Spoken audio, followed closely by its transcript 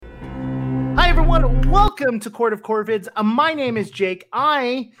everyone, welcome to Court of Corvids. My name is Jake.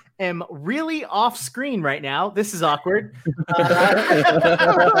 I am really off screen right now. This is awkward. Good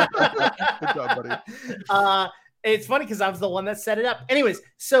job, buddy. It's funny because I was the one that set it up. Anyways,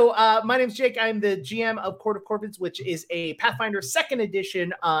 so my name's Jake. I'm the GM of Court of Corvids, which is a Pathfinder 2nd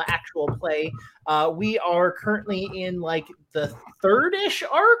edition actual play. We are currently in like the third-ish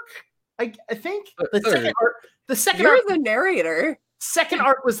arc, I think. The second arc. The second You're arc. the narrator. Second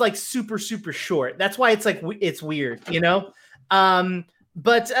arc was like super short. That's why it's like it's weird, you know.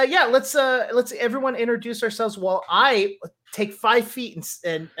 But let's everyone introduce ourselves while I take 5 feet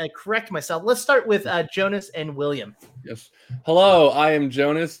and correct myself. Let's start with Jonas and William. Yes. Hello, I am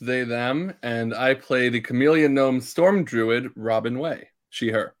Jonas, they, them, and I play the Chameleon Gnome Storm Druid, Robin Way, she,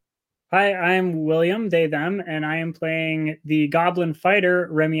 her. Hi, I'm William, they, them, and I am playing the Goblin Fighter,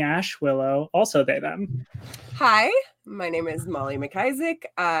 Remy Ashwillow, also they, them. Hi, my name is Molly McIsaac.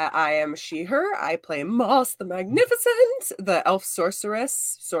 I am she, her. I play Moss the Magnificent, the elf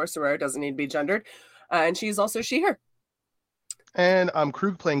sorceress. Sorcerer doesn't need to be gendered. And she's also she, her. And I'm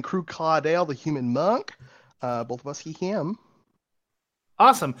Krug playing Krug Claudale, the human monk. Both of us, he, him.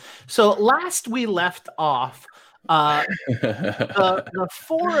 Awesome. So last we left off, the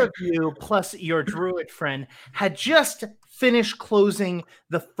 4 of you plus your druid friend had just finished closing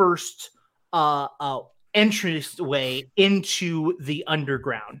the first entranceway into the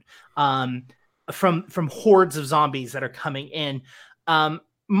underground from hordes of zombies that are coming in.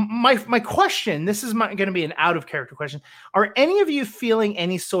 My question, this is going to be an out of character question. Are any of you feeling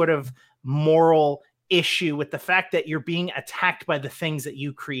any sort of moral issue with the fact that you're being attacked by the things that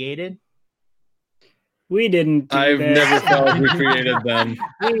you created? We didn't. I've never felt we created them.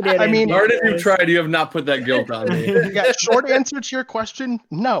 We didn't. I mean, Hard as you've tried, you have not put that guilt on me. Yeah, short answer to your question,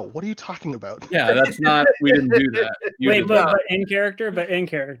 no. What are you talking about? Yeah, that's not, we didn't do that. Wait, but in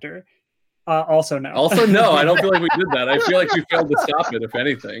character, also no. Also, no, I don't feel like we did that. I feel like we failed to stop it, if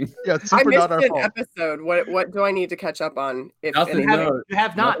anything. Yeah, it's I super missed not our an fault. episode. What do I need to catch up on? If Nothing, anything? no. You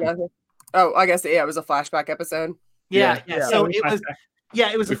have not. Oh, I guess it was a flashback episode. Yeah. Yeah. So it was. Yeah,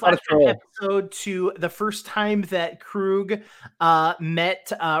 it was a flashback episode to the first time that Krug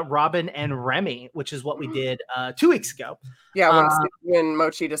met Robin and Remy, which is what we did 2 weeks ago. Yeah, when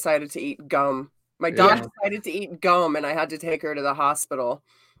Mochi decided to eat gum. My dog decided to eat gum, and I had to take her to the hospital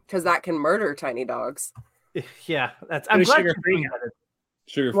because that can murder tiny dogs. Yeah, I'm glad you're doing that.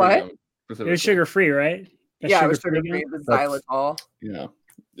 Sugar-free. What? It was sugar-free, right? Yeah, it was sugar-free with xylitol. Yeah.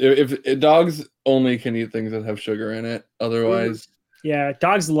 If dogs only can eat things that have sugar in it, otherwise... Yeah,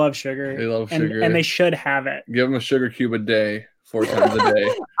 dogs love sugar. They love sugar. And they should have it. Give them a sugar cube a day, 4 times a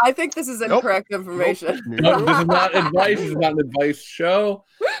day. I think this is incorrect information. No, this is not advice. This is not an advice show.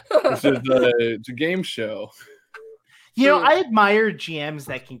 This is it's a game show. You know, I admire GMs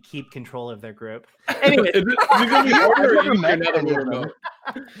that can keep control of their group. Anyway,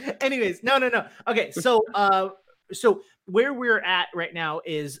 anyways, no. Okay, so where we're at right now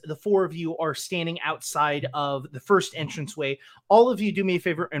is the 4 of you are standing outside of the first entranceway. All of you do me a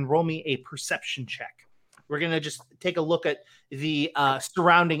favor and roll me a perception check. We're going to just take a look at the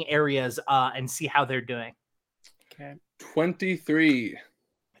surrounding areas and see how they're doing. Okay. 23.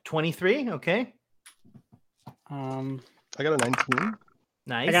 23, okay. I got a 19.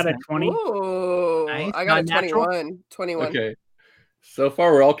 Nice. I got a 20. Ooh, Nice. I got a Non-natural? 21. Okay. So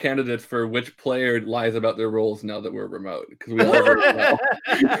far, we're all candidates for which player lies about their roles now that we're remote. Because we all know.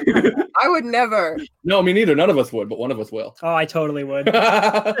 I would never. No, me neither. None of us would, but one of us will. Oh, I totally would.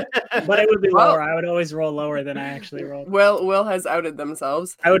 But it would be lower. I would always roll lower than I actually rolled. Will has outed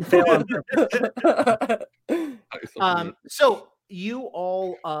themselves. I would fail on purpose. So you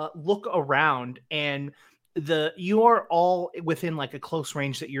all look around and you are all within like a close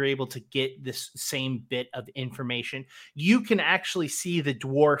range that you're able to get this same bit of information. You can actually see the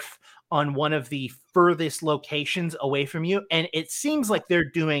dwarf on one of the furthest locations away from you, and it seems like they're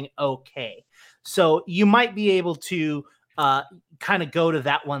doing okay. So you might be able to kind of go to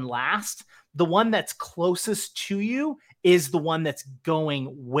that one last. The one that's closest to you is the one that's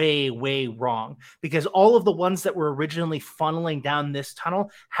going way, way wrong, because all of the ones that were originally funneling down this tunnel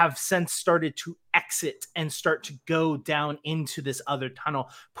have since started to exit and start to go down into this other tunnel,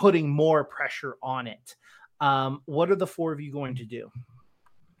 putting more pressure on it. What are the 4 of you going to do?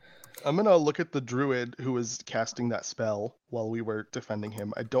 I'm going to look at the druid who was casting that spell while we were defending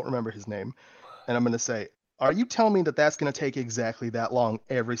him. I don't remember his name. And I'm going to say, are you telling me that that's going to take exactly that long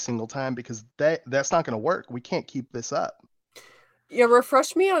every single time? Because that's not going to work. We can't keep this up. Yeah,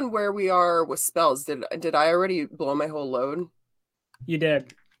 refresh me on where we are with spells. Did I already blow my whole load? You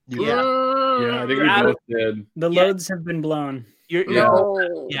did. Yeah, I think we both did. The loads have been blown.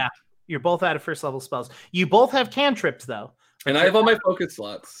 Yeah. You're both out of first level spells. You both have cantrips though. And I have all my focus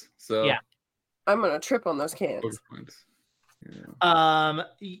slots. So Yeah. I'm gonna trip on those cans. focus points. Yeah.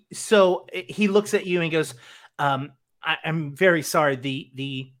 So he looks at you and goes, I'm very sorry.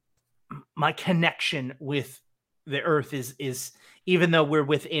 My connection with the earth is even though we're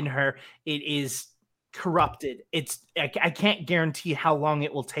within her, it is corrupted. I can't guarantee how long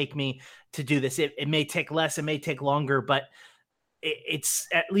it will take me to do this. It may take less, it may take longer, but it's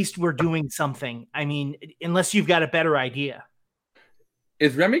at least we're doing something. I mean, unless you've got a better idea.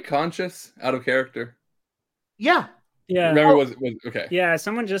 Is Remy conscious out of character? Yeah. Yeah. Remy was okay. Yeah,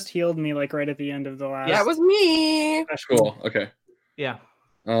 someone just healed me like right at the end of the last. That was me. Cool. Okay. Yeah.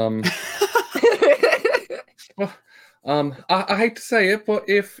 I hate to say it, but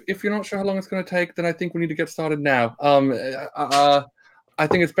if you're not sure how long it's going to take, then I think we need to get started now. I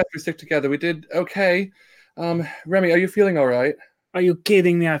think it's best we stick together. We did okay. Remy, are you feeling all right? Are you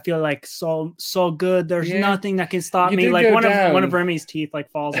kidding me? I feel like so good. There's Yeah. nothing that can stop You me. did Like go one down. of Remy's teeth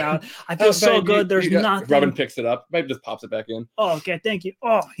like falls out. I feel so Babe, good. There's nothing. Robin picks it up. Maybe just pops it back in. Oh, okay, thank you.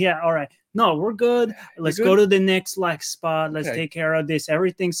 Oh, yeah, all right. No, we're good. Let's good? go to the next like spot. Let's Okay. take care of this.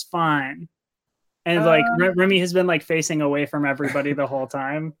 Everything's fine. And like Remy has been like facing away from everybody the whole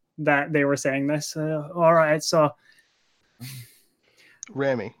time that they were saying this. All right, so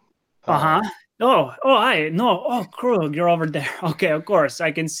Remy. Krug, you're over there. Okay, of course.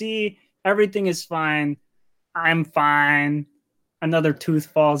 I can see everything is fine. I'm fine. Another tooth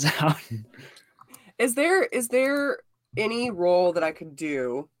falls out. Is there any role that I could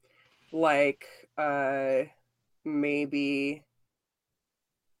do, like maybe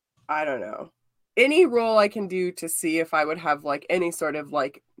I don't know, any role I can do to see if I would have like any sort of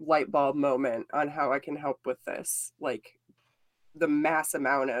like light bulb moment on how I can help with this, like the mass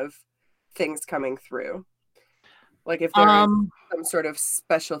amount of things coming through, like if there is some sort of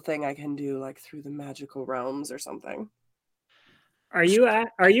special thing I can do like through the magical realms or something. Are you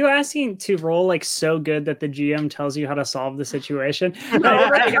asking to roll like so good that the GM tells you how to solve the situation?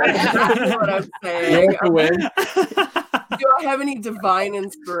 That's what I'm saying. Roll to win. Do I have any divine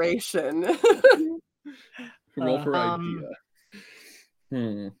inspiration? Roll for idea.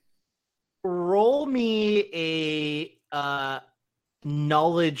 Roll me a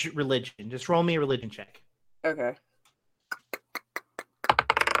knowledge religion. Just roll me a religion check. Okay.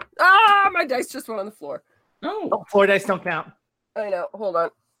 My dice just went on the floor. Oh, floor dice don't count. I know. Hold on.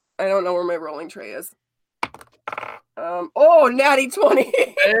 I don't know where my rolling tray is. Natty 20.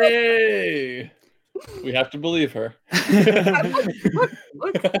 Hey, we have to believe her.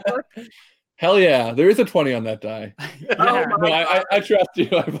 Look. Hell yeah, there is a 20 on that die. Oh my No, I trust you.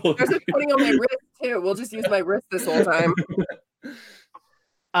 I believe There's a 20 on my wrist too. We'll just use my wrist this whole time.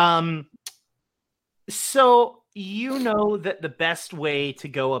 So you know that the best way to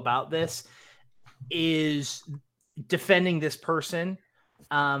go about this is defending this person.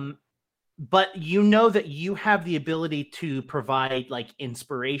 But you know that you have the ability to provide like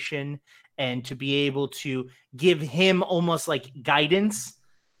inspiration and to be able to give him almost like guidance.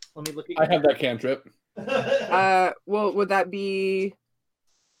 Let me look at I have that cantrip. Well, would that be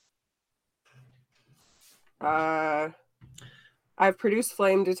I've produced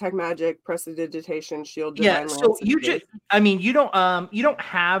flame, detect magic, prestidigitation, shield, divine so lance, you just you don't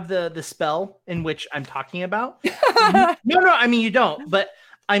have the spell in which I'm talking about. No, I mean you don't, but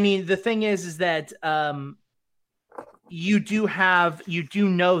I mean the thing is that you do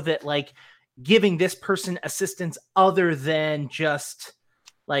know that like giving this person assistance other than just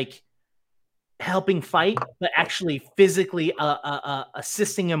like helping fight, but actually physically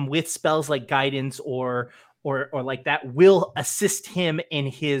assisting him with spells like guidance or like that will assist him in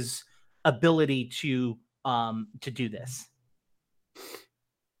his ability to do this.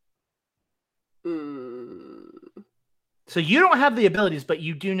 So you don't have the abilities, but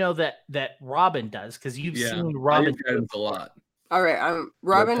you do know that Robin does because you've seen Robin guidance a lot. All right,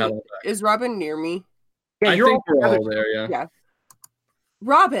 Robin. Is Robin near me? Yeah, I think we're all there. Yeah.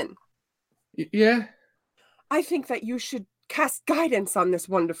 Robin. Yeah. I think that you should cast guidance on this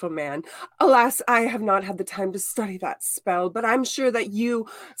wonderful man. Alas, I have not had the time to study that spell, but I'm sure that you,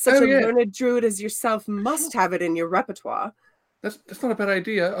 such a learned druid as yourself, must have it in your repertoire. That's not a bad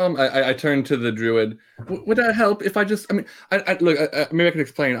idea. I turned to the druid. Would that help if I just? I mean, look. Maybe I can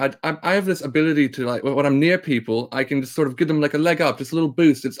explain. I have this ability to like when I'm near people, I can just sort of give them like a leg up, just a little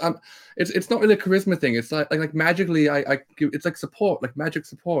boost. It's not really a charisma thing. It's like magically, I give. It's like support, like magic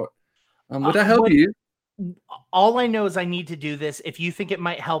support. Would that help you? All I know is I need to do this. If you think it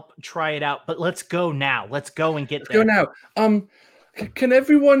might help, try it out. But let's go now. Let's go and get there. Go now. Can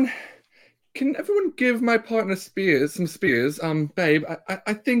everyone Can everyone give my partner some spears? Babe,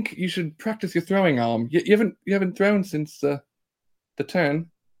 I think you should practice your throwing arm. You haven't thrown since the turn.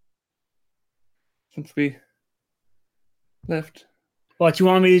 Since we left. What, you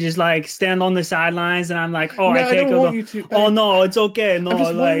want me to just like stand on the sidelines and I'm like, oh, No, I can't don't go. want you to, babe. Oh no, it's okay. No, I'm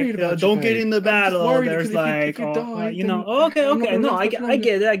just worried like about you, don't get babe. in the I'm just battle. worried There's because like, if you die, you know, then okay. I'm not No, I gonna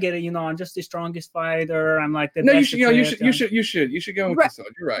get it. You know, I'm just the strongest fighter. I'm like the No, you best. should. You should go with the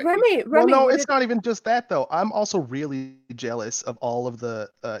sword. You're right. Remy, Well, no, what it's not even just that though. I'm also really jealous of all of the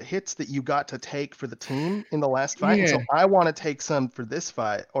hits that you got to take for the team in the last fight, and so Yeah. I want to take some for this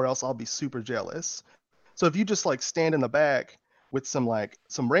fight, or else I'll be super jealous. So if you just like stand in the back with some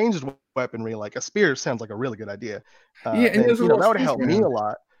ranged weaponry, like a spear sounds like a really good idea. Yeah, and Then there's a lot of that would space help me around. a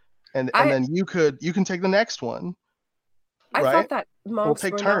lot, and I- then you can take the next one. I right? thought that monks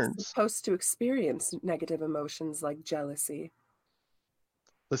take were turns. not supposed to experience negative emotions like jealousy.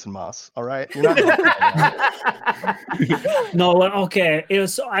 Listen, Moss. All right, you're not. No, okay. It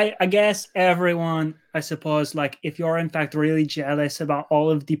was. I guess everyone. I suppose, like, if you're in fact really jealous about all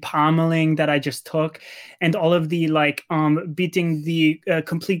of the pommeling that I just took, and all of the like, beating the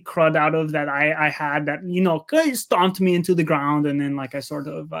complete crud out of that I had, that stomped me into the ground, and then like I sort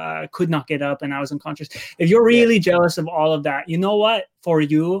of could not get up, and I was unconscious. If you're really jealous of all of that, you know what? For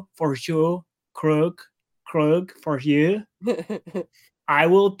you, Krug, for you. I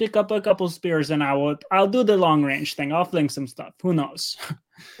will pick up a couple spears and I'll do the long range thing. I'll fling some stuff. Who knows?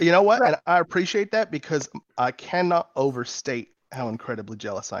 You know what? And I appreciate that because I cannot overstate how incredibly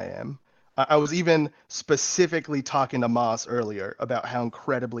jealous I am. I was even specifically talking to Moss earlier about how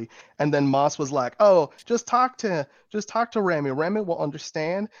incredibly, and then Moss was like, "Oh, just talk to Remy. Remy will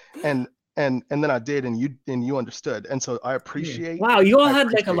understand." And then I did, and you understood, and so I appreciate. Wow, you all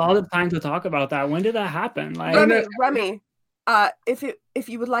had like a lot of time to talk about that. When did that happen? Like, Remy. If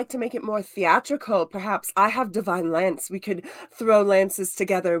you would like to make it more theatrical, perhaps I have divine lance. We could throw lances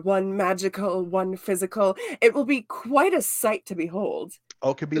together, one magical, one physical. It will be quite a sight to behold.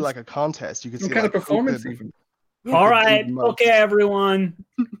 Oh, it could be like a contest. You could Some see kind like, of performance even. All right, okay, everyone.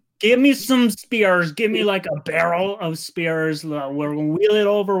 Give me some spears. Give me like a barrel of spears. We're going to wheel it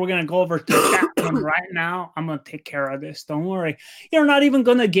over. We're going to go over to that one right now. I'm going to take care of this. Don't worry. You're not even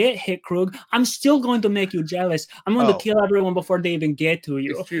going to get hit, Krug. I'm still going to make you jealous. I'm going to kill everyone before they even get to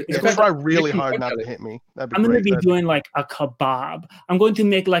you. It's try really hard not to hit me. I'm going to be doing like a kebab. I'm going to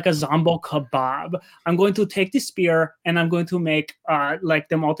make like a zombo kebab. I'm going to take the spear and I'm going to make like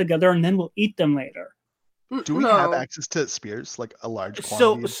them all together, and then we'll eat them later. Do we have access to spears, like a large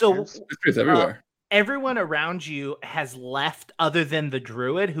quantity? So spears everywhere. Everyone around you has left, other than the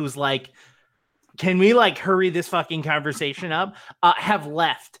druid, who's like, "Can we like hurry this fucking conversation up?" Have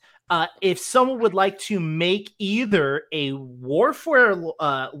left. If someone would like to make either a warfare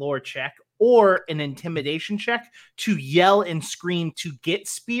lore check or an intimidation check to yell and scream to get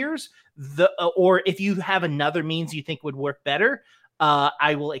spears, or if you have another means you think would work better.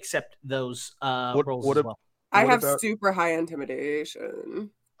 I will accept those rolls as well. I have super high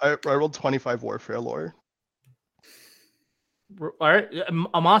intimidation. I rolled 25 warfare lore. All right,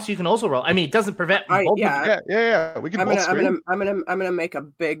 Amos, you can also roll. I mean, it doesn't prevent. Yeah. We can. I'm gonna make a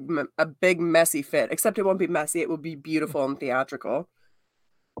big messy fit. Except it won't be messy. It will be beautiful and theatrical.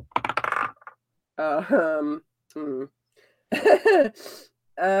 That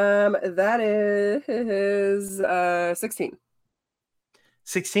is 16.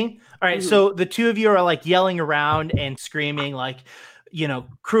 16. All right. So the two of you are like yelling around and screaming, like,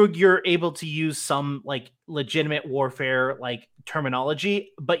 Krug, you're able to use some like legitimate warfare like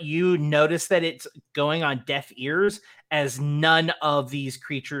terminology, but you notice that it's going on deaf ears as none of these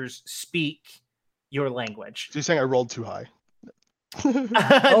creatures speak your language. So you're saying I rolled too high?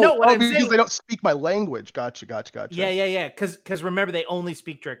 No, because they don't speak my language. Gotcha. Yeah. Because remember, they only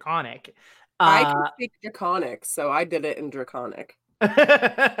speak Draconic. I can speak Draconic, so I did it in Draconic.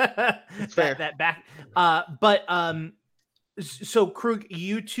 That's fair. That back. So Krug,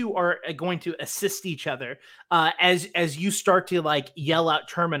 you two are going to assist each other as you start to like yell out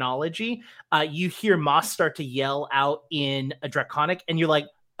terminology. You hear Moss start to yell out in a Draconic, and you're like,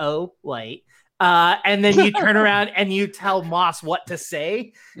 "Oh, wait." And then you turn around and you tell Moss what to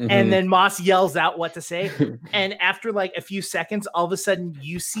say. And then Moss yells out what to say. And after like a few seconds, all of a sudden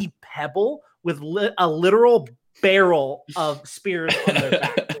you see Pebble with a literal barrel of spears on their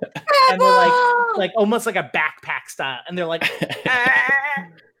back. And they're like almost like a backpack style. And they're like,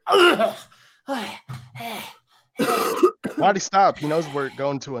 Why'd he stop? He knows we're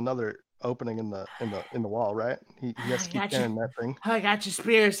going to another opening in the wall, right? He has to keep carrying that thing. I got your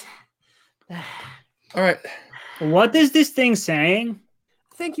spears. All right. What is this thing saying?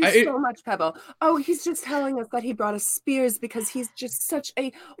 thank you so much, Pebble. Oh, he's just telling us that he brought us spears because he's just such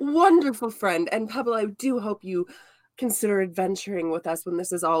a wonderful friend. And Pebble, I do hope you consider adventuring with us when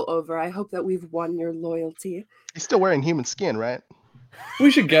this is all over. I hope that we've won your loyalty. He's still wearing human skin, right?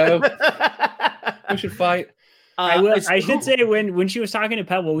 We should go. We should fight. I should say when she was talking to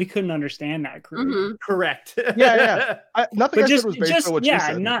Pebble, we couldn't understand that. Mhm. Correct. Yeah. Nothing But I just, said was based on what you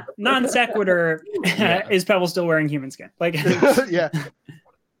said. not non sequitur. Is Pebble still wearing human skin? Like, Yeah.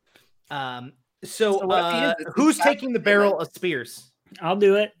 So what if he is? who's taking the barrel of spears? I'll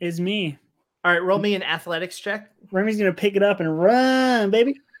do it. It's me. All right, roll me an athletics check. Remy's gonna pick it up and run,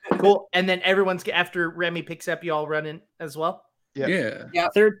 baby. Cool. And then everyone's after Remy picks up, you all run in as well. Yeah. Yeah.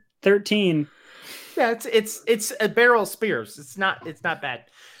 13. Yeah, it's a barrel of spears. It's not bad.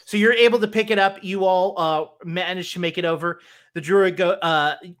 So you're able to pick it up. You all manage to make it over. The druid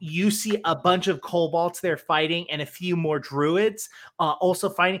you see a bunch of kobolds there fighting, and a few more druids also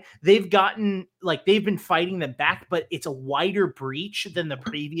fighting. They've been fighting them back, but it's a wider breach than the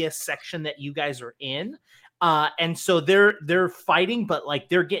previous section that you guys are in. And so they're fighting, but like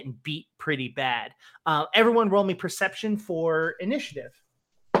they're getting beat pretty bad. Everyone roll me perception for initiative.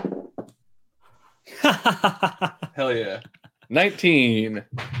 Hell yeah. 19.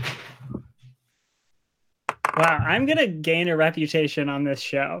 Wow, I'm gonna gain a reputation on this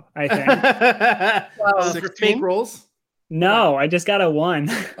show, I think. For 16? fake rolls. No, I just got a 1.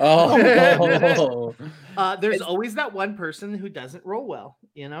 Oh. There's always that one person who doesn't roll well,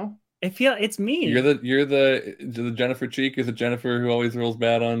 you know? It's me. You're the Jennifer Cheek. Is it Jennifer who always rolls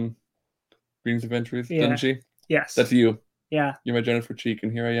bad on Green's Adventures? Yeah. Doesn't she? Yes. That's you. Yeah. You're my Jennifer Cheek,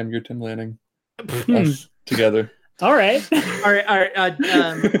 and here I am, your Tim Lanning. Us together. All right. All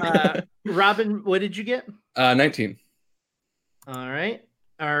right. Robin, what did you get? 19. All right.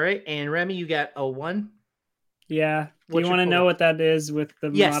 And Remy, you got a 1. Yeah. Do What's you your want to know total? what that is with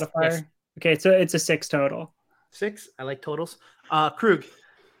the Yes, modifier? yes. Okay, so it's a 6 total. 6. I like totals. Krug.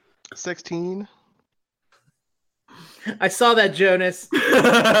 16. I saw that, Jonas.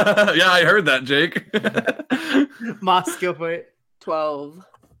 Yeah, I heard that, Jake. Moss, go for it. 12.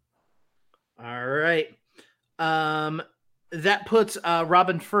 All right. That puts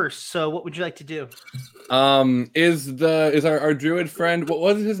Robin first. So what would you like to do? Is our druid friend, what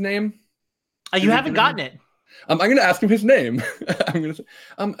was his name? You haven't gotten it. I'm gonna ask him his name. I'm gonna say,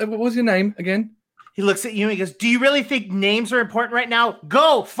 what was your name again? He looks at you and he goes, "Do you really think names are important right now?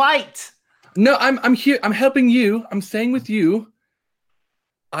 Go fight!" No, I'm here. I'm helping you. I'm staying with you.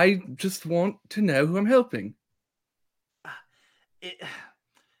 I just want to know who I'm helping.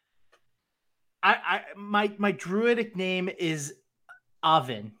 My druidic name is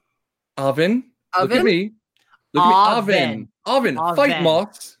Avin. Avin? Look at Oven? me. Look at me. Avin. Fight, Avin.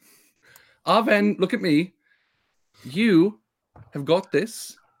 Moss. Avin, look at me. You have got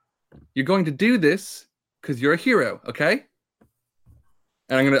this. You're going to do this because you're a hero, okay?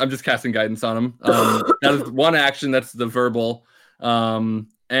 And I'm just casting guidance on him. That is one action. That's the verbal.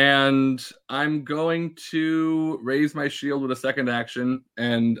 And I'm going to raise my shield with a second action,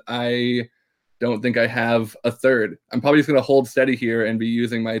 and I don't think I have a third. I'm probably just going to hold steady here and be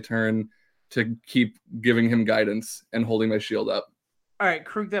using my turn to keep giving him guidance and holding my shield up. All right,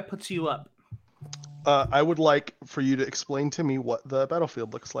 Krug, that puts you up. I would like for you to explain to me what the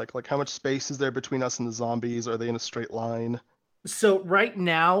battlefield looks like. Like, how much space is there between us and the zombies? Are they in a straight line? So right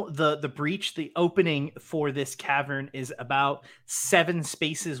now, the breach, the opening for this cavern is about 7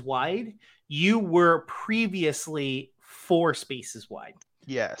 spaces wide. You were previously 4 spaces wide.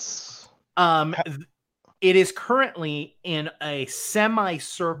 Yes. It is currently in a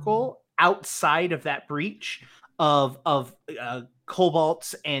semicircle outside of that breach of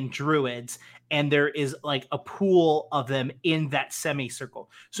kobolds and druids, and there is like a pool of them in that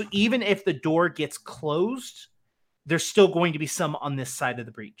semicircle. So even if the door gets closed, there's still going to be some on this side of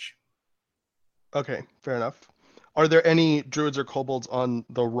the breach. Okay, fair enough. Are there any druids or kobolds on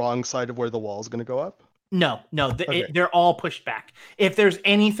the wrong side of where the wall is going to go up? No, Okay. they're all pushed back. If there's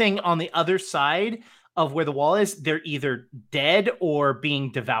anything on the other side of where the wall is, they're either dead or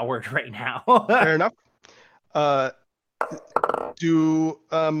being devoured right now. Fair enough.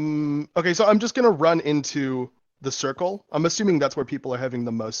 Okay, so I'm just gonna run into the circle. I'm assuming that's where people are having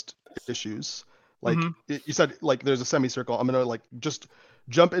the most issues. Like you said, like there's a semicircle. I'm gonna like just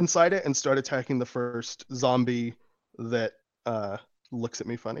jump inside it and start attacking the first zombie that looks at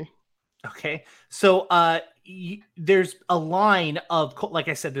me funny. Okay, so there's a line of, like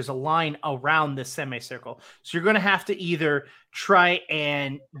I said, there's a line around this semicircle. So you're going to have to either try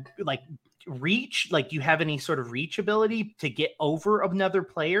and like reach, like you have any sort of reach ability to get over another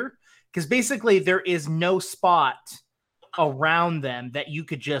player, because basically there is no spot around them that you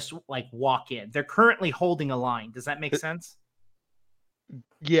could just like walk in. They're currently holding a line. Does that make sense?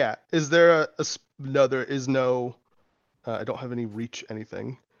 Yeah. Is there no? There is no. I don't have any reach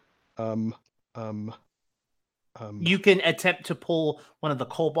anything. You can attempt to pull one of the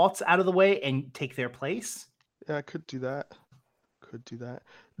kobolds out of the way and take their place. Yeah, I could do that.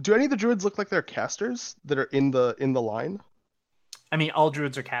 Do any of the druids look like they're casters that are in the line? I mean, all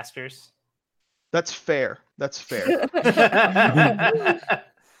druids are casters. That's fair. That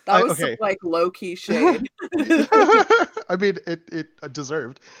was some, like, low-key shade. I mean, it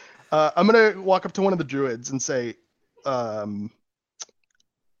deserved. I'm gonna walk up to one of the druids and say, and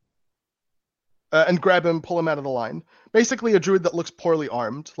grab him, pull him out of the line. Basically, a druid that looks poorly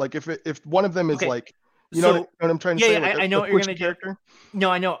armed. Like if one of them is like, you know what I'm trying to say? Yeah, like I know what you're gonna do. Character?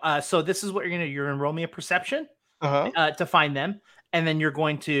 No, I know. So this is what you're gonna do. You're gonna roll me a perception to find them, and then you're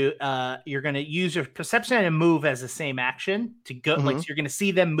going to use your perception and move as the same action to go. Like, so you're gonna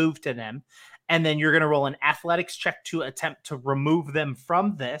see them, move to them, and then you're gonna roll an athletics check to attempt to remove them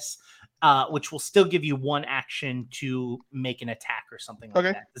from this, which will still give you one action to make an attack or something like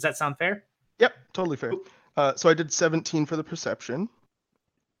that. Does that sound fair? Yep, totally fair. So I did 17 for the perception.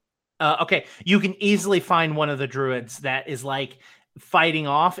 Okay, you can easily find one of the druids that is like fighting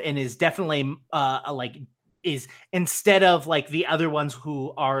off and is definitely is instead of like the other ones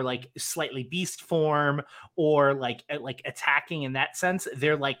who are like slightly beast form or like attacking in that sense,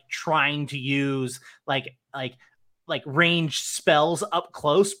 they're like trying to use like ranged spells up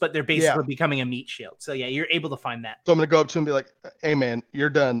close, but they're basically becoming a meat shield. So yeah, you're able to find that. So I'm gonna go up to him and be like, "Hey man,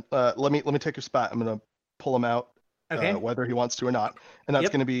 you're done. Let me take your spot. I'm gonna pull him out, whether he wants to or not." And that's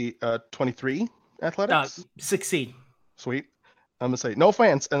gonna be 23 athletics. Succeed. Sweet. I'm gonna say no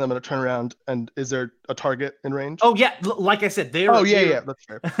offense, and I'm gonna turn around. And is there a target in range? Oh yeah, like I said, they're. Oh yeah, that's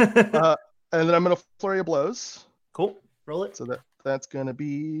fair. And then I'm gonna flurry of blows. Cool. Roll it. So that's gonna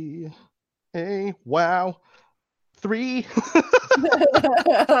be a 3.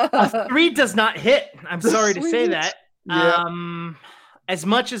 A 3 does not hit. I'm sorry to say that. Yeah. As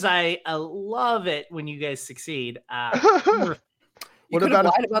much as I love it when you guys succeed. You could have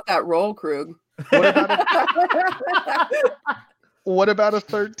lied about that roll, Krug. What about a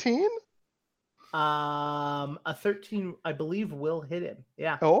 13? A 13, I believe, will hit him.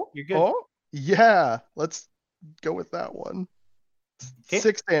 Yeah. Oh, you're good. Oh, yeah. Let's go with that one.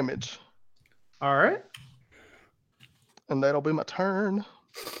 6 damage. All right. And that'll be my turn.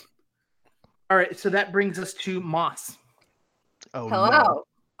 All right. So that brings us to Moss. Oh, hello. No.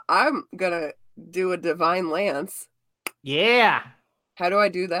 I'm gonna do a divine lance. Yeah. How do I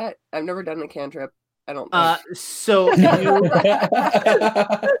do that? I've never done a cantrip. I don't think. So if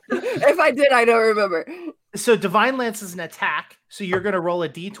I did, I don't remember. So divine lance is an attack. So you're going to roll a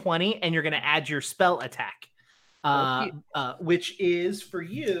d20 and you're going to add your spell attack, which is for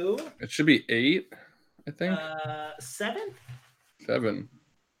you. It should be 8, I think. 7.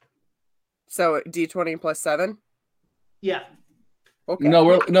 So d20 plus 7. Yeah. Okay.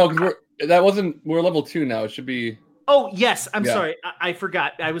 No, because we're level 2 now. It should be. Oh yes, I'm sorry. I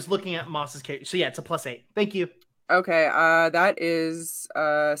forgot. I was looking at Moss's character. So yeah, it's a +8. Thank you. Okay. That is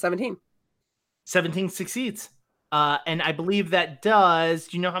 17. 17 succeeds. And I believe that does.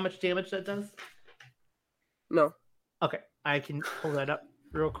 Do you know how much damage that does? No. Okay, I can pull that up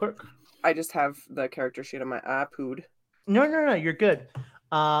real quick. I just have the character sheet on my iPod. No, you're good.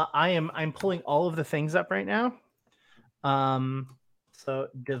 I'm pulling all of the things up right now. So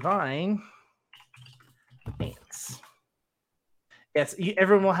divine. Thanks. Yes,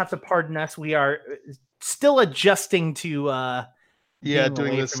 everyone will have to pardon us. We are still adjusting to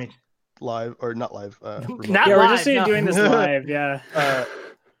doing this live or not live. Not we're live, just doing this live. Yeah.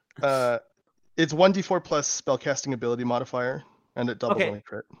 It's 1d4 plus spellcasting ability modifier, and it doubles on a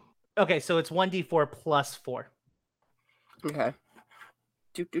crit. Okay, so it's 1d4 plus 4. Okay.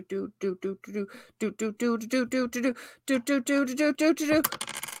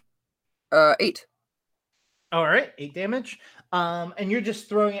 8. All right, 8 damage. And you're just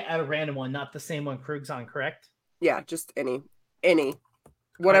throwing it at a random one, not the same one Krug's on, correct? Yeah, just any.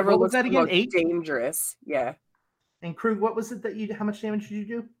 Whatever what was that again? 8? Dangerous. Yeah. And Krug, what was it that how much damage did you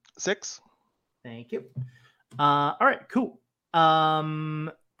do? 6. Thank you. All right, cool.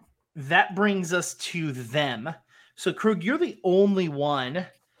 That brings us to them. So Krug, you're the only one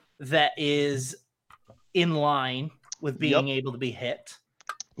that is in line with being able to be hit.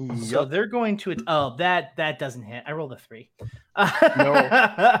 So they're going to. Oh, that doesn't hit. I rolled a 3. No,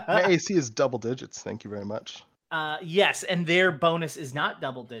 my AC is double digits. Thank you very much. Yes, and their bonus is not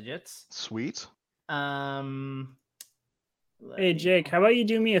double digits. Sweet. Let's Hey, Jake, how about you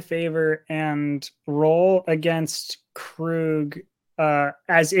do me a favor and roll against Krug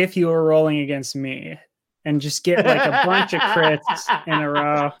as if you were rolling against me and just get like a bunch of crits in a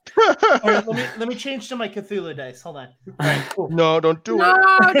row. All right, let me change to my Cthulhu dice. Hold on. All right, cool. No, don't do it.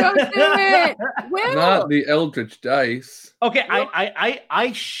 No, don't do it. Will. Not the Eldritch dice. Okay,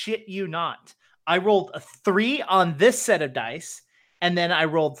 I shit you not. I rolled a 3 on this set of dice, and then I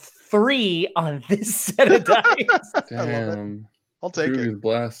rolled 3 on this set of dice. Damn. I'll take Krug it. is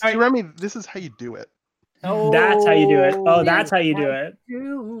blessed. Hey, Remy, this is how you do it. That's how you do it. Oh, that's how you do it. Yeah,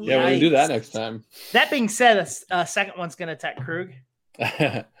 we're gonna do that Yikes. next time. That being said, a second one's going to attack Krug.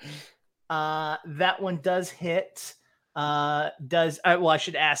 That one does hit. Well, I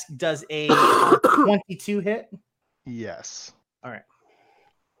should ask, does a 22 hit? Yes. All right.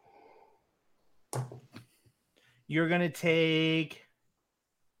 You're going to take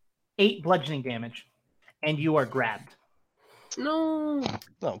 8 bludgeoning damage, and you are grabbed. No. I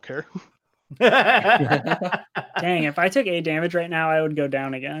don't care. Dang, if I took 8 damage right now, I would go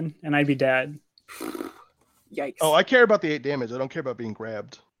down again and I'd be dead. Yikes. Oh, I care about the 8 damage. I don't care about being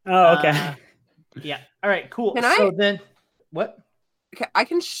grabbed. Oh, okay. Yeah. All right, cool. Can so I- then, what? Okay, I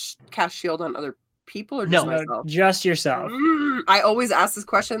can cast shield on other people or just No. myself? Just yourself. I always ask this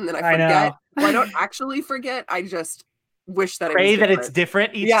question, then I I know. forget. Well, I don't actually forget. I just wish that Pray it was that it's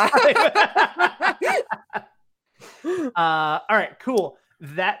different. different each Yeah. time. All right, cool.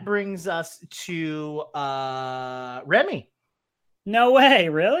 That brings us to Remy. No way,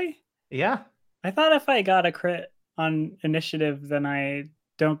 really? Yeah. I thought if I got a crit on initiative, then I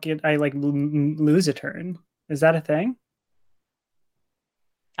lose a turn. Is that a thing?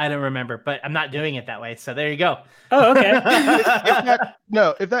 I don't remember, but I'm not doing it that way. So there you go. Oh, okay.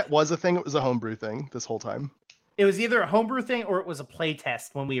 If that was a thing, it was a homebrew thing this whole time. It was either a homebrew thing or it was a play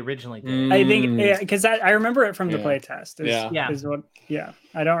test when we originally did it. I think because I remember it from the Yeah. playtest. Yeah. Is what. Yeah,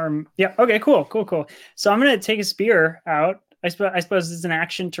 I don't. Yeah. Okay. Cool. So I'm gonna take a spear out. I suppose it's an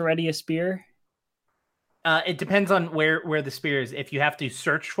action to ready a spear. It depends on where the spear is. If you have to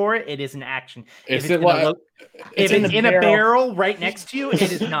search for it, it is an action. If If it's in in, the a barrel. barrel right next to you, it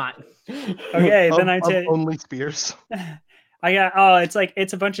is not. Okay, then I Of take. only spears. I got. Oh,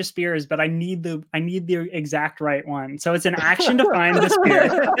 it's a bunch of spears, but I need the exact right one. So it's an action to find the spear.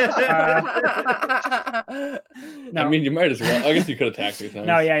 No. I mean, you might as well. I guess you could attack 3 times.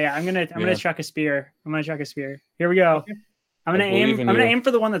 No, yeah. I'm gonna Yeah. chuck a spear. Here we go. I'm gonna I believe in I'm gonna you. aim for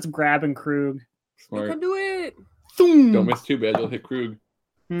the one that's grabbing Krug. You Smart. can do it. Don't miss too bad. You'll hit Krug.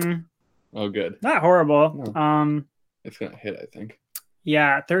 Oh, good. Not horrible. No. It's gonna hit, I think.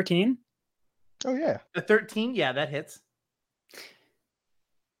 Yeah, 13. Oh yeah. The 13, yeah, that hits.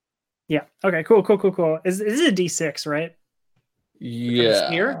 Yeah. Okay. Cool. Is this a D6, right? Yeah.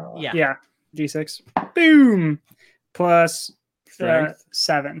 Spear? Yeah. Yeah. D6. Boom. Plus Strength?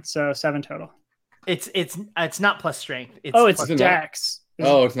 7. So 7 total. It's not plus strength. It's Oh, it's plus- Is it not? Dex.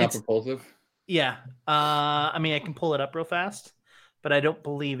 Oh, it's not It's- propulsive. yeah. I mean, I can pull it up real fast, but I don't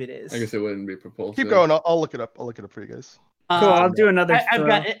believe it is. I guess it wouldn't be propulsive. Keep going. I'll look it up. I'll look it up for you guys. Cool. I'll do another. I've throw.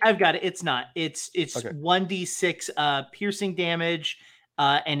 got it. I've got it. It's not. It's Okay. 1d6 piercing damage,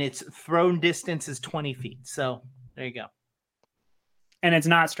 and its thrown distance is 20 feet. So there you go. And it's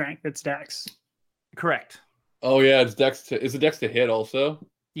not strength. It's Dex. Correct. Oh yeah, it's Dex to. Is it Dex to hit also?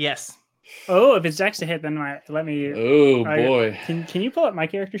 Yes. Oh, if it's Dex to hit, then let me. Oh I- boy. Can you pull up my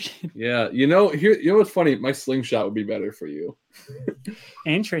character sheet? Yeah. You know what's funny? My slingshot would be better for you.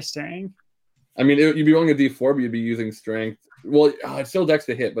 Interesting. I mean, you'd be rolling a D4, but you'd be using strength. Well, it's still Dex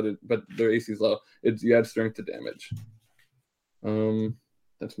to hit, but their AC is low. You add strength to damage.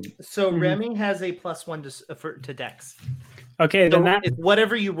 That's So Mhm. Remy has a +1 to Dex. Okay, So then that it's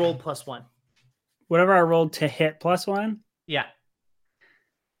whatever you roll +1. whatever I rolled to hit +1. Yeah.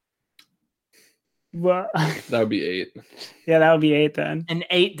 Well, that would be 8. yeah, that would be 8 then. An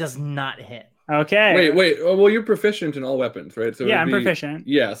 8 does not hit. Okay. Wait. Oh, well, you're proficient in all weapons, right? So Yeah, it'd I'm be- proficient.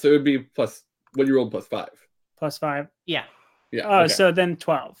 Yeah, so it would be plus what you rolled +5. +5. Yeah. Yeah. Oh, okay. so then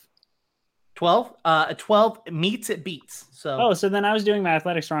 12. 12. A 12 meets, it beats. So Oh, so then I was doing my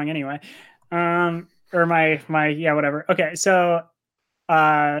athletics wrong anyway. Or my yeah, whatever. Okay, so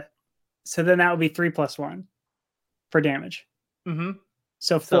then that would be 3 + 1 for damage. Mhm.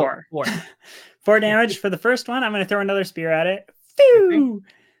 So So 4. 4. 4 damage for the first one. I'm going to throw another spear at it. Phew!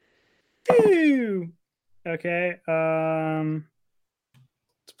 Phew! Okay.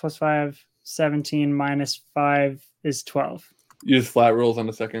 It's +5, 17 minus 5 is 12. You just flat rolls on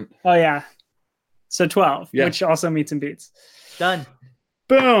the second. Oh, yeah. So 12, Yeah. which also meets and beats. Done.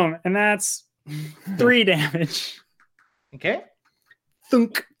 Boom! And that's 3 damage. Okay.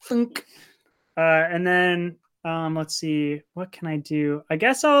 Thunk, thunk. And then Let's see. What can I do? I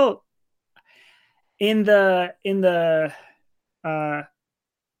guess I'll in the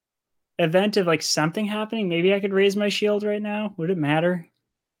event of like something happening, maybe I could raise my shield right now. Would it matter?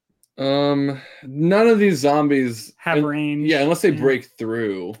 None of these zombies Have range. Yeah, unless they break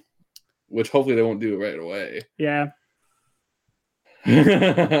through, which hopefully they won't do it right away. Yeah.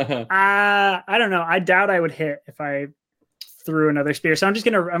 I don't know. I doubt I would hit if I threw another spear. So I'm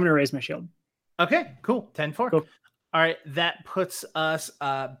gonna raise my shield. Okay, cool. 10-4. Cool. All right, that puts us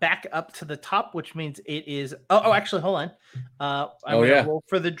back up to the top, which means it is. Oh, actually, hold on. I'm gonna roll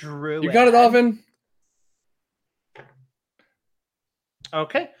for the druid. You got it, Alvin.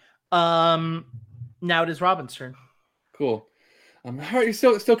 Okay. Now it is Robin's turn. Cool. How are you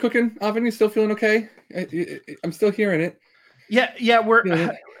still cooking, Alvin? You still feeling okay? I'm still hearing it. Yeah.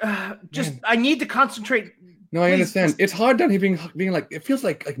 We're just. I need to concentrate. No, I understand. It's hard down here being like. It feels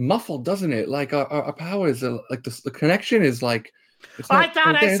like muffled, doesn't it? Like our power is like the connection is like. I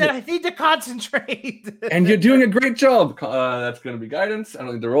thought I said I need to concentrate. And you're doing a great job. That's going to be guidance. I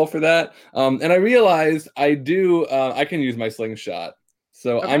don't need to roll for that. And I realized I do. I can use my slingshot,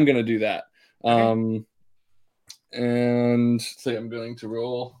 so I'm going to do that. Okay. And say I'm going to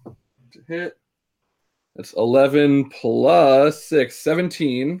roll to hit. That's 11 plus 6,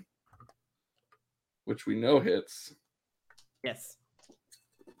 17, which we know hits. Yes.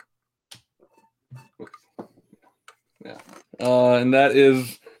 Yeah. And that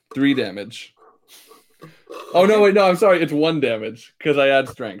is 3 damage. Oh no, wait, no, I'm sorry. It's 1 damage because I add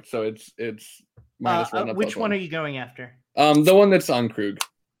strength, so it's minus 1. Which one are you going after? The one that's on Krug.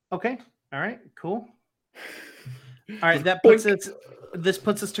 Okay. All right. Cool. All right. That puts us. This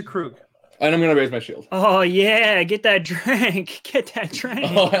puts us to Krug. And I'm gonna raise my shield. Oh yeah, get that drink. Get that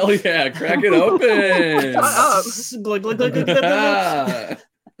drink. Oh hell yeah, crack it open. Shut up.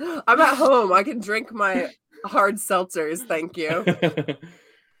 I'm at home. I can drink my hard seltzers, thank you.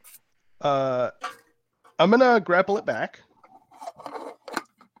 I'm gonna grapple it back.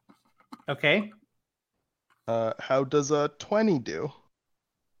 Okay. How does a 20 do?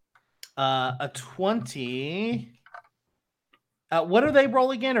 A 20. What are they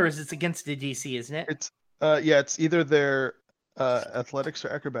roll again, or is it against the DC? Isn't it? It's it's either their athletics or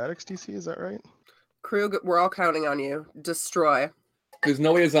acrobatics DC. Is that right? Krug, we're all counting on you. Destroy. There's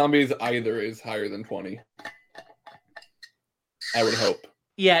no way a zombies either is higher than 20. I would hope.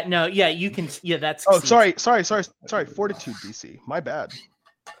 Yeah, no, yeah, you can. Yeah, that's. Oh, sorry. Fortitude DC. My bad.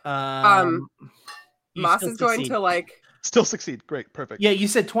 Moss is going to like. Still succeed. Great, perfect. Yeah, you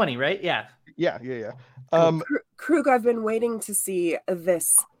said 20, right? Yeah. Yeah. Krug, I've been waiting to see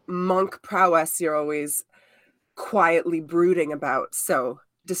this monk prowess you're always quietly brooding about. So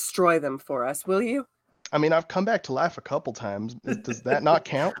destroy them for us, will you? I mean, I've come back to laugh a couple times. Does that not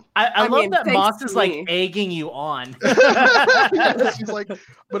count? I love that Moss is like egging you on. Yeah, she's like, I'm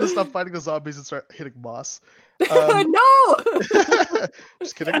gonna stop fighting the zombies and start hitting Moss. No!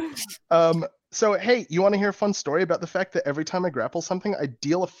 Just kidding. So, hey, you want to hear a fun story about the fact that every time I grapple something, I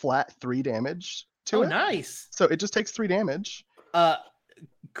deal a flat 3 damage to it? Oh, nice. So it just takes 3 damage.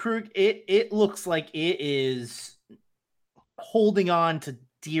 Krug, it looks like it is holding on to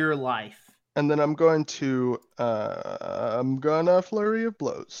dear life. And then I'm gonna flurry of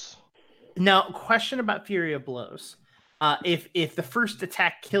blows. Now, question about Fury of Blows. If the first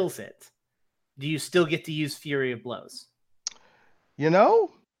attack kills it, do you still get to use Fury of Blows? You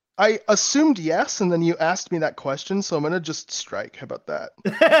know, I assumed yes, and then you asked me that question, so I'm gonna just strike. How about that?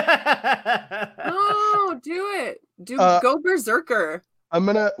 Oh, do it. Go berserker. I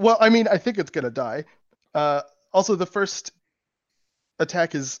think it's gonna die. Also, the first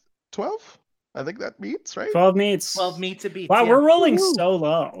attack is 12. I think that meets, right? 12 meets. 12 meets it beats. Wow, yeah. we're rolling so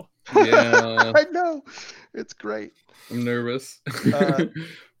low. Yeah. I know. It's great. I'm nervous.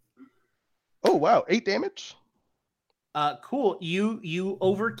 Oh, wow. 8 damage? Cool. You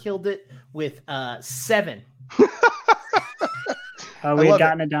overkilled it with 7. Oh, we had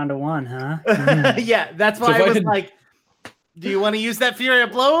gotten it down to 1, huh? Yeah, that's why I was like, do you want to use that Fury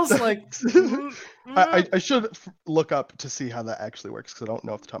of Blows? Like, I should look up to see how that actually works because I don't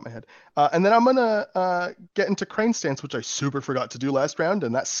know off the top of my head. And then I'm gonna get into Crane Stance, which I super forgot to do last round,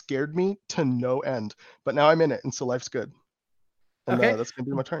 and that scared me to no end. But now I'm in it, and so life's good. And, okay, that's gonna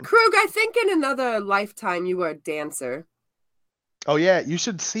be my turn. Krug, I think in another lifetime you were a dancer. Oh yeah, you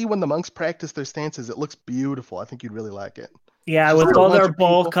should see when the monks practice their stances. It looks beautiful. I think you'd really like it. Yeah, with all their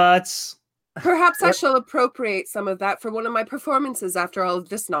bowl cuts. Perhaps I shall appropriate some of that for one of my performances after all of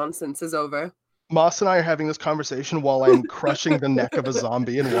this nonsense is over. Moss and I are having this conversation while I'm crushing the neck of a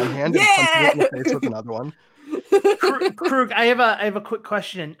zombie in one hand and punching it in the face with another one. Krug, I have a quick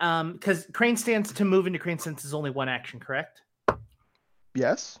question. Because crane stance, to move into crane stance is only one action, correct?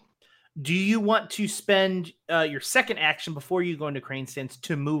 Yes. Do you want to spend your second action before you go into crane stance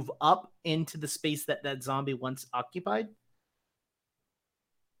to move up into the space that zombie once occupied?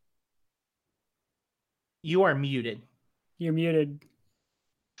 You are muted. You're muted.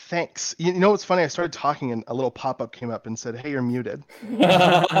 Thanks. You know what's funny? I started talking and a little pop-up came up and said, "Hey, you're muted."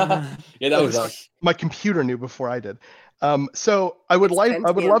 Yeah, that was us. My computer knew before I did. So I would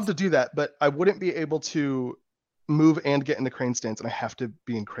love to do that, but I wouldn't be able to move and get into crane stance, and I have to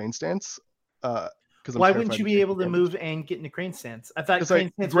be in crane stance. Because why wouldn't you be able to move and get into crane stance? I thought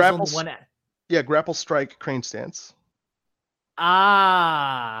crane stance was only one act. Yeah, grapple, strike, crane stance.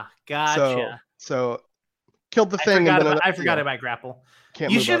 Ah, gotcha. So killed the thing. I forgot about grapple.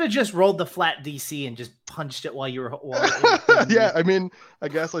 You should have just rolled the flat DC and just punched it while you were. Yeah, I mean, I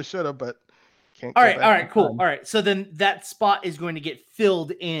guess I should have, but can't. All right, cool. All right, so then that spot is going to get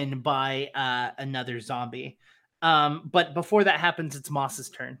filled in by another zombie. But before that happens, it's Moss's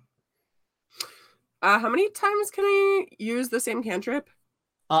turn. How many times can I use the same cantrip?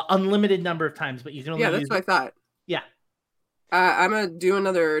 Unlimited number of times, but you can only. Yeah, that's what I thought. Yeah. I'm gonna do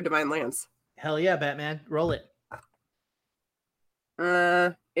another Divine Lance. Hell yeah, Batman! Roll it.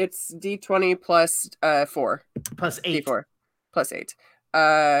 It's D20 plus 4. Plus 8. D4 plus 8.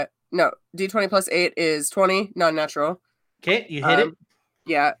 No, D20 plus 8 is 20, non-natural. Okay, you hit it.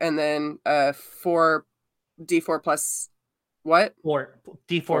 Yeah, and then 4 D4 plus what? 4.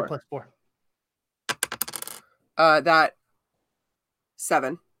 D4 plus 4. That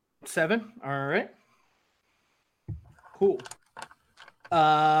 7. 7. All right. Cool.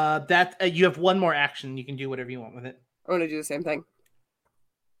 That you have one more action. You can do whatever you want with it. I want to do the same thing.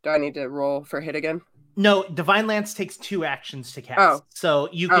 Do I need to roll for hit again? No, Divine Lance takes 2 actions to cast. Oh. So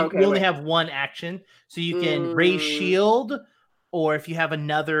you only have one action. So you can raise shield, or if you have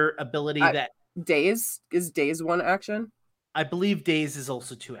another ability that Daze is Daze 1 action. I believe Daze is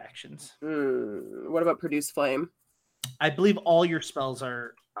also 2 actions. What about Produce Flame? I believe all your spells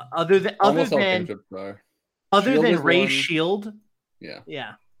are other than raise shield.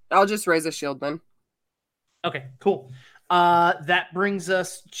 Yeah. I'll just raise a shield then. Okay, cool. That brings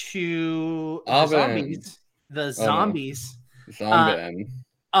us to the zombies. The zombies.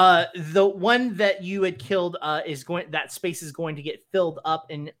 The one that you had killed that space is going to get filled up,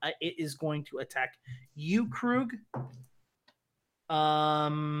 and it is going to attack you, Krug.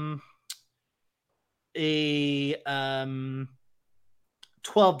 A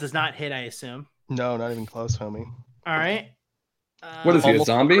 12 does not hit, I assume. No, not even close, homie. All right. What is he, a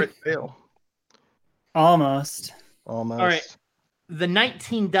zombie? Almost. All right. The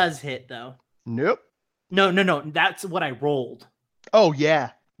 19 does hit, though. Nope. No. That's what I rolled. Oh,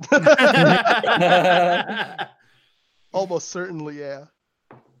 yeah. Almost certainly, yeah.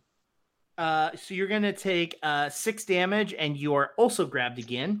 So you're going to take 6 damage, and you are also grabbed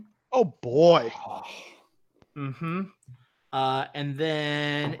again. Oh, boy. Mm-hmm. And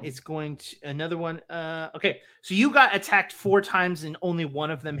then it's going to another one. Okay, so you got attacked 4 times, and only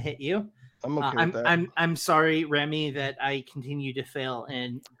one of them hit you. I'm okay with that. I'm sorry, Remy, that I continue to fail,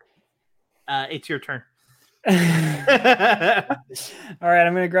 and it's your turn. All right,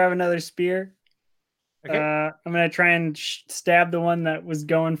 I'm gonna grab another spear. Okay. I'm gonna try and stab the one that was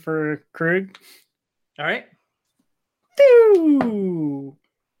going for Krug. All right. Ooh,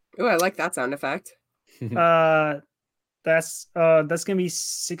 I like that sound effect. That's gonna be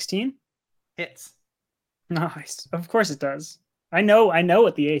 16. Hits. Nice. Of course it does. I know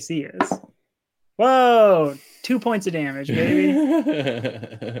what the AC is. Whoa, 2 points of damage, baby.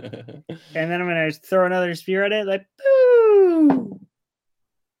 And then I'm gonna throw another spear at it, like boo.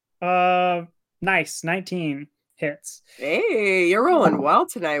 Nice, 19 hits. Hey, you're rolling well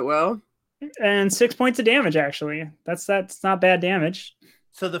tonight, Will. And 6 points of damage, actually. That's not bad damage.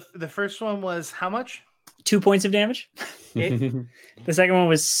 So the first one was how much? 2 points of damage. Okay. The second one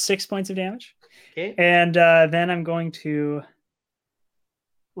was 6 points of damage. Okay. And then I'm going to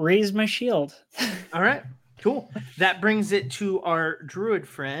raise my shield. All right. Cool. That brings it to our druid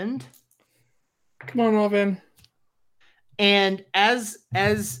friend. Come on, Robin. And as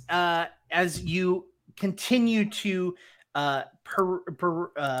you continue to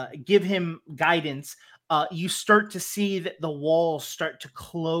give him guidance, you start to see that the walls start to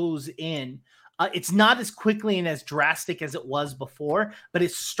close in. It's not as quickly and as drastic as it was before, but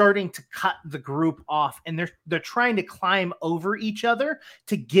it's starting to cut the group off, and they're trying to climb over each other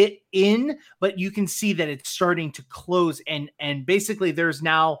to get in, but you can see that it's starting to close, and basically there's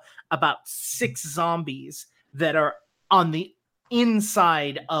now about 6 zombies that are on the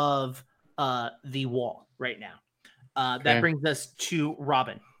inside of the wall right now. That Okay. brings us to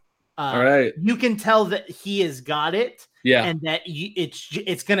Robin. All right. You can tell that he has got it, Yeah. and that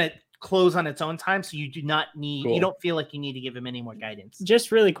it's gonna close on its own time. So you do not need. Cool. You don't feel like you need to give him any more guidance.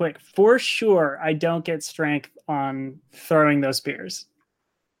 Just really quick, for sure, I don't get strength on throwing those spears.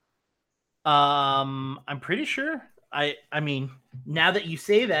 I'm pretty sure. I mean, now that you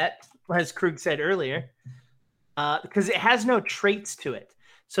say that, as Krug said earlier, because it has no traits to it.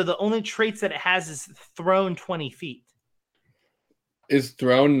 So the only traits that it has is thrown 20 feet. Is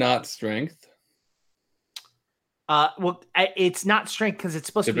thrown not strength? Well, it's not strength because it's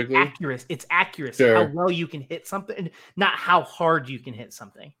supposed to be Typically? accurate. It's accuracy, Sure. how well you can hit something, not how hard you can hit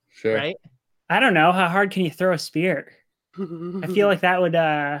something. Sure. Right? I don't know. How hard can you throw a spear? I feel like that would.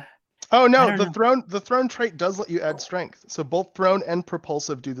 Oh I no, don't the thrown trait does let you add strength. So both thrown and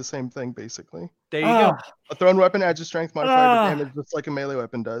propulsive do the same thing basically. There you go. A thrown weapon adds your strength modifier to Ah. damage just like a melee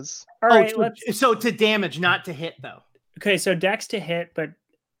weapon does. All right, so to damage, not to hit, though. Okay, so dex to hit,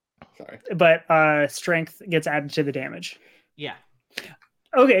 Sorry. but strength gets added to the damage. Yeah.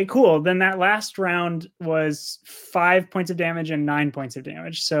 Okay, cool. Then that last round was 5 points of damage and 9 points of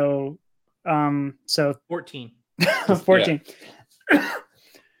damage. So 14. 14.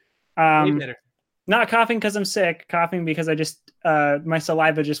 Way better. Not coughing because I'm sick, coughing because I just my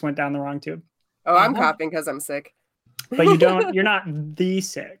saliva just went down the wrong tube. Oh, I'm Uh-huh. coughing because I'm sick. But you're not the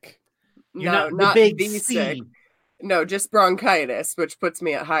sick. You're No, not the big the C. sick. No, just bronchitis, which puts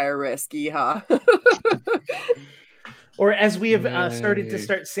me at higher risk. Yeehaw. Or as we have started to Yay.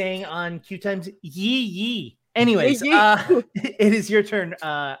 start saying on Q times, yee. Anyways, Yee. it is your turn,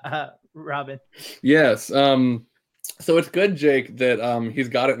 Robin. Yes. So it's good, Jake, that he's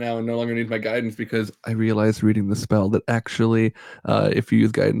got it now and no longer needs my guidance, because I realized reading the spell that actually, if you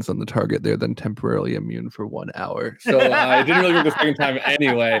use guidance on the target, they're then temporarily immune for 1 hour. So I didn't really work the second time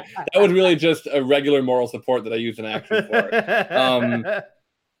anyway. That was really just a regular moral support that I used an action for.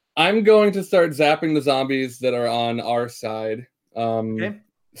 I'm going to start zapping the zombies that are on our side. Okay.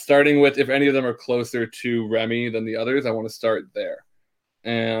 Starting with, if any of them are closer to Remy than the others, I want to start there.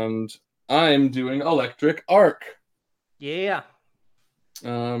 And I'm doing Electric Arc. Yeah.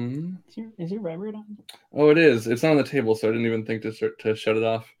 Is your vibrate on? Oh, it is. It's not on the table, so I didn't even think to shut it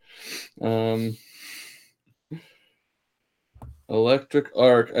off. Electric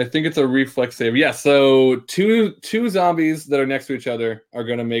Arc. I think it's a reflex save. Yeah, so two zombies that are next to each other are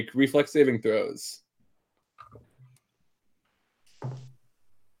going to make reflex saving throws.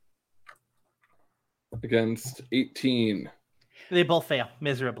 Against 18. They both fail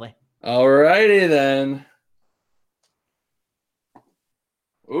miserably. Alrighty then.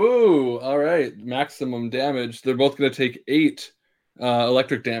 Ooh, all right. Maximum damage. They're both going to take 8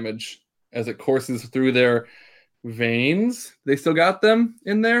 electric damage as it courses through their veins. They still got them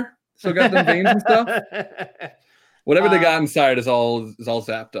in there? Still got them veins and stuff? Whatever they got inside is all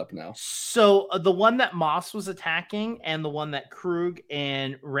zapped up now. So the one that Moss was attacking and the one that Krug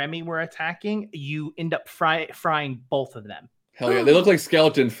and Remy were attacking, you end up frying both of them. Hell yeah. They look like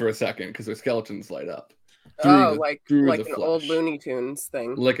skeletons for a second because their skeletons light up. Oh, through like the an old flesh. Looney Tunes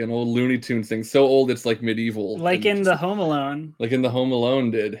thing. Like an old Looney Tunes thing. So old it's like medieval. Like and in the Home Alone. Like in the Home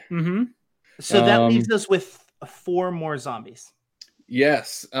Alone did. Mm-hmm. So that leaves us with 4 more zombies.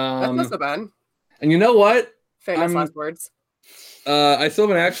 Yes. That's not so bad. And you know what? Famous last words. I still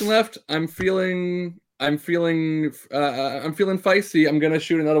have an action left. I'm feeling feisty. I'm gonna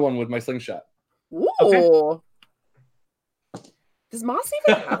shoot another one with my slingshot. Ooh. Okay. Does Moss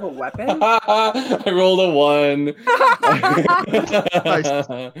even have a weapon? I rolled a 1. Nice.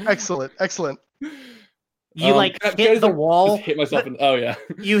 Excellent. You hit the wall. Just hit myself in. Oh yeah.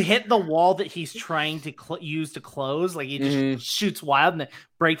 You hit the wall that he's trying to use to close. Like he just shoots wild and then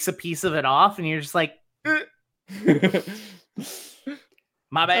breaks a piece of it off, and you're just like,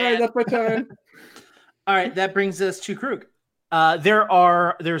 my bad. All right, that's my turn. All right, that brings us to Krug.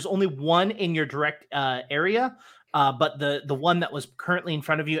 There's only one in your direct area, but the one that was currently in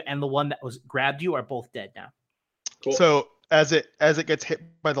front of you and the one that was grabbed you are both dead now. Cool. So as it gets hit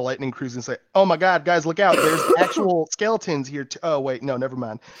by the lightning, Cruz and say, "Oh my God, guys, look out! There's actual skeletons here." Oh wait, no, never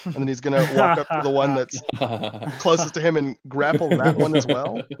mind. And then he's gonna walk up to the one that's closest to him and grapple that one as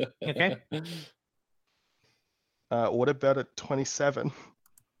well. Okay. What about a 27?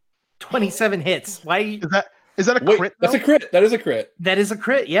 27 hits. Why? Is that a Wait, crit? that's though? a crit. That is a crit. That is a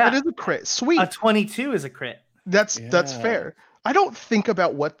crit. Yeah. That is a crit. Sweet. A 22 is a crit. That's Yeah. fair. I don't think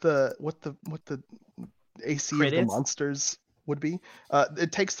about what the AC Crit of the is? monsters would be.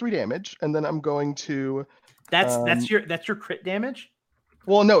 It takes 3 damage, and then I'm going to. That's your crit damage.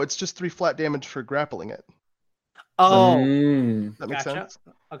 Well, no, it's just 3 flat damage for grappling it. Oh, Mm. That makes gotcha. sense.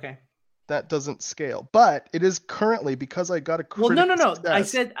 Okay. that doesn't scale. But it is currently, because I got a Well, critical no. I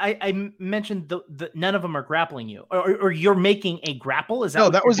success- said I mentioned the none of them are grappling you, or you're making a grapple. Is that No,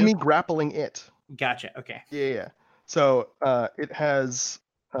 what that you're was me doing? grappling it. Gotcha. Okay. Yeah. So it has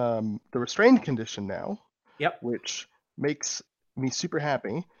the restrained condition now, Yep. which makes me super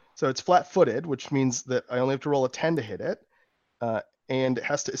happy. So it's flat-footed, which means that I only have to roll a 10 to hit it, and it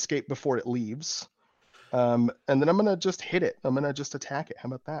has to escape before it leaves. And then I'm gonna just hit it. I'm gonna just attack it. How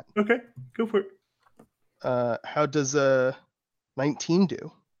about that? Okay. Go for it. How does a 19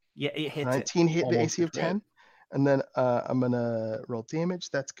 do? Yeah, it hits it. 19 hit the Almost AC of a crit. 10. And then I'm gonna roll damage.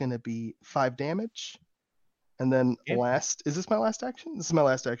 That's gonna be 5 damage. And then Okay. is this my last action? This is my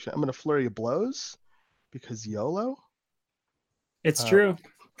last action. I'm gonna flurry of blows because YOLO. It's Uh, true.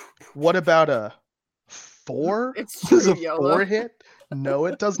 What about a 4? It's Does a true, YOLO. 4 hit? No,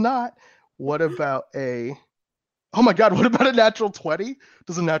 it does not. What about a? Oh my God! What about a natural 20?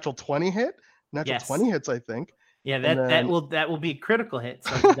 Does a natural 20 hit? Natural Yes. 20 hits, I think. Yeah, And that then- will be a critical hit.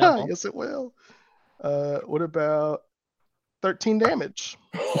 So it's double. Yes, it will. What about 13 damage?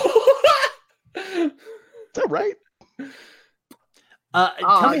 Is that right?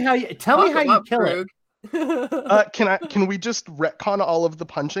 Tell me how you kill it. Can we just retcon all of the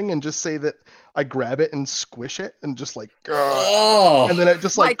punching and just say that I grab it and squish it and just like, Oh, and then it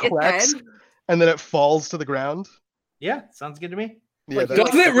just like Like its cracks head? and then it falls to the ground? Yeah, sounds good to me. Yeah, Like, that-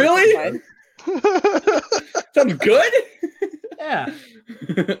 does it really? Sounds good. Yeah.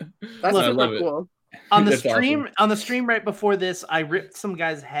 That's Look, I love super it. cool. On the That's stream, awesome. on the stream right before this, I ripped some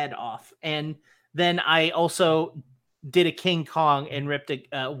guy's head off, and then I also did a King Kong and ripped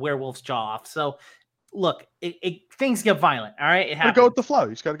a werewolf's jaw off. So, look, things get violent. All right, it gotta happens. go with the flow.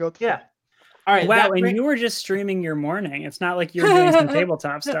 You just gotta go with the flow. Yeah. All right. Wow, that and bring- you were just streaming your morning. It's not like you're doing some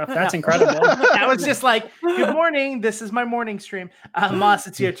tabletop stuff. That's incredible. that was just like, good morning. This is my morning stream. Moss,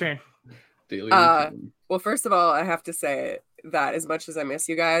 it's your turn. Daily routine. Well, first of all, I have to say that as much as I miss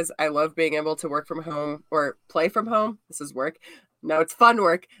you guys, I love being able to work from home or play from home. This is work. No, it's fun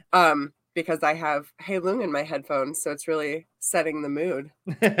work. Because I have Hey Loon in my headphones, so it's really setting the mood.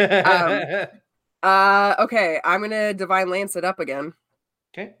 Okay, I'm gonna Divine Lance it up again.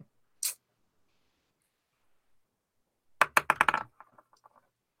 Okay.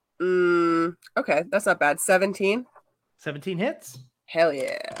 Okay, that's not bad. 17. 17 hits. Hell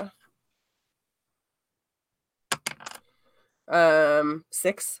yeah.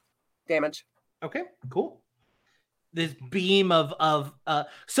 6 damage. Okay, cool. This beam of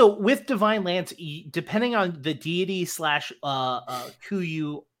so with Divine Lance, depending on the deity slash who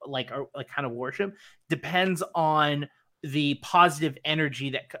you like or like kind of worship, depends on the positive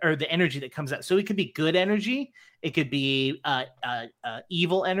energy the energy that comes out. So it could be good energy, it could be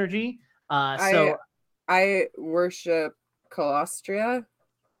evil energy. So I worship Colostria.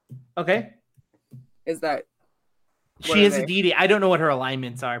 okay. Is that what She are is a they? deity. I don't know what her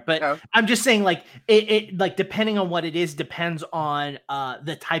alignments are, but Oh. I'm just saying, like it like depending on what it is, depends on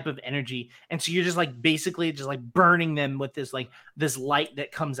the type of energy, and so you're just like basically just like burning them with this light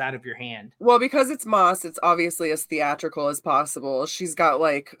that comes out of your hand. Well, because it's Moss, it's obviously as theatrical as possible. She's got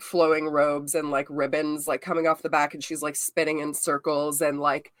like flowing robes and like ribbons like coming off the back, and she's like spinning in circles and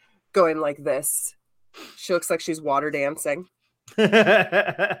like going like this. She looks like she's water dancing.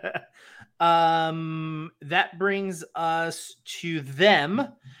 That brings us to them.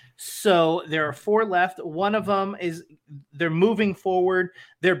 So there are 4 left. One of them is they're moving forward.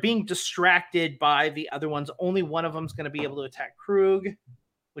 They're being distracted by the other ones. Only one of them is going to be able to attack Krug,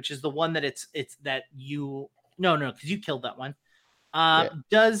 which is the one that it's that you no because you killed that one. Yeah.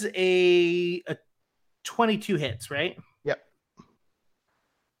 Does a 22 hits, right? Yep.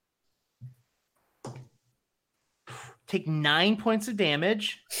 Take 9 points of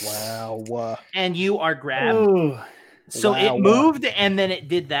damage, Wow. and you are grabbed. Ooh. So Wow. it moved and then it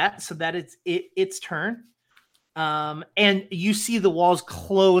did that. So that is its turn. And you see the walls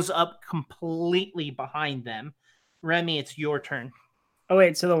close up completely behind them. Remy, it's your turn. Oh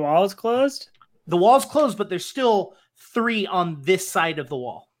wait, so the wall is closed? The wall's closed, but there's still 3 on this side of the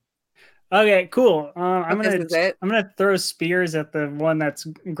wall. Okay, cool. I'm This is it? gonna throw spears at the one that's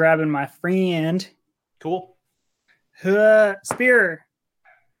grabbing my friend. Cool. Spear.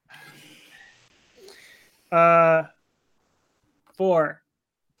 4. 4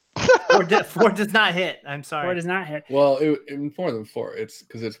 does not hit. I'm 4 sorry. does not hit. Well, it more than 4. It's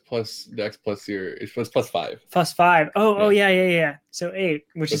because it's plus Dex plus your. It's plus 5. Plus 5. Oh, Yeah. yeah. So 8,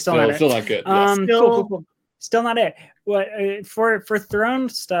 which But is still not it. still not good. Yes. Cool. Still not it. What for thrown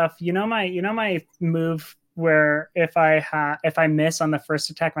stuff? You know my move where if I miss on the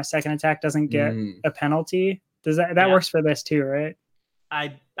first attack, my second attack doesn't get Mm. a penalty. Does that Yeah. works for this too, right?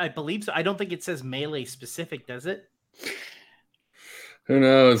 I believe so. I don't think it says melee specific, does it? Who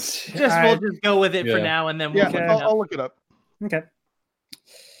knows? We'll just go with it for Yeah. now, and then we'll Yeah, look it I'll up. look it up. Okay.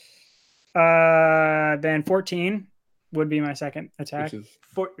 Then 14 would be my second attack. Which is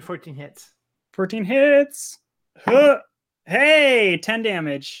 14 hits. 14 hits. Huh. Hey, 10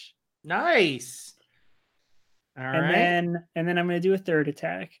 damage. Nice. All right. And then I'm going to do a third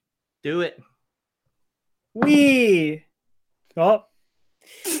attack. Do it. Wee. Oh,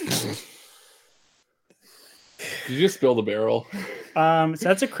 Did you just spill the barrel? so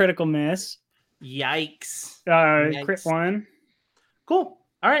that's a critical miss. Yikes. Crit 1. Cool.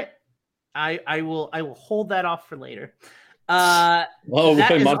 All right. I will hold that off for later. Oh, we're That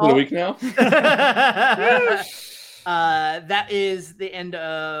playing is Monster of the all- Week now? That is the end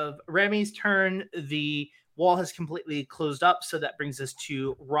of Remy's turn. The wall has completely closed up, so that brings us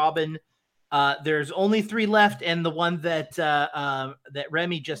to Robin. There's only 3 left, and the one that that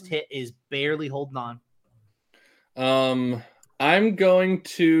Remy just hit is barely holding on. I'm going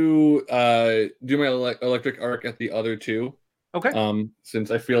to do my electric arc at the other 2. Okay. Since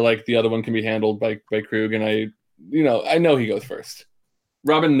I feel like the other one can be handled by Krug, and I know he goes first.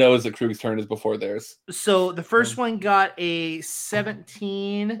 Robin knows that Krug's turn is before theirs. So the first one got a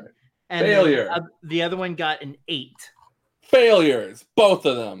 17, and Failure. the other one got an 8. Failures, both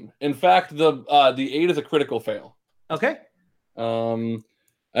of them. In fact, the 8 is a critical fail. Okay.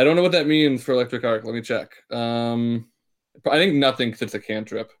 I don't know what that means for electric arc. Let me check. I think nothing because it's a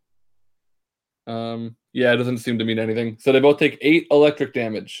cantrip. Yeah, it doesn't seem to mean anything. So they both take 8 electric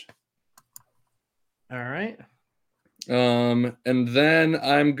damage. All right. And then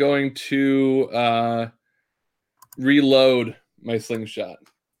I'm going to reload my slingshot.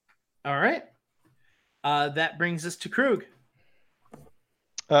 All right. That brings us to Krug.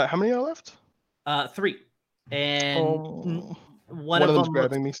 How many are left? 3. And Oh, one of of them's them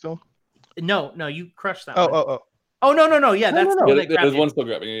grabbing me still. No, you crushed that Oh, one. oh, Oh, no. Yeah, that's the no. one Yeah, that grabbed there's you. one still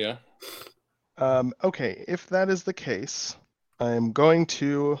grabbing it, yeah. Okay, if that is the case, I'm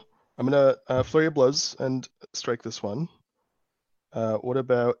gonna flurry of blows and strike this one. What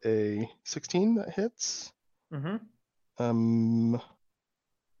about a 16 that hits? Mm-hmm.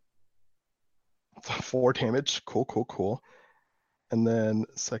 4 damage. Cool. And then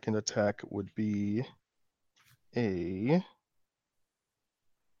second attack would be a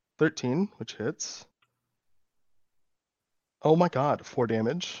 13, which hits. Oh my god, 4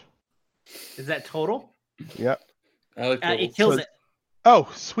 damage. Is that total? Yeah. I like It kills So- it.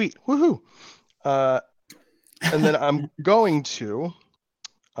 Oh, sweet. Woohoo. And then I'm going to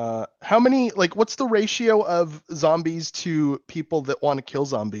how many, what's the ratio of zombies to people that want to kill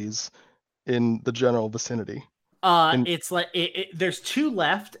zombies in the general vicinity? It's like there's 2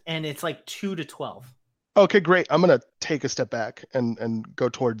 left, and it's like 2 to 12. Okay, great. I'm gonna take a step back and go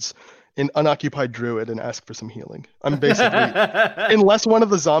towards an unoccupied druid and ask for some healing. I'm basically, unless one of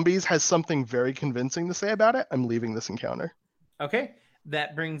the zombies has something very convincing to say about it, I'm leaving this encounter. Okay,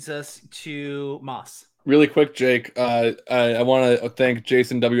 that brings us to Moss. Really quick, Jake. I want to thank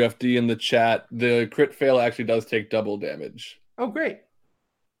Jason WFD in the chat. The crit fail actually does take double damage. Oh, great.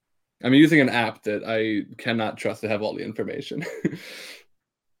 I'm using an app that I cannot trust to have all the information.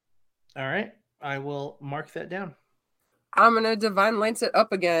 All right, I will mark that down. I'm gonna divine lance it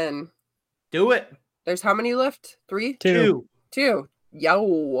up again. Do it. There's how many left? 3? 2. 2.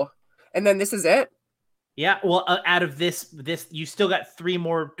 Yo. And then this is it? Yeah. Well, out of this, you still got 3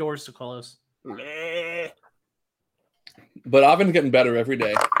 more doors to close. Meh. But Oven's getting better every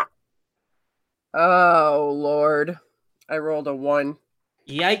day. Oh, Lord. I rolled a 1.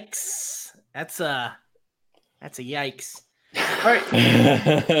 Yikes! That's a yikes. All right.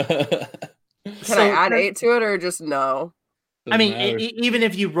 Can I add 8 to it or just no? I mean, Doesn't matter. even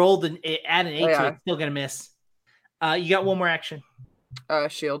if you rolled and add an 8 to Yeah. it, it's still gonna miss. You got one more action.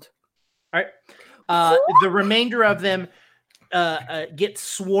 Shield. All right. The remainder of them get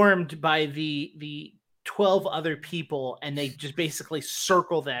swarmed by the 12 other people, and they just basically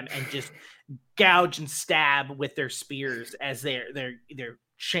circle them and just gouge and stab with their spears as they're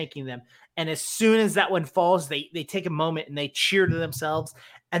shanking them. And as soon as that one falls, they take a moment and they cheer to themselves,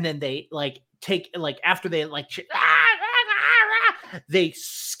 and then they after they they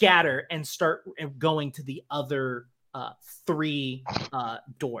scatter and start going to the other 3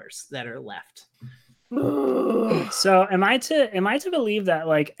 doors that are left. So am I to believe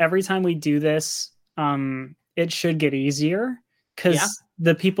that every time we do this, it should get easier because Yeah.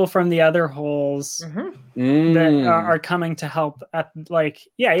 the people from the other holes that Mm. are coming to help at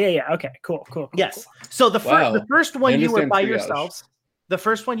okay, cool. Yes. So the Wow. first one I you were understand by triage. yourselves. The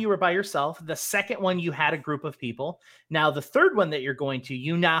first one you were by yourself. The second one you had a group of people. Now the third one that you're going to,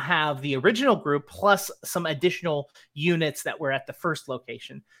 you now have the original group plus some additional units that were at the first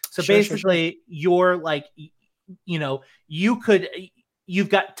location. So basically, you're like, you've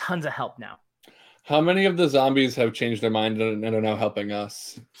got tons of help now. How many of the zombies have changed their mind and are now helping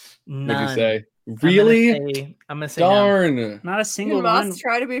us? None. Would you say? Really? I'm gonna say darn. None. Not a single Moss one.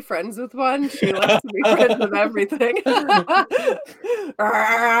 try to be friends with one. She wants to be friends with everything.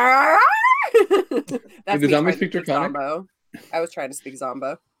 That's Did me zombies trying to speak Draconic? Zombo. I was trying to speak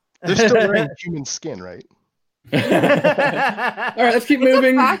Zombo. They're still wearing human skin, right? All right, let's keep It's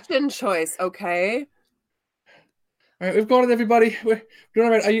moving. a All fashion choice, okay? right, we've got it, everybody. We're doing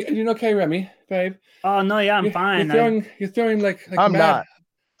all right. Are you doing okay, Remy, babe? Oh no, yeah, I'm fine. You're throwing like I'm mad.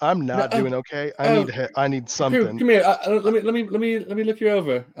 I'm not No, doing okay. oh. I need something. Come here. Let me look you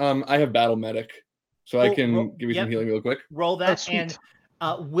over. I have battle medic, so I can give you some healing real quick. Roll that, sweet.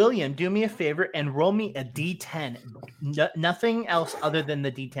 and William, do me a favor and roll me a D10. Nothing else other than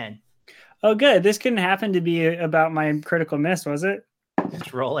the D10. Oh, good. This couldn't happen to be about my critical miss, was it?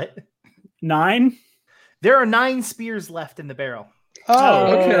 Just roll it. 9. There are 9 spears left in the barrel.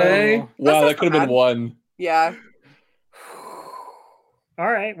 Oh, Okay. Oh. Wow, not that could have bad. been 1. Yeah.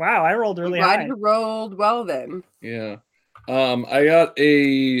 All right. Wow, I rolled really Glad high. you rolled well then. Yeah. I got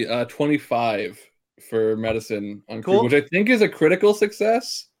a 25 for medicine on Cool. Krug, which I think is a critical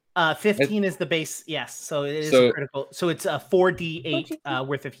success. 15 is the base. Yes, so it is So- critical. So it's a 4d8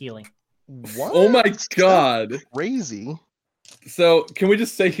 worth of healing. what? Oh my That's god. crazy. So can we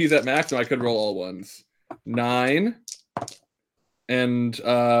just say he's at max and I could roll all ones? 9 and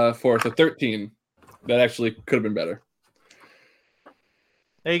 4, so 13. That actually could have been better.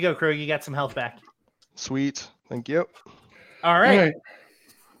 There you go, Krug. You got some health back. Sweet. Thank you. All right. All right.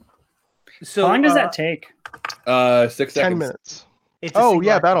 So How long does that take? 6 seconds. 10 minutes. It's a Oh, single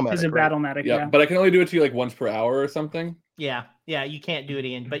yeah, action. battle medic. Is a right? battle medic? Yeah, Yeah. but I can only do it to you like once per hour or something. Yeah, you can't do it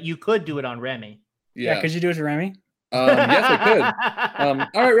again, but you could do it on Remy. Yeah. Could you do it to Remy? Yes, I could.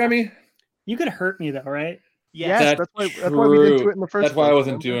 All right, Remy. You could hurt me though, right? Yes, Yes, that's why we didn't do true. it in the first That's why I place,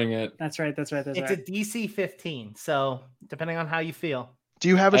 wasn't remember? doing it. That's right. That's right. That's it's right. a DC 15. So depending on how you feel. Do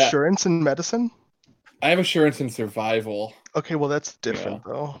you have assurance in medicine? I have assurance in survival, Okay, well that's different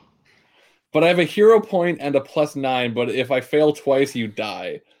though. but I have a hero point and a +9. But if I fail twice, you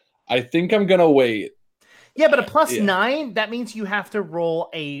die. I think I'm gonna wait. Yeah, but a plus Yeah. 9, that means you have to roll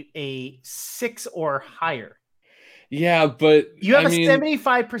a 6 or higher. Yeah, but You have I a mean,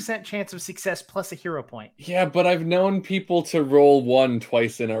 75% chance of success plus a hero point. Yeah, but I've known people to roll 1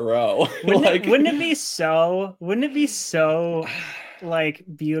 twice in a row. Wouldn't it be so? Wouldn't it be so like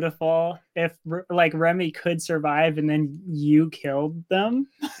beautiful if like Remy could survive and then you killed them?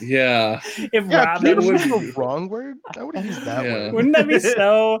 Yeah. If Yeah, Robin beautiful would, is the wrong word. I would have used that Yeah. word. wouldn't that be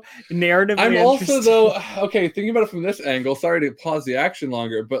so narratively I'm also interesting? though okay, thinking about it from this angle. Sorry to pause the action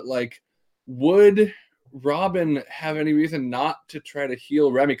longer, but like, would Robin have any reason not to try to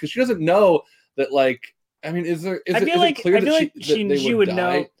heal Remy? Because she doesn't know that. Like, I mean, is it clear that she would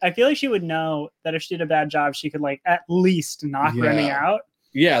know. I feel like she would know that if she did a bad job, she could like at least knock Remy Yeah. out.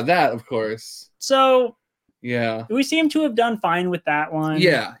 Yeah, that of course. So Yeah. we seem to have done fine with that one.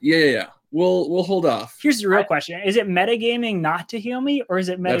 Yeah. We'll hold off. Here's the real question: is it metagaming not to heal me, or is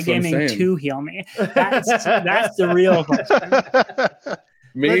it That's what I'm metagaming saying. to heal me? That's the real question.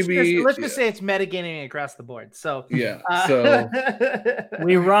 Maybe let's just say it's metagaming across the board. So yeah. So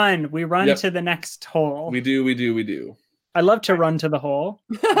We run Yep. to the next hole. we do. I love to run to the hole.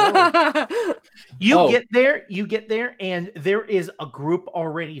 you Oh. get there, and there is a group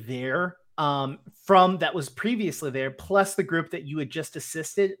already there from that was previously there, plus the group that you had just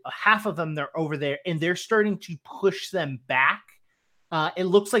assisted. Half of them, they're over there, and they're starting to push them back. It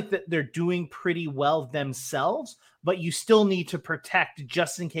looks like that they're doing pretty well themselves, but you still need to protect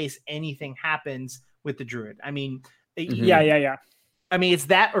just in case anything happens with the druid. I mean, Mhm. Yeah. I mean, it's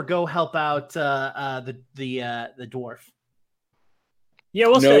that or go help out the dwarf. Yeah,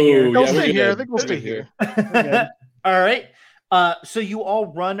 we'll No, stay here. We'll yeah, stay we're here. I good. think we'll We're stay good here. good. All right. So you all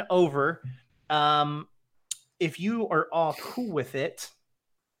run over. If you are all cool with it,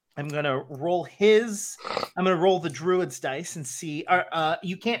 I'm gonna roll the druid's dice and see.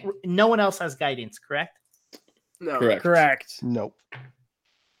 You can't. No one else has guidance, correct? No. Correct. Nope.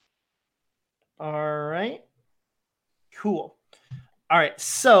 All right. Cool. All right.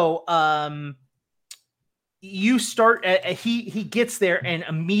 So you start. He gets there and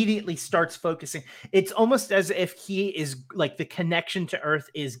immediately starts focusing. It's almost as if he is like the connection to Earth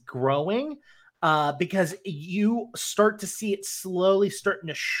is growing. Because you start to see it slowly starting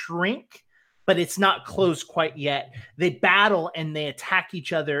to shrink but it's not closed quite yet. They battle and they attack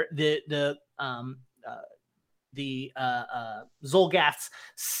each other. The Zolgaths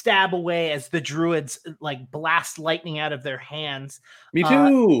stab away as the druids like blast lightning out of their hands. Me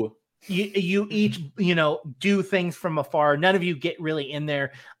too. You each, do things from afar. None of you get really in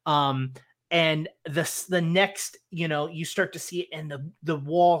there. And the next, you start to see it, and the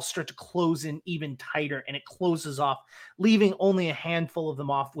walls start to close in even tighter, and it closes off, leaving only a handful of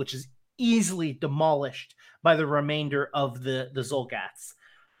them off, which is easily demolished by the remainder of the Zolgaths.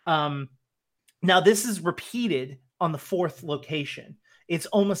 Now this is repeated on the fourth location. It's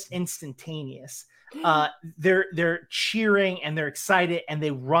almost instantaneous. They're cheering and they're excited, and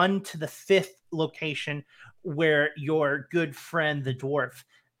they run to the fifth location where your good friend the dwarf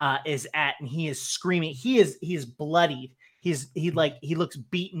is at, and he is screaming. He is bloodied. He looks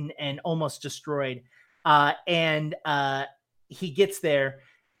beaten and almost destroyed. And he gets there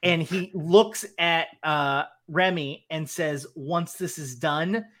and he looks at Remy and says, "Once this is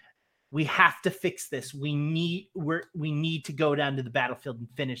done, we have to fix this. We need to go down to the battlefield and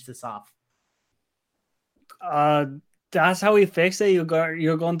finish this off." That's how we fix it. You're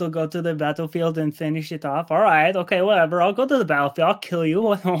going to go to the battlefield and finish it off. All right, okay, whatever. I'll go to the battlefield. I'll kill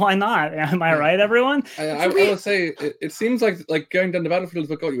you. Why not? Am I right, everyone? I will say it seems like going down the battlefield is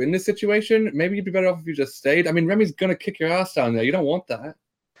what got you in this situation. Maybe you'd be better off if you just stayed. I mean, Remy's gonna kick your ass down there. You don't want that.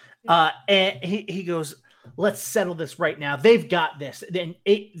 And he goes, "Let's settle this right now. They've got this. Then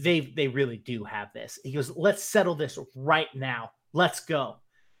they really do have this." He goes, "Let's settle this right now. Let's go.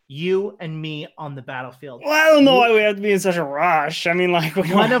 You and me on the battlefield." Well, I don't know why we have to be in such a rush. I mean, like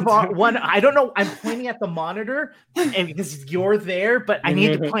I don't know. I'm pointing at the monitor, and because you're there, but I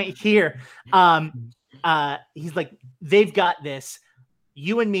need to point here. He's like, "They've got this.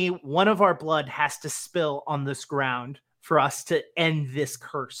 You and me. One of our blood has to spill on this ground for us to end this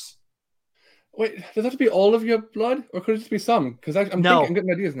curse." Wait, does that have to be all of your blood, or could it just be some? Because I'm getting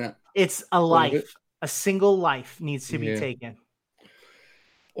ideas now. It's a life. A single life needs to be taken.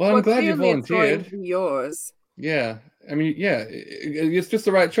 Well, I'm glad you volunteered. It's going to be yours. Yeah, I mean, yeah, it's just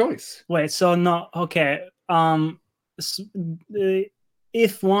the right choice. Wait, so no, okay.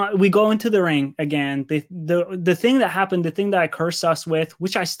 If we go into the ring again, the thing that happened, the thing that I cursed us with,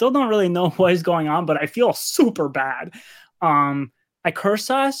 which I still don't really know what is going on, but I feel super bad. I curse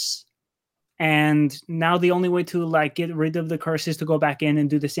us. And now the only way to like get rid of the curse is to go back in and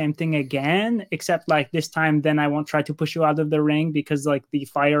do the same thing again, except like this time, then I won't try to push you out of the ring because like the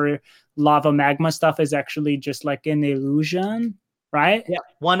fire, lava, magma stuff is actually just like an illusion, right? Yeah.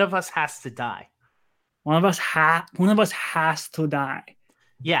 One of us has to die. One of us has to die.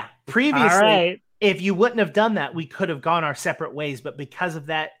 Yeah. Previously, if you wouldn't have done that, we could have gone our separate ways. But because of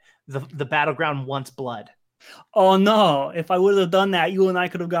that, the battleground wants blood. Oh no, if I would have done that, you and I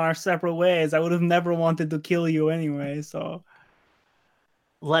could have gone our separate ways. I would have never wanted to kill you anyway, so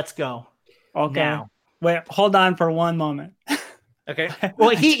let's go. Okay. Now. Wait, hold on for one moment. Okay. Well,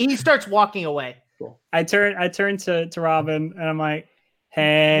 he starts walking away. Cool. I turn to Robin and I'm like,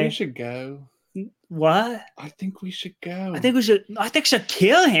 "Hey, we should go." What? I think we should go. I think we should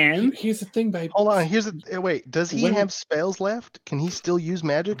kill him. Here's the thing, babe. Hold on. Wait. Does he have spells left? Can he still use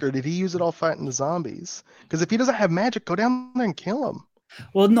magic, or did he use it all fighting the zombies? Because if he doesn't have magic, go down there and kill him.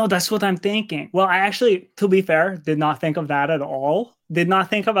 Well, no, that's what I'm thinking. Well, I actually, to be fair, did not think of that at all. Did not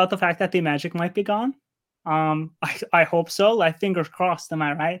think about the fact that the magic might be gone. I hope so. Like, fingers crossed. Am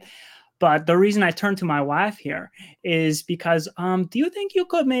I right? But the reason I turned to my wife here is because, do you think you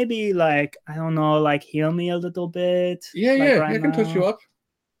could maybe, like, I don't know, like, heal me a little bit? Yeah, like, I can touch you up.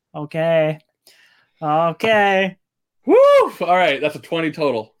 Okay. Woo! All right, that's a 20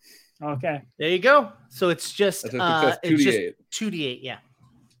 total. Okay. There you go. So it's just That's 2d8. 2d8, yeah.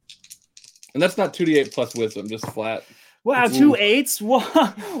 And that's not 2d8 plus wisdom, just flat. Wow, Ooh. 2 8s?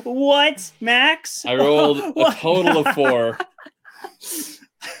 What, Max? I rolled a total of 4.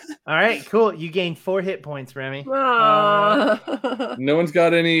 All right, cool. You gained 4 hit points, Remy. No one's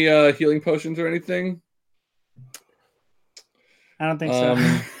got any healing potions or anything? I don't think so.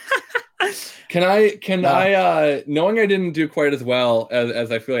 Can I knowing I didn't do quite as well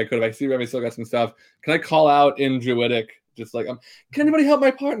as I feel like I could have, I see Remy still got some stuff. Can I call out in Druidic, just like, can anybody help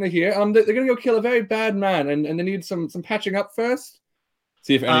my partner here? They're gonna go kill a very bad man, and they need some patching up first.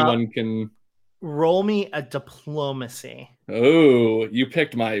 See if anyone can roll me a diplomacy. Oh, you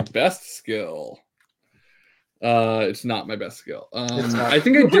picked my best skill. It's not my best skill. I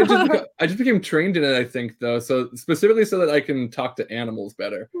think I did. I just became trained in it. I think though, so specifically so that I can talk to animals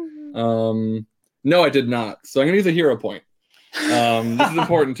better. No, I did not. So I'm gonna use a hero point. This is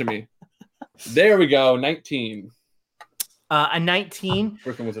important to me. There we go. 19. A 19.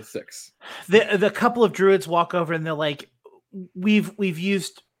 First one was a 6. The couple of druids walk over and they're like, we've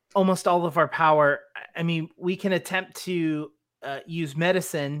used almost all of our power. I mean, we can attempt to use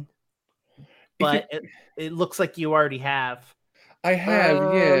medicine, but it looks like you already have. I have,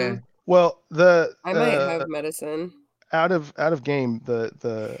 yeah. Well, I might have medicine. Out of game,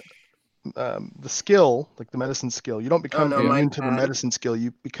 the skill, like the medicine skill, you don't become immune to the medicine skill.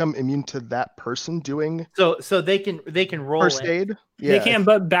 You become immune to that person doing. So they can roll first aid. Yeah. They can,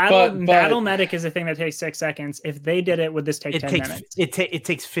 but battle medic is a thing that takes 6 seconds. If they did it, would this take 10 minutes? It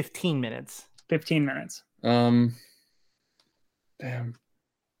takes 15 minutes. 15 minutes. Damn.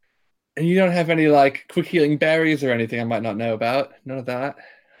 And you don't have any like quick healing berries or anything I might not know about? None of that?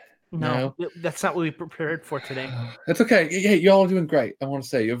 No, that's not what we prepared for today. That's okay. Yeah, you're all doing great. I want to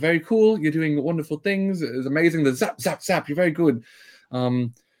say you're very cool. You're doing wonderful things. It's amazing. The zap, zap, zap. You're very good.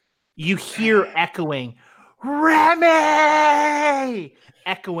 You hear echoing, Remy,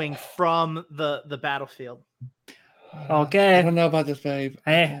 echoing from the battlefield. Okay. I don't know about this, babe.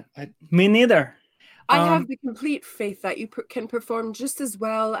 Me neither. I have the complete faith that you can perform just as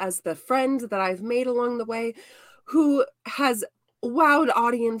well as the friend that I've made along the way, who has wowed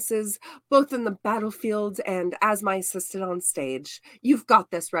audiences both in the battlefield and as my assistant on stage. You've got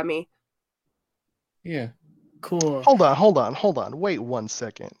this, Remy. Yeah. Cool. Hold on. Wait 1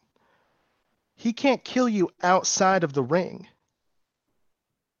 second. He can't kill you outside of the ring.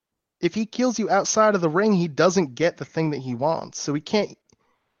 If he kills you outside of the ring, he doesn't get the thing that he wants. So he can't,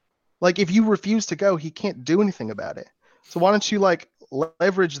 like, if you refuse to go, he can't do anything about it. So why don't you like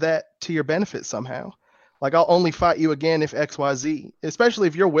leverage that to your benefit somehow? Like, I'll only fight you again if XYZ, especially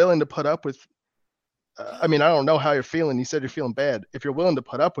if you're willing to put up with, I mean, I don't know how you're feeling. You said you're feeling bad. If you're willing to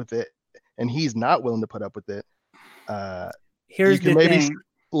put up with it and he's not willing to put up with it, here's you can the maybe thing.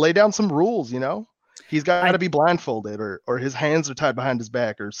 lay down some rules, you know? He's got to be blindfolded or his hands are tied behind his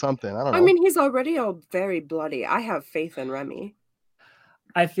back or something. I don't know. I mean, he's already all very bloody. I have faith in Remy.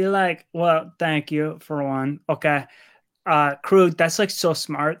 I feel like, well, thank you for one. Okay. Crew, that's like so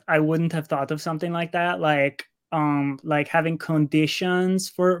smart. I wouldn't have thought of something like that. Like having conditions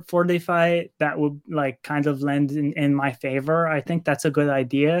for the fight that would like kind of lend in my favor. I think that's a good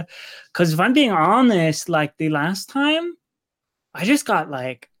idea. Because if I'm being honest, like the last time, I just got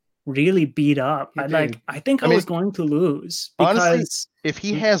like really beat up. I think I was going to lose. Because honestly, if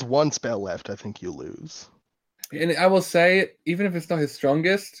he has one spell left, I think you lose. And I will say, even if it's not his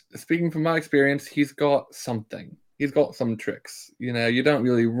strongest, speaking from my experience, he's got something. He's got some tricks. You know, you don't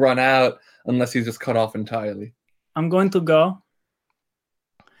really run out unless he's just cut off entirely. I'm going to go.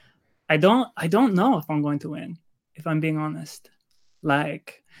 I don't know if I'm going to win, if I'm being honest.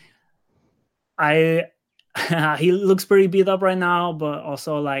 Like, he looks pretty beat up right now, but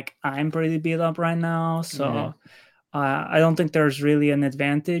also like I'm pretty beat up right now. So I don't think there's really an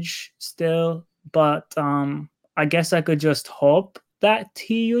advantage still. But I guess I could just hope that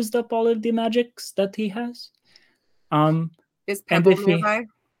he used up all of the magics that he has. Is Pebble nearby?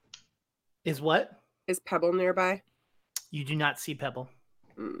 Is what? Is Pebble nearby? You do not see Pebble.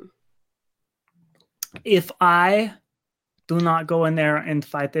 If I do not go in there and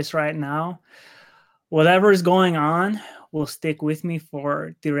fight this right now, whatever is going on will stick with me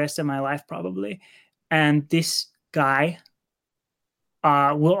for the rest of my life, probably. And this guy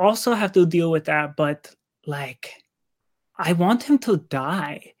will also have to deal with that. But like, I want him to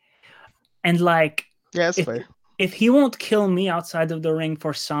die. And like, yeah, that's fair. If he won't kill me outside of the ring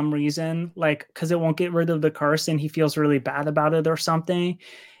for some reason, like because it won't get rid of the curse and he feels really bad about it or something,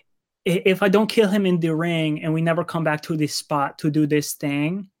 if I don't kill him in the ring and we never come back to this spot to do this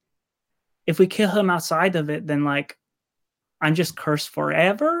thing, if we kill him outside of it, then like I'm just cursed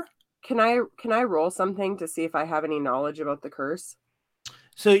forever. Can I roll something to see if I have any knowledge about the curse?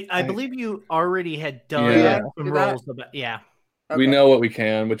 So I believe you already had done some rolls about Okay. We know what we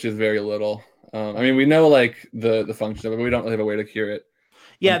can, which is very little. I mean, we know like the function of it, but we don't really have a way to cure it.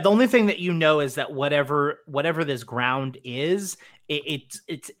 Yeah, the only thing that you know is that whatever this ground is,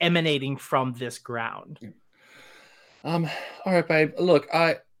 it's emanating from this ground. All right, babe. Look,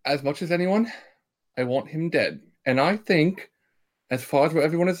 as much as anyone, I want him dead. And I think, as far as where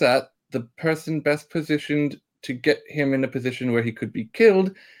everyone is at, the person best positioned to get him in a position where he could be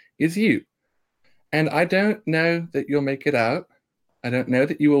killed is you. And I don't know that you'll make it out. I don't know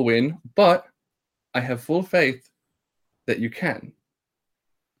that you will win, but I have full faith that you can.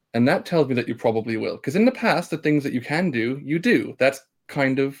 And that tells me that you probably will. Because in the past, the things that you can do, you do. That's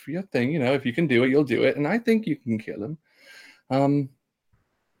kind of your thing. You know, if you can do it, you'll do it. And I think you can kill him.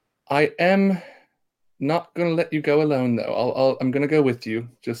 I am not going to let you go alone, though. I'm going to go with you.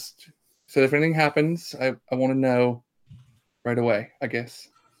 Just so if anything happens, I want to know right away, I guess.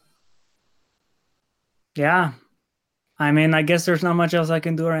 Yeah. I mean, I guess there's not much else I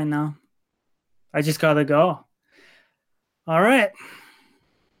can do right now. I just gotta go. All right.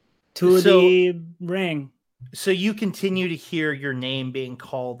 To the ring. So you continue to hear your name being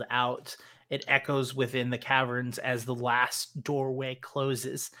called out. It echoes within the caverns as the last doorway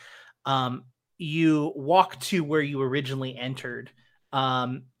closes. You walk to where you originally entered,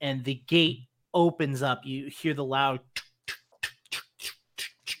 and the gate opens up. You hear the loud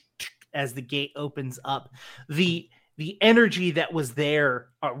as the gate opens up. The energy that was there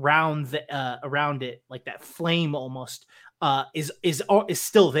around it, like that flame almost, is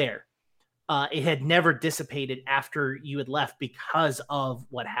still there. It had never dissipated after you had left because of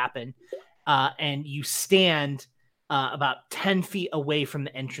what happened. And you stand about 10 feet away from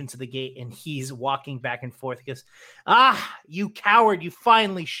the entrance of the gate, and he's walking back and forth. He goes, you coward, you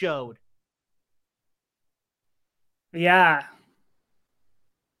finally showed. Yeah.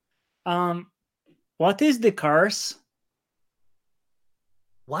 What is the curse?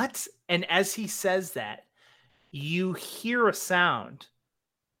 What? And as he says that, you hear a sound,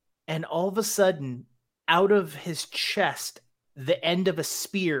 and all of a sudden, out of his chest, the end of a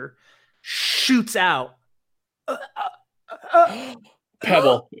spear shoots out.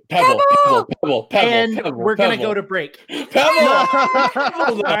 Pebble. And we're going to go to break. Pebble.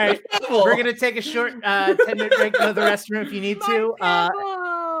 All right. We're going to take a short 10-minute break, go to the restroom if you need to.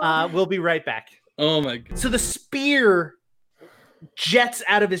 We'll be right back. Oh my God. So the spear jets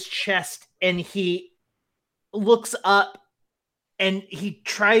out of his chest, and he looks up, and he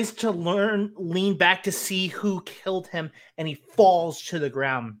tries to lean back to see who killed him, and he falls to the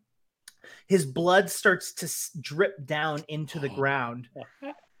ground. His blood starts to drip down into the ground,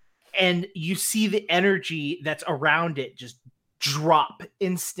 and you see the energy that's around it just drop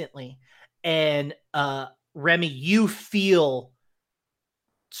instantly. And Remy, you feel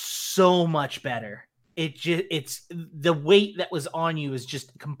so much better. It's the weight that was on you is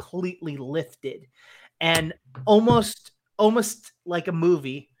just completely lifted, and almost like a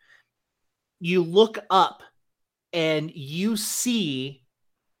movie, you look up and you see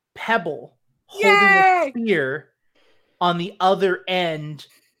Pebble holding a spear on the other end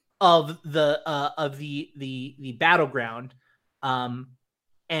of the battleground, and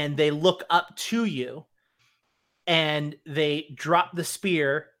they look up to you, and they drop the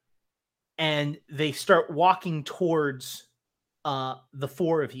spear, and they start walking towards the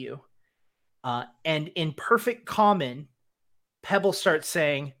four of you, and in perfect common, Pebble starts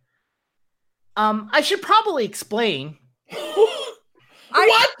saying, I should probably explain.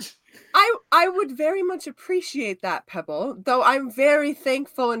 What? I would very much appreciate that, Pebble, though I'm very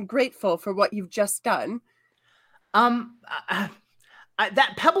thankful and grateful for what you've just done. That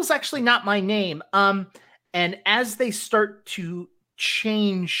Pebble's actually not my name. And as they start to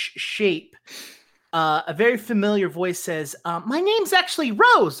change shape, a very familiar voice says, my name's actually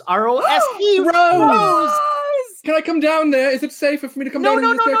Rose, R-O-S-E. Rose! Can I come down there? Is it safer for me to come down?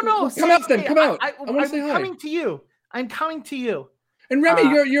 No. Come out then. Come out. I want to say hi. I'm coming to you. And Remy,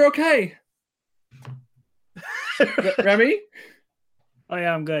 you're okay. Remy? Oh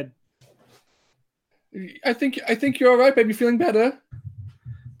yeah, I'm good. I think you're all right, baby. Feeling better?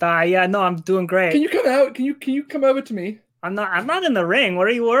 Yeah, no, I'm doing great. Can you come out? Can you come over to me? I'm not in the ring. What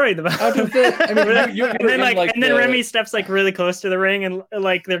are you worried about? Out of the, I mean, and then Remy steps like really close to the ring, and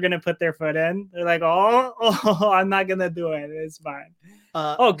like they're gonna put their foot in. They're like, oh, I'm not gonna do it. It's fine.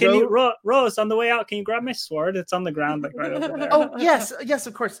 Rose, on the way out, can you grab my sword? It's on the ground, like right over there. Oh yes,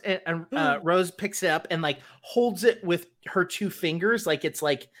 of course. And Rose picks it up and like holds it with her two fingers, like it's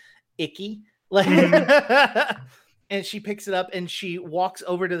like icky, like. And she picks it up and she walks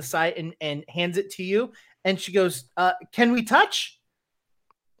over to the side and hands it to you. And she goes, "Can we touch?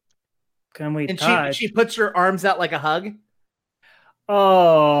 Can we?" And touch? She puts her arms out like a hug.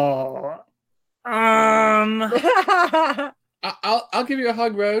 Oh, I'll give you a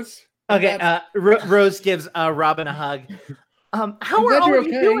hug, Rose. Okay, Rose gives Robin a hug. How are all of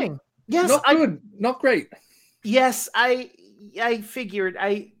you doing? Yes, not good, not great. Yes, I figured.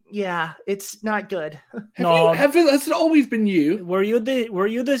 Yeah, it's not good. Has it always been you? Were you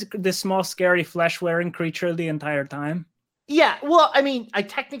the small, scary, flesh-wearing creature the entire time? Yeah. Well, I mean, I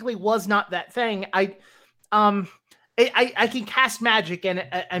technically was not that thing. I can cast magic,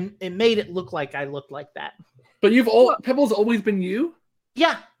 and it made it look like I looked like that. But Pebble's always been you?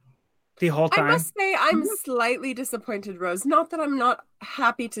 Yeah. the whole time. I must say I'm slightly disappointed, Rose. Not that I'm not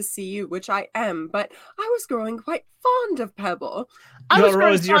happy to see you, which I am, but I was growing quite fond of Pebble.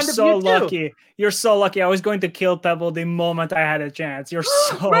 Rose, you're so lucky. You're so lucky. I was going to kill Pebble the moment I had a chance. You're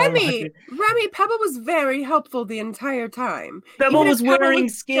so lucky. Remy, Pebble was very helpful the entire time. Pebble was wearing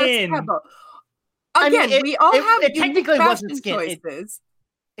skin. Again, we all have it technically wasn't skin. choices.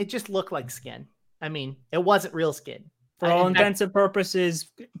 It just looked like skin. I mean, it wasn't real skin. For all intents and purposes,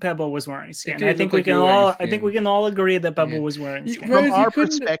 Pebble was wearing skin. I think we can all agree that Pebble was wearing skin. From our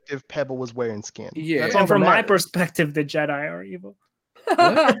perspective, Pebble was wearing skin. Yeah, and from my perspective, the Jedi are evil.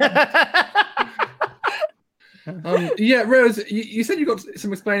 Yeah, Rose, you said you got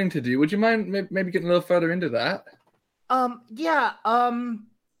some explaining to do. Would you mind maybe getting a little further into that?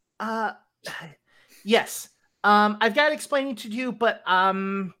 Yes. I've got explaining to do, but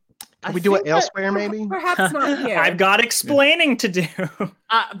can we do it elsewhere, maybe? Perhaps not here. I've got explaining to do.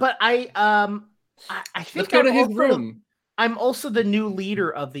 But I think let's go to his room. I'm also the new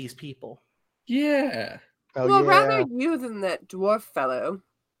leader of these people. Yeah. Rather you than that dwarf fellow.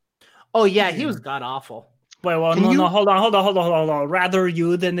 Oh yeah, he was god awful. Wait, no, hold on. Rather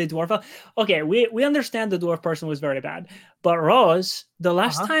you than the dwarf. Okay, we understand the dwarf person was very bad, but Rose, the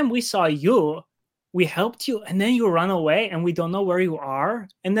last time we saw you, we helped you, and then you run away, and we don't know where you are.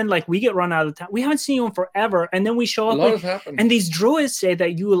 And then, like, we get run out of town. We haven't seen you in forever, and then we show up. A lot has happened. And these druids say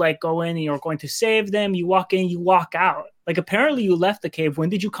that you, like, go in and you're going to save them. You walk in, you walk out. Like, apparently you left the cave. When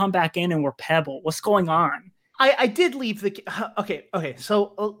did you come back in and we're Pebble? What's going on? I did leave the... Okay.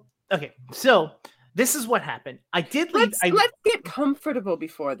 So this is what happened. I did leave... Let's get comfortable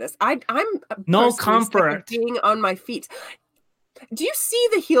before this. I'm no comfort. Being on my feet. Do you see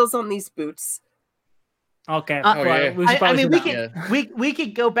the heels on these boots? Okay. We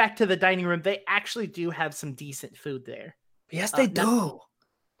could go back to the dining room. They actually do have some decent food there. Yes, they do.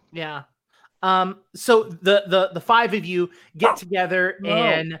 Yeah. So the five of you get together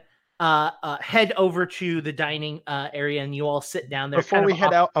and head over to the dining area, and you all sit down there. Before we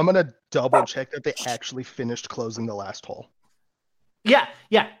head out, I'm gonna double check that they actually finished closing the last hole. Yeah.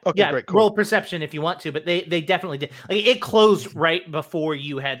 Okay, great, cool. Roll perception if you want to, but they definitely did. Like, it closed right before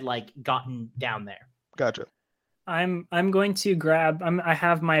you had gotten down there. Gotcha. I'm going to grab. I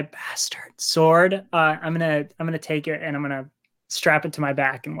have my bastard sword. I'm gonna take it and I'm gonna strap it to my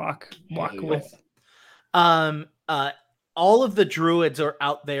back and walk with. All of the druids are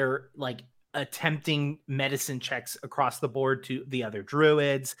out there attempting medicine checks across the board to the other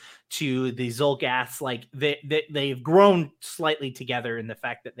druids, to the Zolgaths. Like they've grown slightly together in the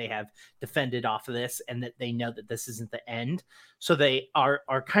fact that they have defended off of this and that they know that this isn't the end. So they are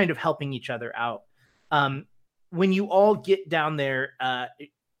kind of helping each other out. When you all get down there,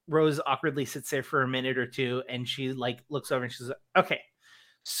 Rose awkwardly sits there for a minute or two, and she looks over and she's like, okay,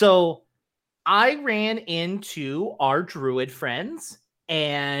 so I ran into our druid friends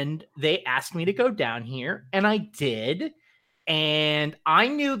and they asked me to go down here, and I did. And I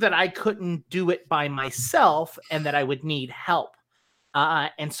knew that I couldn't do it by myself and that I would need help.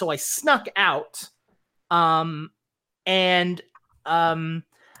 And so I snuck out. I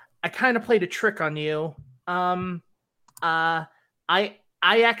kind of played a trick on you. I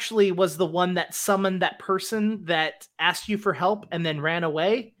actually was the one that summoned that person that asked you for help and then ran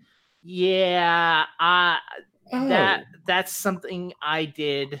away. Yeah, that's something I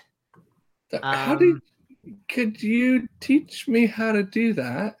did. Could you teach me how to do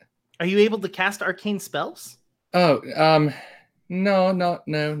that? Are you able to cast arcane spells? No.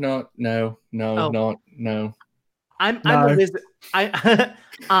 I'm a wizard.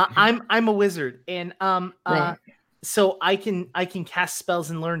 I'm a wizard, and right. So I can cast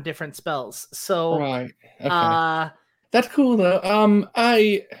spells and learn different spells. So right, okay. That's cool though.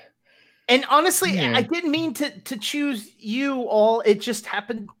 And honestly, I didn't mean to choose you all. It just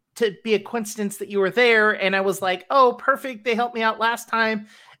happened to be a coincidence that you were there, and I was like, oh, perfect. They helped me out last time,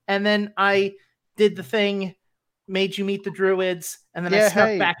 and then I did the thing, made you meet the druids, and then I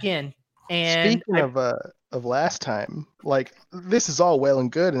snuck back in. And speaking of last time, this is all well and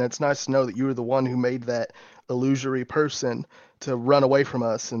good, and it's nice to know that you were the one who made that illusory person to run away from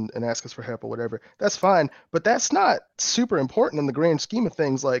us and ask us for help or whatever. That's fine, but that's not super important in the grand scheme of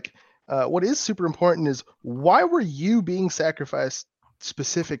things. What is super important is, why were you being sacrificed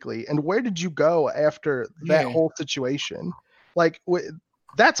specifically, and where did you go after that whole situation?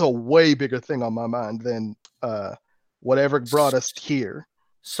 That's a way bigger thing on my mind than whatever brought us here.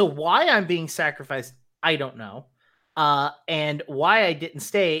 So why I'm being sacrificed, I don't know. And why I didn't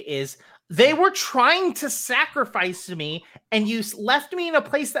stay is they were trying to sacrifice me, and you left me in a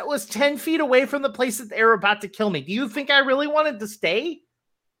place that was 10 feet away from the place that they were about to kill me. Do you think I really wanted to stay?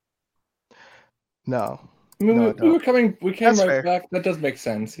 No. I mean, No, we came That's right fair. back. That does make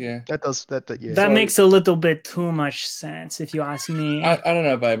sense, yeah. That does that yeah. That So- makes a little bit too much sense, if you ask me. I don't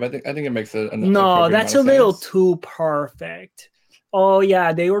know, babe. I think it makes a No, appropriate that's a amount of little sense. too perfect. Oh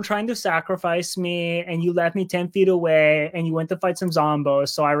yeah, they were trying to sacrifice me, and you left me 10 feet away, and you went to fight some zombos,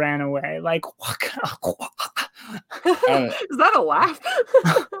 so I ran away. Like, Is that a laugh?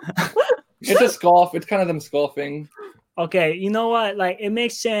 It's a scoff. It's kind of them scoffing. okay, you know what? Like, it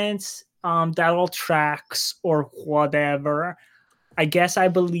makes sense. That all tracks or whatever. I guess I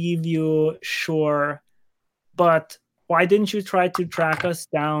believe you, sure, but why didn't you try to track us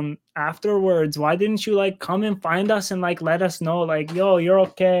down afterwards? Why didn't you like come and find us and like let us know, like, yo, you're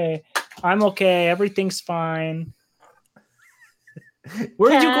okay, I'm okay, everything's fine?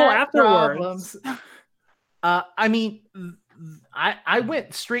 Where did you go Cat afterwards? problems. I mean, I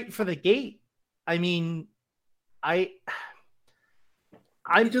went straight for the gate. I mean, I'm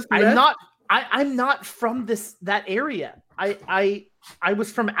left? I'm not from that area. I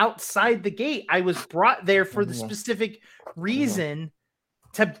was from outside the gate. I was brought there for the specific reason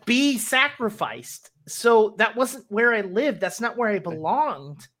to be sacrificed. So that wasn't where I lived. That's not where I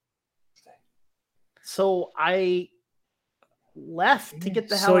belonged. So I left to get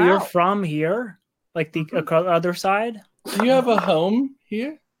the hell So out. you're from here, like the other side? Do you have a home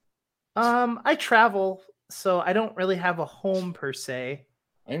here? I travel, so I don't really have a home per se.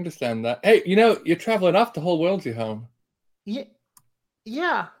 I understand that. Hey, you're traveling off. The whole world's your home.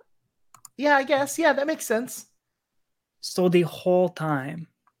 Yeah, I guess. Yeah, that makes sense. So the whole time,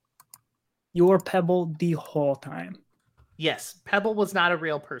 you were Pebble the whole time. Yes, Pebble was not a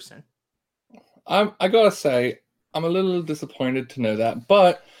real person. I gotta say, I'm a little disappointed to know that,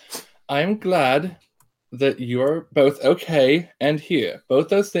 but I'm glad that you're both okay and here. Both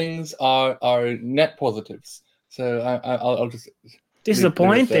those things are net positives. So I'll just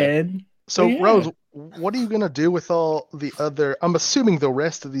Disappointed. So Yeah. Rose, what are you gonna do with all the other? I'm assuming the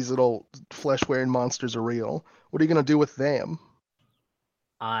rest of these little flesh-wearing monsters are real. What are you gonna do with them?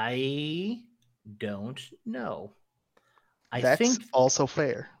 I don't know. I That's also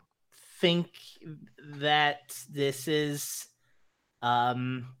fair. think that this is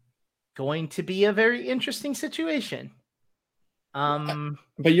going to be a very interesting situation.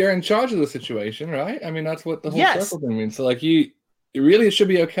 But you're in charge of the situation, right? I mean, that's what the whole Yes. circle thing means. So, like, you really should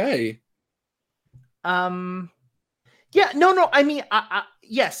be okay. Yeah, no, I mean,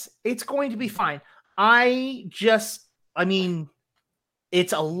 yes, it's going to be fine. I mean,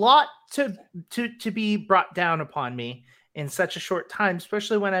 it's a lot to be brought down upon me in such a short time,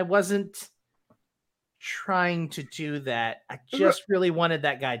 especially when I wasn't trying to do that. I just really wanted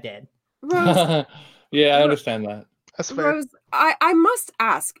that guy dead. Rose, Yeah, I understand that. That's fair. Rose, I must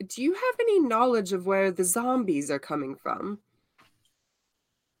ask, do you have any knowledge of where the zombies are coming from?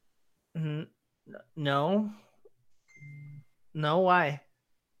 No, why?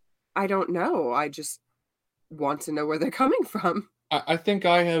 I don't know. I just want to know where they're coming from. I think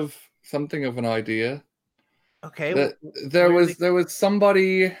I have something of an idea. Okay, That there where was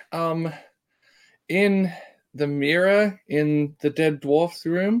somebody in the mirror in the dead dwarf's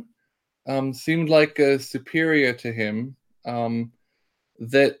room seemed like a superior to him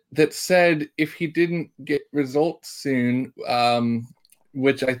that said if he didn't get results soon,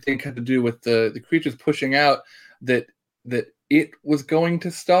 which I think had to do with the creatures pushing out, that it was going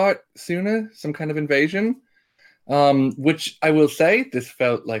to start sooner, some kind of invasion. Which I will say, this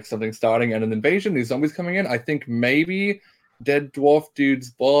felt like something starting and an invasion, these zombies coming in. I think maybe Dead Dwarf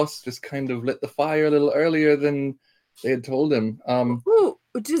Dude's boss just kind of lit the fire a little earlier than they had told him. Ooh,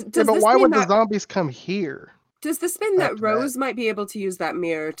 does Yeah, but this why mean would the that, zombies come here? does this mean that after that? Rose might be able to use that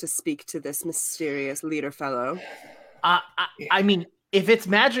mirror to speak to this mysterious leader fellow? I mean, if it's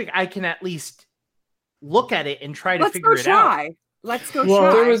magic, I can at least look at it and try to Let's figure go it out. try. Let's go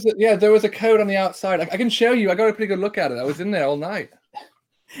Well, try. There was a code on the outside. I can show you. I got a pretty good look at it. I was in there all night.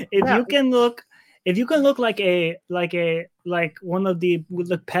 If Yeah. you can look like one of the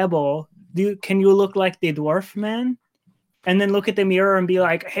Pebble, can you look like the dwarf man? And then look at the mirror and be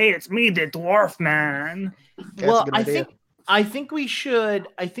like, "Hey, it's me, the dwarf man." Yeah, that's a Well, good I idea.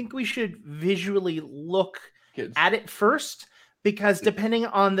 think we should visually look Kids. at it first, because depending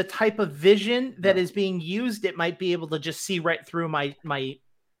on the type of vision that is being used, it might be able to just see right through my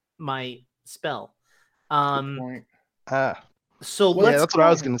spell. Good point. So Yeah, let's that's what I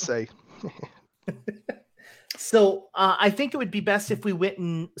was gonna say. So I think it would be best if we went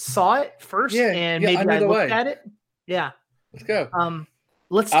and saw it first, Yeah, and yeah, maybe I know I the looked way. at it. Yeah. Let's go.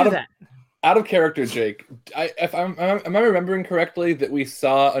 Let's Out do of- that. Out of character, Jake. Am I remembering correctly that we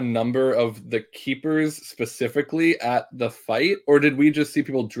saw a number of the keepers specifically at the fight, or did we just see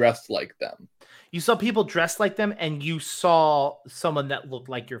people dressed like them? You saw people dressed like them, and you saw someone that looked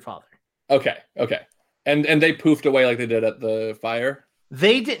like your father. Okay. And they poofed away like they did at the fire?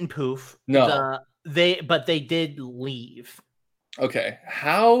 They didn't poof. No. But they did leave. Okay.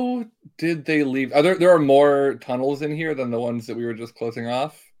 How did they leave? There are more tunnels in here than the ones that we were just closing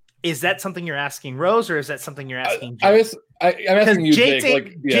off? Is that something you're asking Rose, or is that something you're asking Jake? I'm asking you,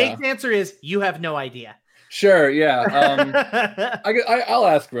 Jake. Jake's answer is you have no idea. Sure, yeah. I'll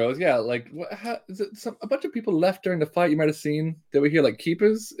ask Rose. Yeah, like, is it a bunch of people left during the fight you might have seen that were here, like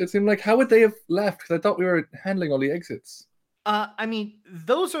keepers? It seemed like, how would they have left? Because I thought we were handling all the exits. I mean,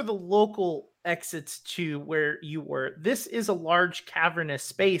 those are the local exits to where you were. This is a large cavernous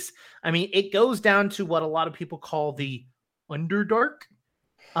space. I mean, it goes down to what a lot of people call the Underdark.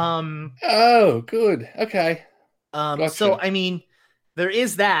 Oh, good. Okay. Gotcha. So I mean, there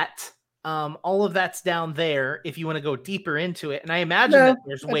is that. All of that's down there if you want to go deeper into it. And I imagine that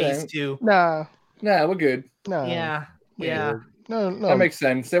there's ways to. Nah, we're good. No. Yeah. No. That makes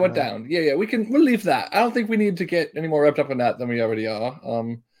sense. They went down. Yeah. We'll leave that. I don't think we need to get any more wrapped up in that than we already are.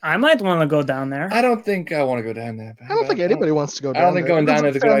 I might want to go down there. I don't think I want to go down there. I don't think anybody wants to go down there. I don't think going down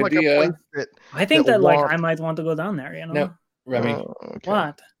is a good idea. I think that like I might want to go down there, you know? No, Remy. Okay.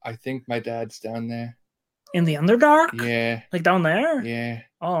 What? I think my dad's down there. In the Underdark? Yeah. Like down there? Yeah.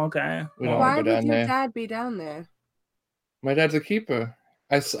 Oh, okay. Why would your dad be down there? My dad's a keeper.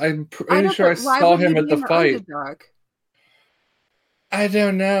 I'm pretty sure I saw him at the fight. Underdark? I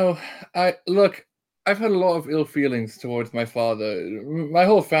don't know. I've had a lot of ill feelings towards my father, my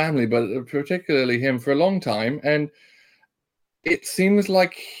whole family, but particularly him for a long time. And it seems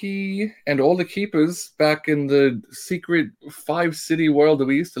like he and all the keepers back in the secret 5-city world that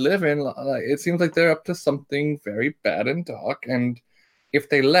we used to live in, it seems like they're up to something very bad and dark. And if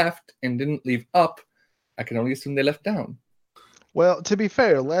they left and didn't leave up, I can only assume they left down. Well, to be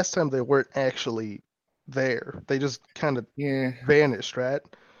fair, last time they weren't actually there. They just kind of vanished, right?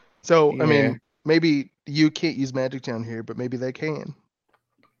 So, I mean, maybe you can't use magic down here, but maybe they can.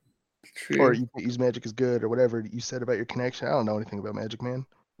 True. Or you can't use magic as good, or whatever you said about your connection. I don't know anything about magic, man.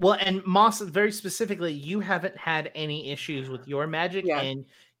 Well, and Moss, very specifically, you haven't had any issues with your magic, and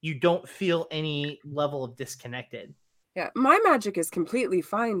you don't feel any level of disconnected. Yeah, my magic is completely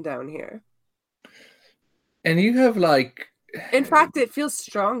fine down here. And you have like... In fact, it feels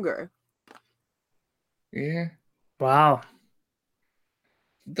stronger. Yeah. Wow.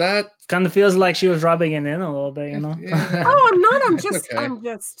 That kind of feels like she was rubbing it in a little bit, you know? Yeah. Oh, I'm not. I'm just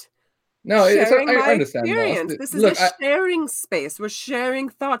no, sharing I my understand, experience. This is a sharing space. We're sharing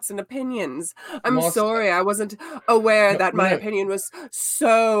thoughts and opinions. I'm sorry, I wasn't aware that my opinion was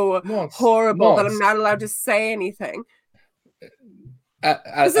so horrible that I'm not allowed to say anything.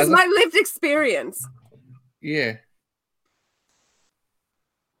 This is my lived experience. Yeah.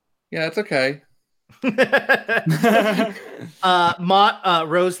 Yeah, it's okay.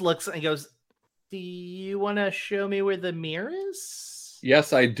 Rose looks and goes, "Do you want to show me where the mirror is?"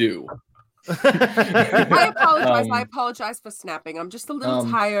 Yes, I do. I apologize. I apologize for snapping. I'm just a little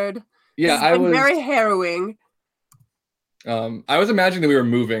tired. Yeah, I was very harrowing. I was imagining that we were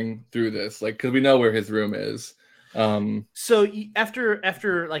moving through this, like, because we know where his room is. So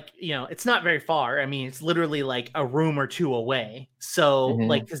after like, you know, it's not very far. I mean, it's literally like a room or two away. So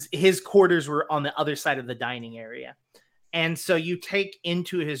like, because his quarters were on the other side of the dining area, and so you take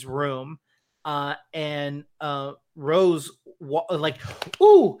into his room, and Rose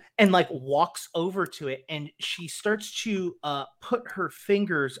walks over to it, and she starts to put her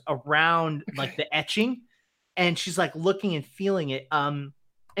fingers around like the etching, and she's like looking and feeling it.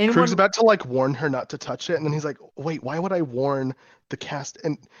 Krug's about to like warn her not to touch it, and then he's like, "Wait, why would I warn the cast?"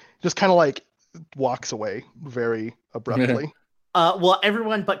 And just kind of like walks away very abruptly. Well,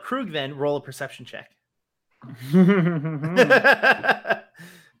 everyone but Krug then roll a perception check.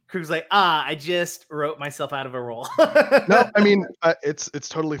 Krug's like, I just wrote myself out of a roll. No, I mean, it's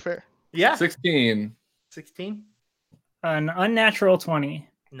totally fair. Yeah. 16. 16. An unnatural 20.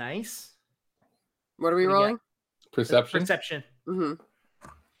 Nice. What are we rolling? Perception. Perception. Mm-hmm.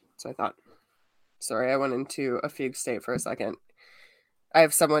 So I thought. Sorry, I went into a fugue state for a second. I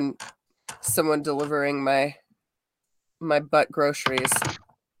have someone delivering my butt groceries.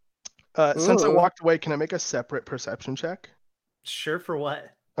 Since I walked away, can I make a separate perception check? Sure. For what?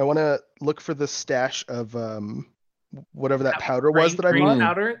 I want to look for the stash of whatever that powder was that I bought.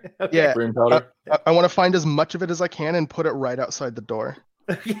 Powder? Okay. Yeah, green powder. I want to find as much of it as I can and put it right outside the door.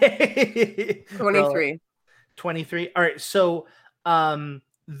 Okay. 23. 23. All right. So,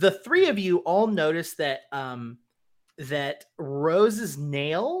 the three of you all notice that that Rose's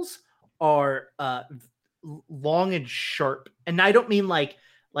nails are long and sharp, and I don't mean like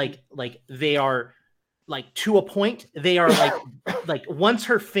like they are like to a point. They are like once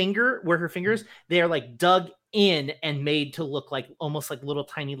her finger, where her fingers, they are like dug in and made to look like almost like little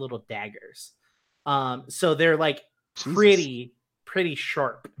tiny little daggers. So they're like pretty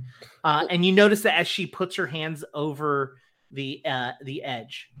sharp. And you notice that as she puts her hands over the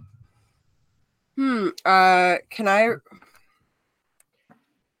edge. How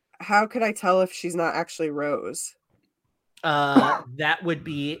could I tell if she's not actually Rose? That would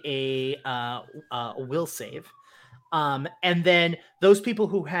be a will save. And then those people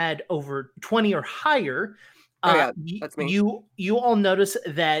who had over 20 or higher, that's me. You all notice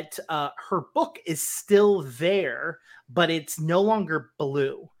that her book is still there, but it's no longer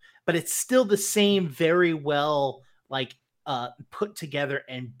blue, but it's still the same very well like put together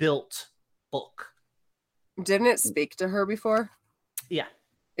and built book. Didn't it speak to her before? Yeah.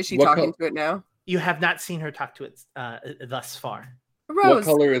 Is she talking to it now? You have not seen her talk to it thus far. Rose. What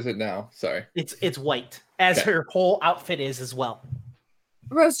color is it now? Sorry. It's white, as her whole outfit is as well.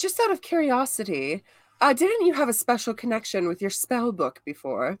 Rose, just out of curiosity, didn't you have a special connection with your spell book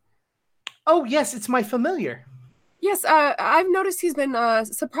before? Oh, yes, it's my familiar. Yes, I've noticed he's been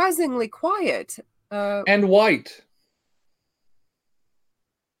surprisingly quiet. And white.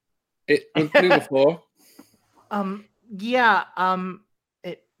 It was blue before. Yeah,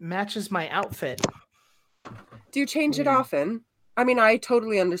 it matches my outfit. Do you change it often? I mean, I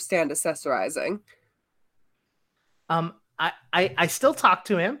totally understand accessorizing. I still talk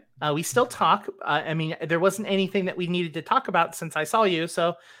to him. We still talk. I mean, there wasn't anything that we needed to talk about since I saw you,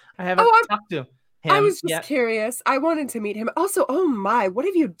 so I haven't talked to him. I was just curious. I wanted to meet him. Also, oh my, what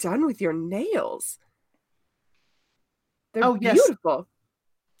have you done with your nails? They're beautiful.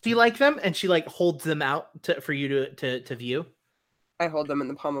 Do you like them? And she like holds them out for you to view. I hold them in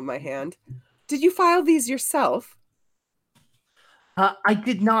the palm of my hand. Did you file these yourself? I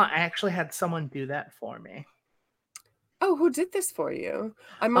did not. I actually had someone do that for me. Oh, who did this for you?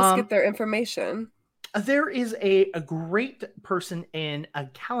 I must get their information. There is a great person in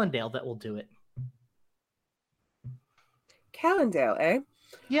Callendale that will do it. Callendale, eh?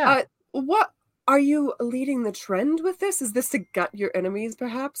 Yeah. What are you leading the trend with this? Is this to gut your enemies,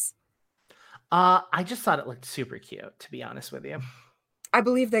 perhaps? I just thought it looked super cute, to be honest with you. I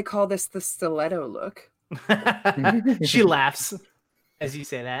believe they call this the stiletto look. She laughs as you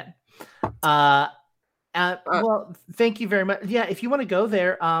say that. Well, thank you very much. Yeah, if you want to go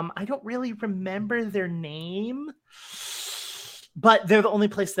there, I don't really remember their name, but they're the only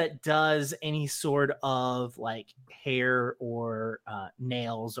place that does any sort of like hair or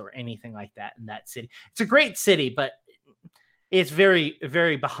nails or anything like that in that city. It's a great city, but it's very,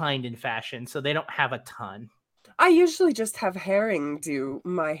 very behind in fashion, so they don't have a ton. I usually just have Herring do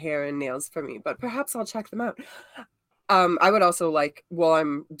my hair and nails for me, but perhaps I'll check them out. I would also like, while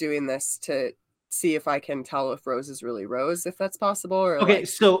I'm doing this, to see if I can tell if Rose is really Rose, if that's possible. Or okay,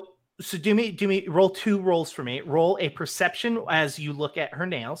 so do me roll 2 rolls for me. Roll a perception as you look at her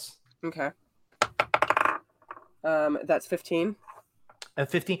nails. Okay. That's 15.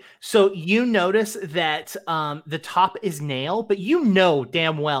 15. So you notice that the top is nail, but you know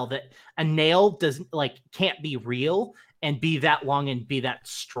damn well that a nail can't be real and be that long and be that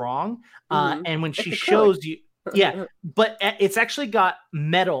strong. And when she shows you, yeah, but it's actually got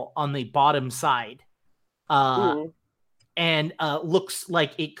metal on the bottom side, and looks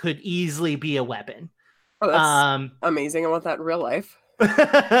like it could easily be a weapon. Oh, that's amazing! I want that in real life.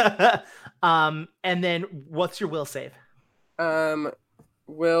 And then what's your will save?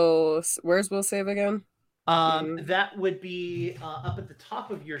 Where's will save again? That would be up at the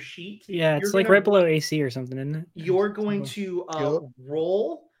top of your sheet. Yeah, it's like right below AC or something, isn't it? You're going to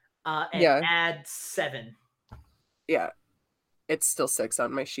roll and add 7. Yeah, it's still 6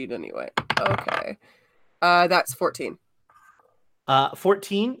 on my sheet anyway. Okay, that's 14.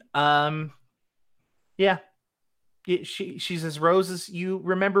 14. Yeah, she's as Rose as you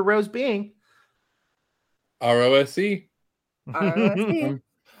remember Rose being. ROSE.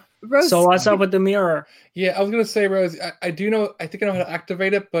 Rose, so what's up with the mirror? Yeah, I was gonna say, Rose, I do know. I think I know how to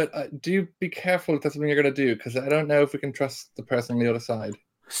activate it, but do be careful if that's something you're gonna do, because I don't know if we can trust the person on the other side.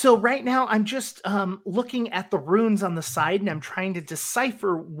 So right now, I'm just looking at the runes on the side, and I'm trying to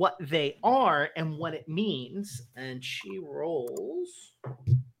decipher what they are and what it means. And she rolls.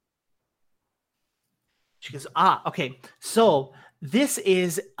 She goes, okay. So this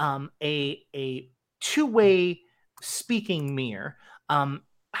is a two-way speaking mirror.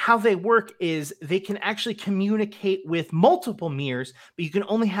 How they work is they can actually communicate with multiple mirrors, but you can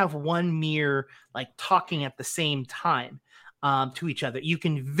only have one mirror like talking at the same time to each other. You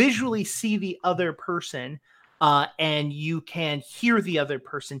can visually see the other person, and you can hear the other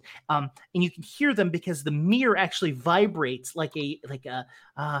person, and you can hear them because the mirror actually vibrates like a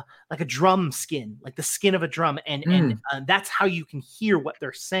drum skin, like the skin of a drum, and that's how you can hear what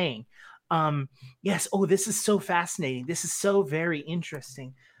they're saying. Yes. Oh, this is so fascinating. This is so very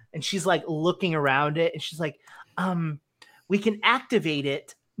interesting. And she's like looking around it, and she's like, we can activate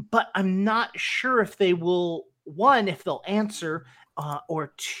it, but I'm not sure if they will, one, if they'll answer,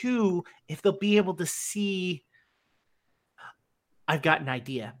 or two, if they'll be able to see. I've got an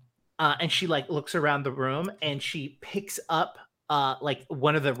idea. And she like looks around the room, and she picks up like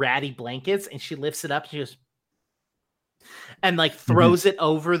one of the ratty blankets, and she lifts it up. She goes, and like throws it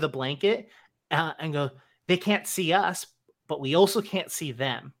over the blanket, and go, they can't see us, but we also can't see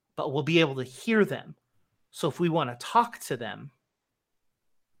them, but we'll be able to hear them. So if we want to talk to them,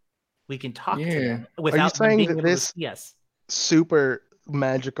 we can talk to them without Are you saying being that able this yes. super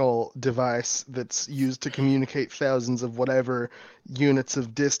magical device that's used to communicate thousands of whatever units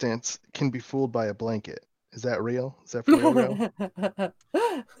of distance can be fooled by a blanket? Is that real? Is that for real?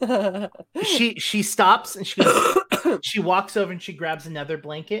 She stops, and she goes, she walks over, and she grabs another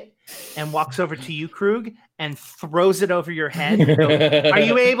blanket and walks over to you, Krug, and throws it over your head. Goes, are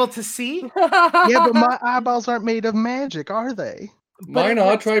you able to see? Yeah, but my eyeballs aren't made of magic, are they? Mine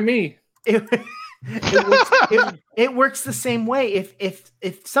are. Try me. It works the same way. If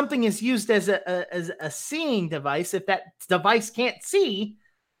something is used as a seeing device, if that device can't see,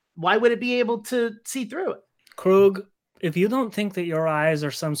 why would it be able to see through it? Krug, if you don't think that your eyes are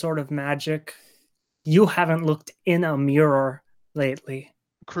some sort of magic, you haven't looked in a mirror lately.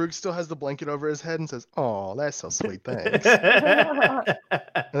 Krug still has the blanket over his head and says, "Oh, that's so sweet, thanks." And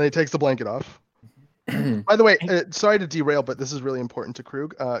then he takes the blanket off. By the way, sorry to derail, but this is really important to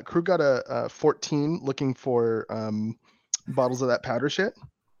Krug. Krug got a 14 looking for bottles of that powder shit.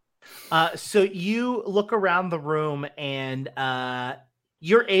 So you look around the room, and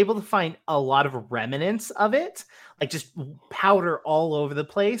you're able to find a lot of remnants of it, like just powder all over the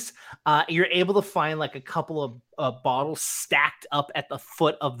place. You're able to find like a couple of bottles stacked up at the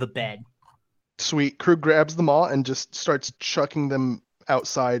foot of the bed. Sweet. Krug grabs them all and just starts chucking them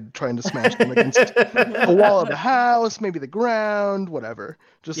outside, trying to smash them against the wall of the house, maybe the ground, whatever.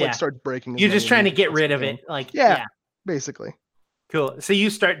 Just like start breaking. You're just trying to get rid of it. Like, yeah, basically. Cool. So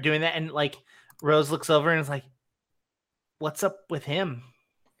you start doing that, and like Rose looks over and is like, what's up with him?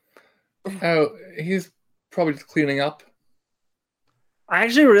 Oh, he's probably just cleaning up. I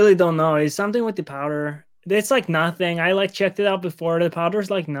actually really don't know. It's something with the powder. It's like nothing. I like checked it out before. The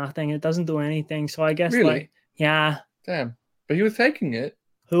powder's like nothing. It doesn't do anything. So I guess like, yeah. Damn. But he was taking it.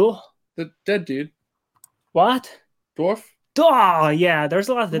 Who? The dead dude. What? Dwarf? Oh, yeah. There's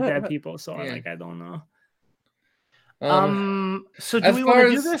a lot of dead people. So like, I don't know. So do we want to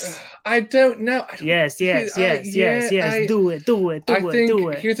do this? I don't know. Yes. Do it.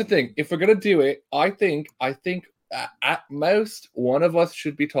 Here's the thing. If we're gonna do it, I think at most one of us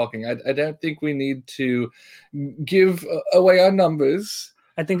should be talking. I don't think we need to give away our numbers.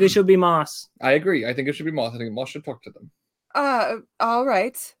 I think it should be Moss. I agree. I think it should be Moss. I think Moss should talk to them. All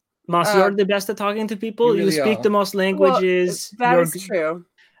right. Moss, you're the best at talking to people. You speak the most languages. Well, that is true.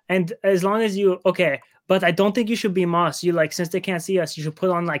 And as long as you but I don't think you should be Moss. You like, since they can't see us, you should put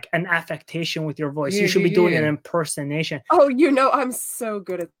on like an affectation with your voice. You should be doing an impersonation. Oh, I'm so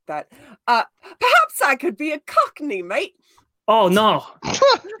good at that. Perhaps I could be a Cockney, mate. Oh no.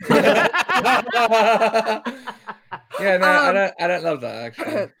 Yeah, no, I don't love that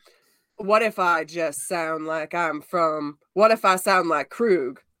actually. What if I just sound like what if I sound like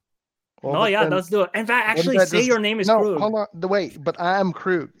Krug? Well, let's do it. In fact, actually say your name is Krug. Hold on, wait, but I'm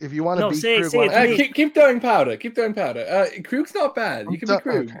Krug. If you want to be Krug. Keep throwing powder. Krug's not bad. You can be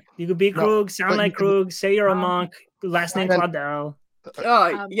Krug. Okay. You could be Krug, sound like Krug, say you're a monk, last name Claudel.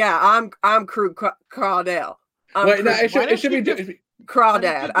 Oh, yeah, I'm Krug Crawdell. It should be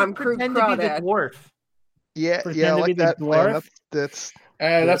Crawdad. I'm Krug The Crawdad. dwarf. Yeah, like that plan. That's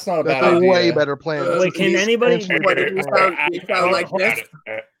not a bad idea. That's a way better plan. Wait, can anybody? You sound like this?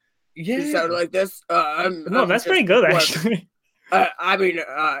 Yeah. You sound like this? No, that's pretty good, actually. I mean,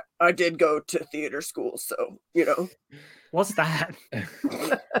 I did go to theater school, so What's that?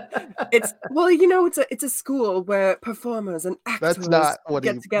 It's a school where performers and actors get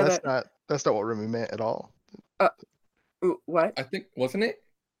together. That's not what Remy meant at all. What? I think, wasn't it?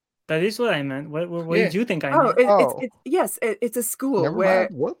 That is what I meant. What did you think I meant? It's a school where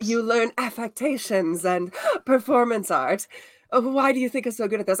you learn affectations and performance art. Why do you think I'm so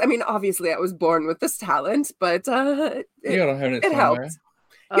good at this? I mean, obviously I was born with this talent, but you gotta hone it helped.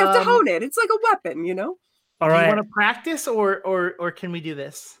 You have to hone it. It's like a weapon, All Do you right. want to practice or can we do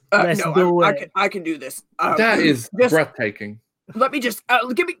this? Let's do it. I can do this. That is just, breathtaking. Let me just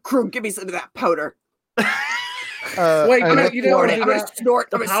give me some of that powder. Wait, and you don't I'm do gonna that. snort.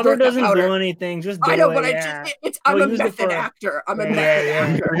 The I'm gonna powder snort that doesn't powder. do anything. Just do I know, it, but yeah. I'm We'll a use it method for- actor. I'm a Yeah, method yeah.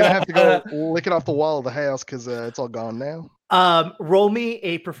 actor. You're gonna have to go lick it off the wall of the house because it's all gone now. Roll me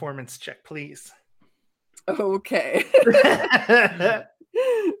a performance check, please. Okay.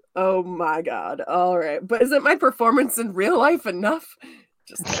 Oh my god. All right. But isn't my performance in real life enough?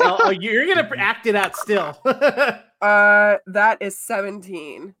 Just You're gonna act it out still. that is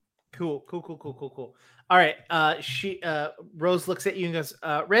 17. Cool. All right. Rose looks at you and goes,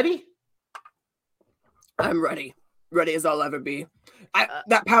 ready? I'm ready. Ready as I'll ever be.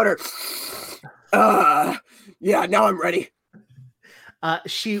 That powder. Yeah, now I'm ready.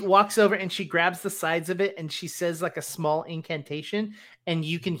 She walks over and she grabs the sides of it and she says like a small incantation, and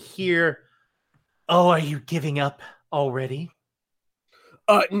you can hear, "Oh, are you giving up already?"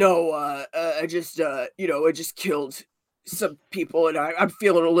 No, I just killed some people and I'm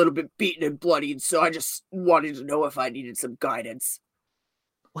feeling a little bit beaten and bloodied, so I just wanted to know if I needed some guidance.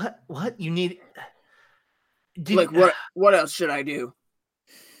 What you need? What else should I do?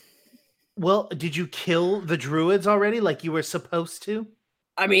 Well, did you kill the druids already like you were supposed to?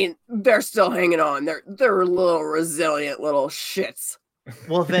 I mean, they're still hanging on. They're little resilient little shits.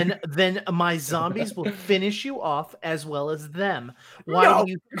 Well, then my zombies will finish you off as well as them. Why No,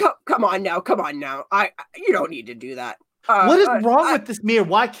 do you? come on now. You don't need to do that. What is wrong with this mirror?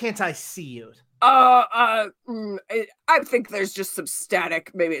 Why can't I see you? I think there's just some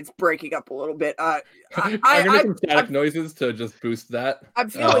static. Maybe it's breaking up a little bit. I'm gonna make some static noises to just boost that. I'm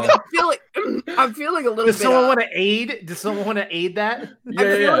feeling a little Does bit. someone want to aid? Does someone want to aid that?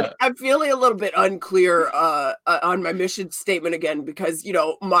 I'm feeling a little bit unclear on my mission statement again because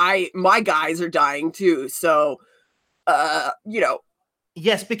my guys are dying too. So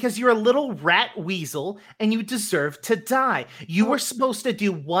Yes, because you're a little rat weasel and you deserve to die. You were supposed to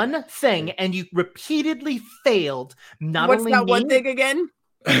do one thing and you repeatedly failed. What's that one thing again?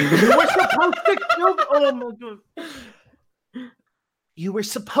 You were supposed to kill. Oh my god! You were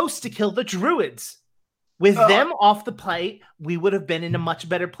supposed to kill the druids. With them off the plate, we would have been in a much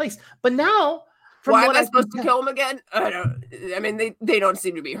better place. But now, why am I supposed to kill them again? I mean, they don't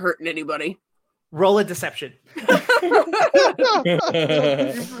seem to be hurting anybody. Roll a deception.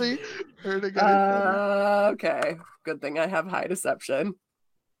 Okay. Good thing I have high deception.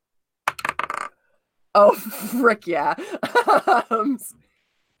 Oh, frick yeah.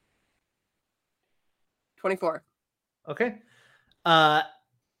 24. Okay.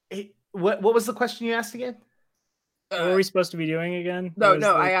 What was the question you asked again? What are we supposed to be doing again?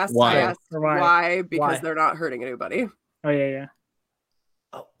 No, I asked why. why because Why? they're not hurting anybody. Oh yeah.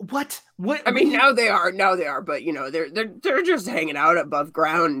 What? I mean, now they are, but they're just hanging out above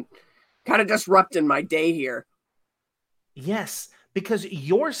ground, kind of disrupting my day here. Yes, because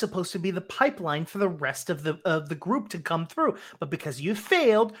you're supposed to be the pipeline for the rest of the group to come through. But because you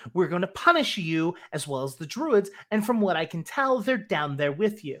failed, we're going to punish you as well as the druids. And from what I can tell, they're down there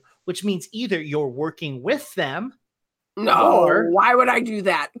with you, which means either you're working with them. No, Or- why would I do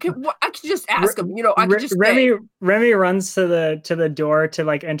that? I could just ask them. I could just say, Remy runs to the door to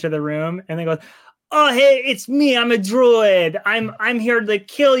like enter the room and then goes, "Oh hey, it's me. I'm a druid. I'm here to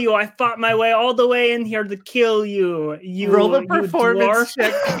kill you. I fought my way all the way in here to kill you. You Roll a you performance dwarf."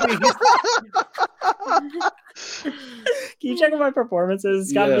 check, please. Can you check my performances?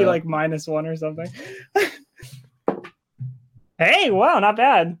 It's got to be Yeah. like -1 or something. Hey, wow, not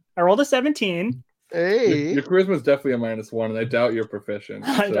bad. I rolled a 17. Hey, Your charisma is definitely a -1, and I doubt you're proficient.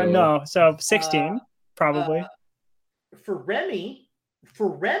 I so- don't know. So 16, probably. For Remy,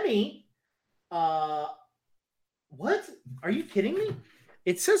 what? Are you kidding me?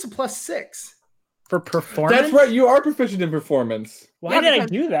 It says a +6. For performance? That's right. You are proficient in performance, Why Yeah, did I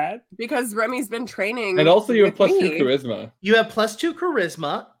because- do that? because Remy's been training. and also you have with +2 me. charisma. You have +2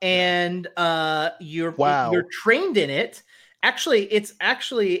 charisma, and you're Wow. you're trained in it. Actually, it's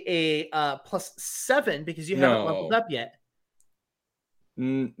actually a +7 because you haven't No. leveled up yet.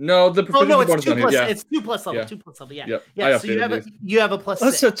 No, the Oh proficiency no, it's bonus 2 on here. plus. Yeah. It's 2 plus level. Yeah. 2 plus level. Yeah. Yep. Yeah. I So you updated have a these. you have a +6.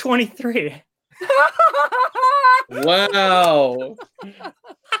 Oh, so 23. Wow.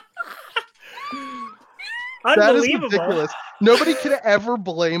 that is Unbelievable. ridiculous. Nobody could ever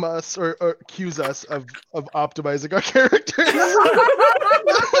blame us or accuse us of optimizing our characters.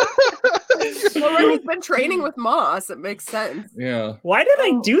 Well, Remy's been training with Moss. It makes sense. Yeah. Why did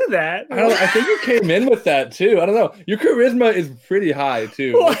I do that? I think you came in with that too. I don't know. Your charisma is pretty high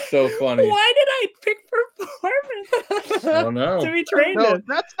too. It's so funny. Why did I pick performance I don't know. to be trained No, in?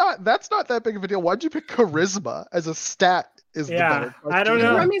 that's not that big of a deal. Why'd you pick charisma as a stat? Is the Yeah, better I don't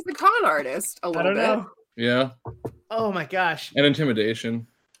question. know. Remy's the con artist a I little don't bit. know. Yeah, Oh my gosh. and intimidation.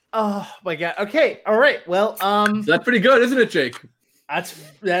 Oh my god. Okay. All right. Well, That's pretty good, isn't it, Jake?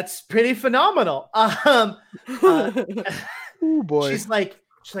 that's pretty phenomenal. Oh boy. She's like,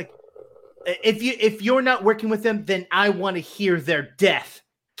 if you're not working with them, then I want to hear their death.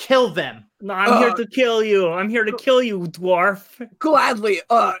 Kill them. No, I'm here to kill you. I'm here to kill you, dwarf. Gladly.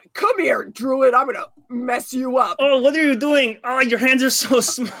 Come here, druid. I'm gonna mess you up. Oh, what are you doing? Oh, your hands are so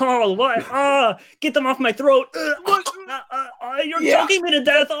small. What? Get them off my throat. You're Yeah. choking me to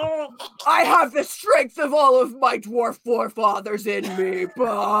death. Oh. I have the strength of all of my dwarf forefathers in me.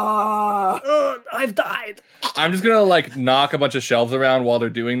 Bah. I've died. I'm just gonna like knock a bunch of shelves around while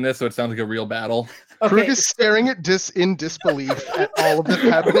they're doing this, so it sounds like a real battle. Krug Okay. is staring at in disbelief at all of this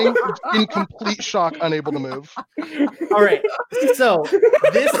happening, in complete shock, unable to move. All right. So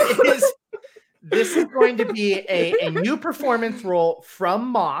this is going to be a new performance roll from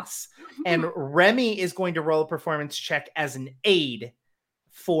Moss, and Remy is going to roll a performance check as an aid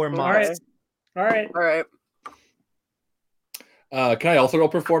for Moss. All right. All right. Can I also roll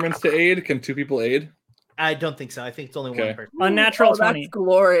performance to aid? Can 2 people aid? I don't think so. I think it's only Okay. one person. Unnatural Oh, 20. that's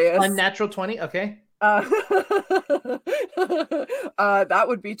glorious. Unnatural 20. Okay. That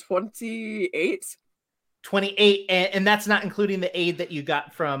would be 28. 28, and that's not including the aid that you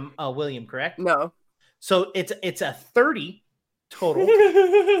got from William, correct? No. So it's a 30 total.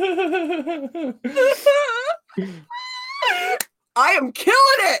 I am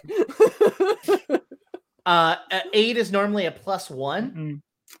killing it. Aid is normally a +1,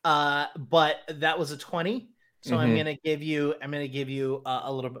 but that was a 20. So I'm gonna give you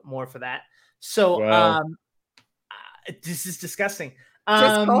a little bit more for that. So Wow. this is disgusting.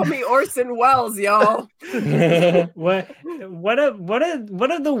 Just call me Orson Welles, y'all. What are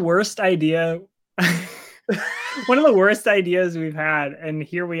the worst idea? One of the worst ideas we've had, and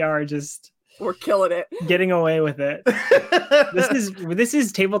here we are, just We're killing it. getting away with it. This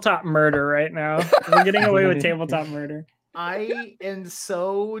is tabletop murder right now. We're getting away with tabletop murder. I am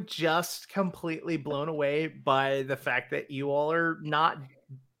so just completely blown away by the fact that you all are not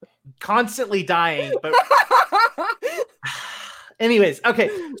constantly dying, but anyways, okay.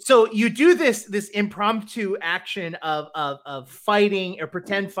 So you do this impromptu action of fighting or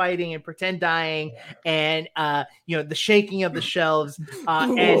pretend fighting and pretend dying, and the shaking of the shelves.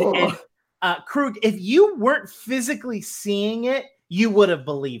 And Krug, if you weren't physically seeing it, you would have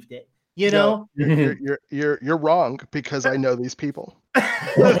believed it. You know, You're wrong, because I know these people.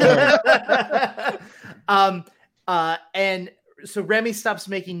 and so Remy stops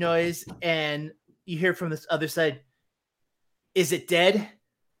making noise, and you hear from this other side, "Is it dead?"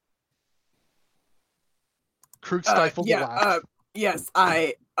 Krug stifles a laugh. Yes,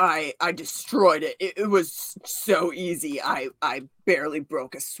 I destroyed it. It was so easy. I barely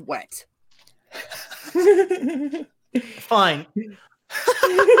broke a sweat. Fine.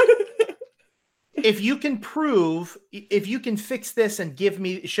 If you can fix this and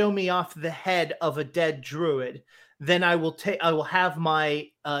show me off the head of a dead druid, then I will have my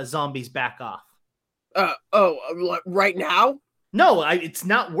zombies back off. Right now? No, it's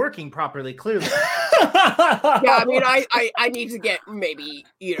not working properly, clearly. Yeah, I mean, I need to get maybe,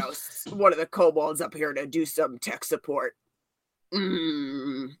 one of the kobolds up here to do some tech support.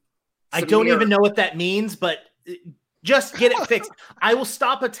 I don't even know what that means, but just get it fixed. I will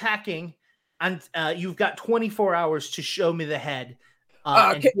stop attacking, and you've got 24 hours to show me the head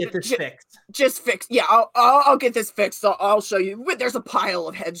and get this fixed. Just fix. Yeah, I'll get this fixed. I'll show you. There's a pile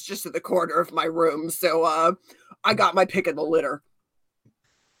of heads just in the corner of my room, so I got my pick of the litter.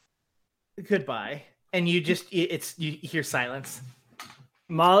 Goodbye. And you hear silence.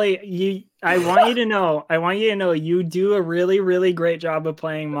 Molly, I want you to know you do a really, really great job of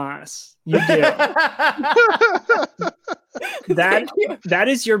playing Moss. You do. That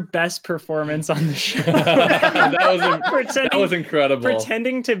is your best performance on the show. that was incredible.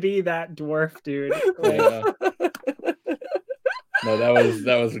 Pretending to be that dwarf dude. Yeah. No,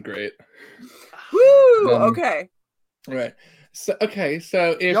 that was great. Woo! Okay. Right. So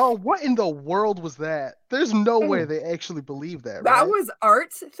if Y'all, what in the world was that? There's no way they actually believe that. That right? was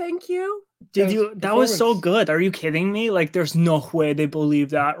art. Thank you. That was so good. Are you kidding me? Like, there's no way they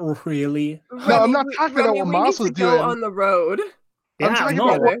believe that. Really? No, I'm not talking about what Moss was doing. On the road. I'm talking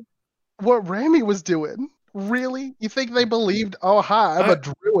about what Remy was doing. Really? You think they believed? Oh, hi, I'm a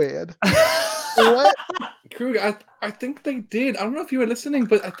druid. What? Krug, I think they did. I don't know if you were listening,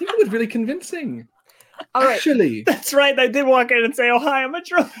 but I think it was really convincing. All right. Actually, That's right. I did walk in and say, "Oh, hi, I'm a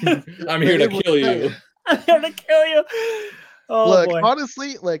druid." I'm here to kill you. I'm here to kill you. Oh Look, boy.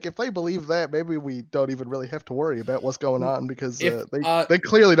 honestly, like if they believe that, maybe we don't even really have to worry about what's going on because If, they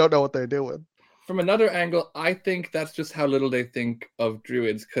clearly don't know what they're doing. From another angle, I think that's just how little they think of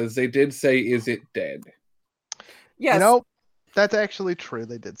druids, because they did say, "Is it dead?" Yes. You know, that's actually true.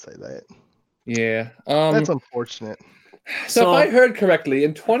 They did say that. Yeah. That's unfortunate. So if I heard correctly,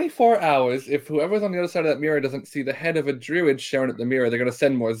 in 24 hours, if whoever's on the other side of that mirror doesn't see the head of a druid shown at the mirror, they're going to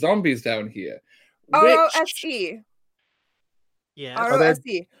send more zombies down here. ROSE. Yes.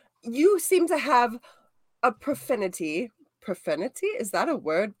 ROSE. You seem to have a profanity. Profanity? Is that a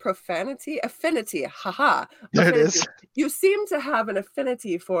word? Profanity? Affinity. Haha. There it Affinity. is. You seem to have an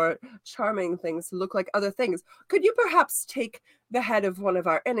affinity for charming things to look like other things. Could you perhaps take the head of one of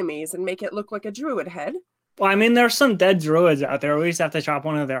our enemies and make it look like a druid head? Well, I mean, there's some dead druids out there. We just have to chop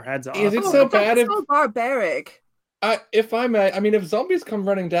one of their heads off. Is it so bad That's so barbaric. if I may, I mean, if zombies come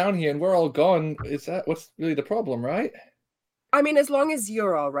running down here and we're all gone, is that what's really the problem, right? I mean, as long as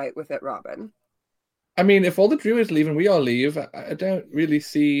you're all right with it, Robin. I mean, if all the druids leave and we all leave, I don't really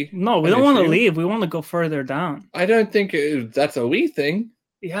see. No, we don't want to leave. We want to go further down. I don't think that's a we thing.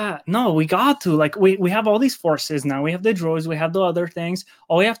 Yeah, no, we got to. Like, we have all these forces now. We have the droids, we have the other things.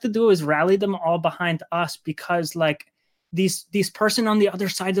 All we have to do is rally them all behind us because, like, these person on the other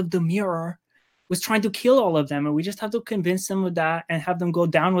side of the mirror was trying to kill all of them, and we just have to convince them of that and have them go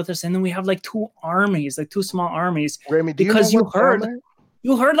down with us. And then we have like two armies, like two small armies. Remy, do because you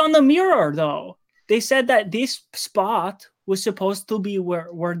you heard on the mirror though. They said that this spot was supposed to be where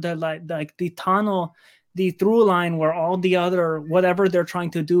the like the tunnel, the through line where all the other whatever they're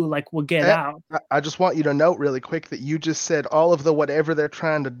trying to do like will get out. I just want you to note really quick that you just said all of the whatever they're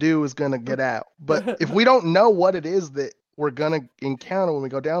trying to do is going to get out. But if we don't know what it is that we're going to encounter when we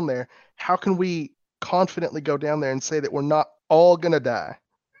go down there, how can we confidently go down there and say that we're not all going to die?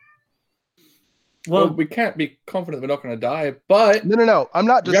 Well, we can't be confident we're not going to die, but no. I'm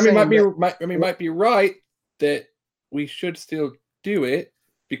not just Remy saying might be right that we should still do it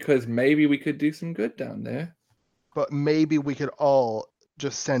because maybe we could do some good down there. But maybe we could all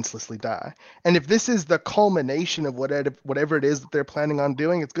just senselessly die. And if this is the culmination of whatever it is that they're planning on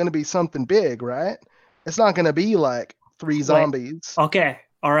doing, it's going to be something big, right? It's not going to be like 3 zombies. Okay,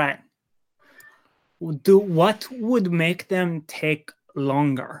 all right. What would make them take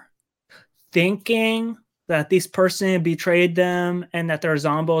longer? Thinking that this person betrayed them and that their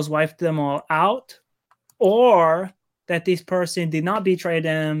zombos wiped them all out, or that this person did not betray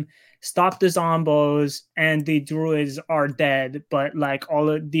them, stopped the zombos, and the druids are dead, but like all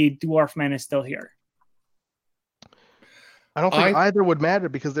of the dwarf man is still here. I don't think either would matter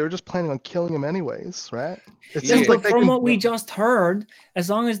because they were just planning on killing him anyways, right? It seems like from what we just heard, as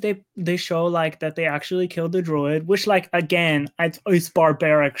long as they show like that they actually killed the druid, which like again, it's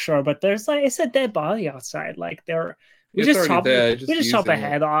barbaric, sure, but there's like it's a dead body outside. Like we just chop a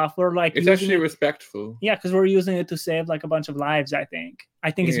head off. We're like it's actually respectful. Yeah, because we're using it to save like a bunch of lives. I think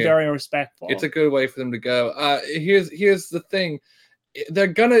it's very respectful. It's a good way for them to go. Here's the thing. They're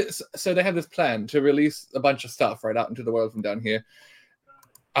gonna so they have this plan to release a bunch of stuff right out into the world from down here.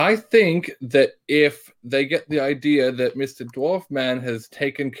 I think that if they get the idea that Mr. Dwarf Man has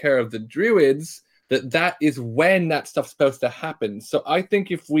taken care of the druids, that is when that stuff's supposed to happen. So I think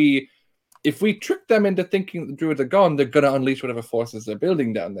if we trick them into thinking the druids are gone, they're gonna unleash whatever forces they're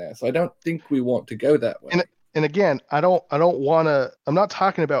building down there. So I don't think we want to go that way. And again, I don't want to. I'm not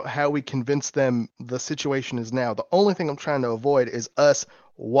talking about how we convince them the situation is now. The only thing I'm trying to avoid is us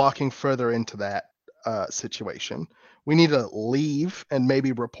walking further into that situation. We need to leave and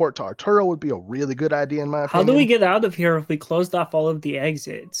maybe report to Arturo would be a really good idea in my opinion. How do we get out of here if we closed off all of the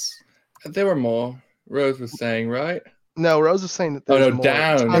exits? There were more. Rose was saying, right? No, Rose was saying that there's more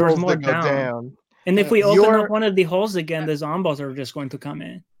down. There was more down. And if we open up one of the holes again, the zombos are just going to come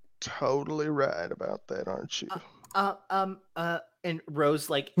in. Totally right about that, aren't you? And Rose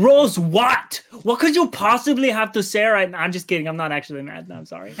Rose, what? What could you possibly have to say right now? I'm just kidding. I'm not actually mad. No, I'm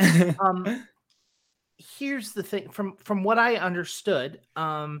sorry. Here's the thing. From what I understood,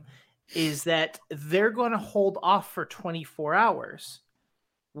 is that they're going to hold off for 24 hours,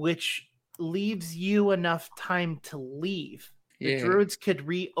 which leaves you enough time to leave. The druids could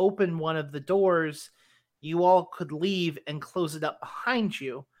reopen one of the doors. You all could leave and close it up behind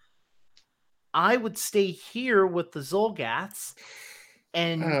you. I would stay here with the Zolgaths,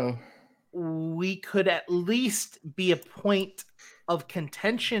 and we could at least be a point of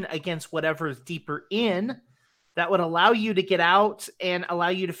contention against whatever's deeper in. That would allow you to get out and allow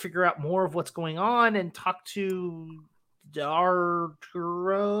you to figure out more of what's going on and talk to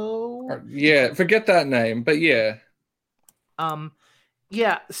Arturo. Yeah, forget that name, but yeah.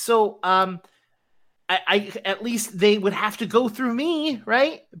 So I at least they would have to go through me,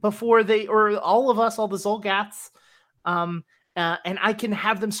 right? Before they, or all of us, all the Zolgaths. And I can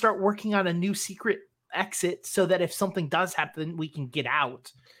have them start working on a new secret exit so that if something does happen, we can get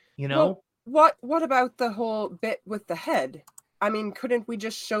out, you know? Well, what about the whole bit with the head? I mean, couldn't we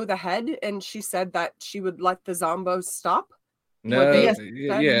just show the head? And she said that she would let the zombos stop. No, Yes,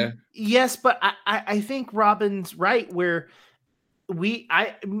 yeah. Yes, but I think Robin's right where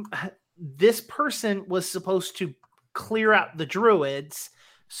this person was supposed to clear out the druids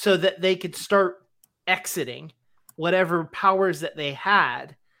so that they could start exiting whatever powers that they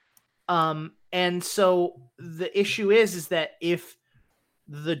had. And so the issue is that if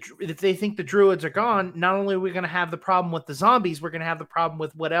they think the druids are gone, not only are we going to have the problem with the zombies, we're going to have the problem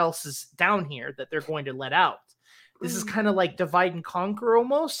with what else is down here that they're going to let out. This is kind of like divide and conquer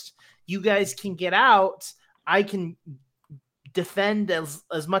almost. You guys can get out. I can defend as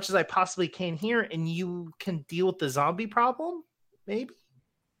much as I possibly can here, and you can deal with the zombie problem, maybe.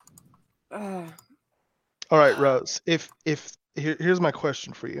 All right, Rose. Here's my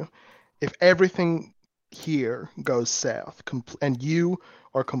question for you: if everything here goes south, and you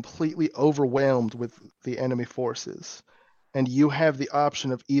are completely overwhelmed with the enemy forces, and you have the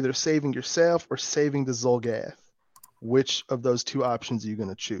option of either saving yourself or saving the Zolgath, which of those two options are you going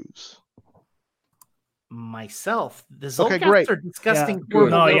to choose? Myself. The Zolgaths great. are disgusting. Yeah.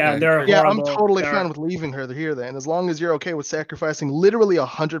 No, yeah, they're Yeah, horrible. I'm totally fine with leaving her here then, as long as you're okay with sacrificing literally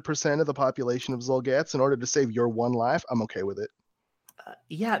 100% of the population of Zolgaths in order to save your one life. I'm okay with it.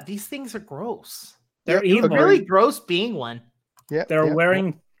 Yeah, these things are gross. They're Yeah, evil. Really gross being one. Yeah, They're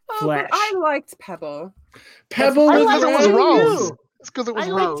wearing flesh. But I liked Pebble. Pebble I was liked because it was you. Rose. It's because it was I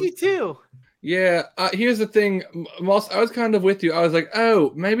Rose. liked you too. Yeah, here's the thing, Moss. I was kind of with you. I was like,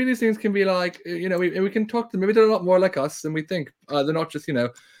 oh, maybe these things can be like, we can talk to them. Maybe they're a lot more like us than we think. They're not just,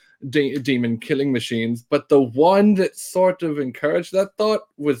 demon killing machines. But the one that sort of encouraged that thought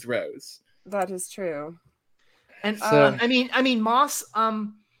was Rose. That is true. And So- I mean, Moss.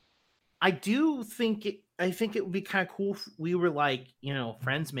 I do think I think it would be kind of cool if we were like,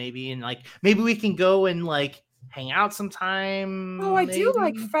 friends maybe, and like maybe we can go and like hang out sometime. Oh, I do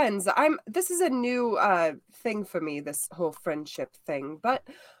like maybe? friends. This is a new thing for me, this whole friendship thing, but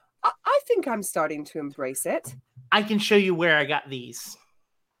I think I'm starting to embrace it. I can show you where I got these.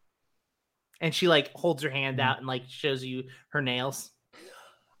 And she like holds her hand out and like shows you her nails.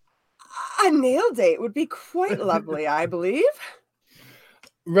 A nail date would be quite lovely, I believe.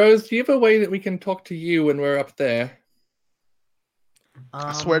 Rose, do you have a way that we can talk to you when we're up there?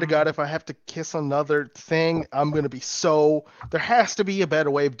 I swear to God, if I have to kiss another thing, I'm going to be so... There has to be a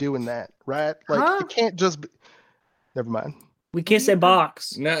better way of doing that, right? Like, it can't just be... Never mind. We kiss a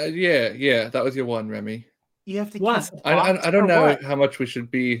box. No, yeah, that was your one, Remy. You have to What? kiss a box I don't or know what? how much we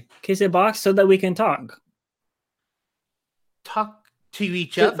should be. Kiss a box so that we can talk. Talk to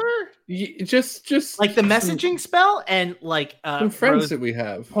each Just- other? Just Like the messaging spell, and like some friends Rose that we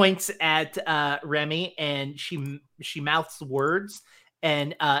have. points at Remy and she mouths the words,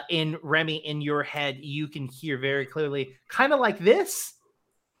 and in Remy, in your head you can hear very clearly, kind of like this.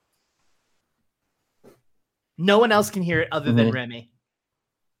 No one else can hear it other than Remy.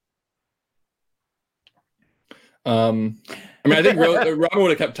 I think Robin would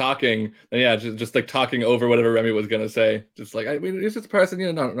have kept talking, and yeah, just like talking over whatever Remy was gonna say. Just like, it's this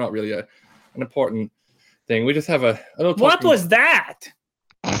person, not really an important thing. We just have a little. What talking- was that?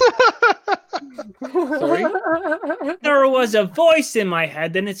 Sorry? There was a voice in my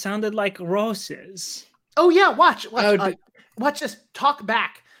head, and it sounded like Rose's. Oh yeah, watch, Oh, watch this. Talk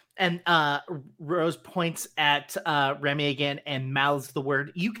back. And Rose points at Remy again and mouths the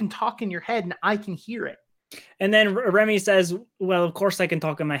word. You can talk in your head, and I can hear it. And then Remy says, well, of course I can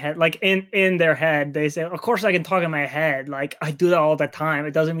talk in my head. Like in their head, they say, of course I can talk in my head. Like I do that all the time.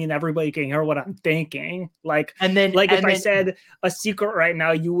 It doesn't mean everybody can hear what I'm thinking. Like, And then, if I said a secret right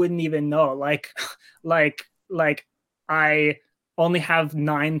now, you wouldn't even know. Like I only have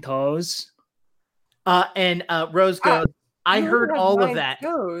 9 toes. and Rose goes, I You heard have all of 9 that.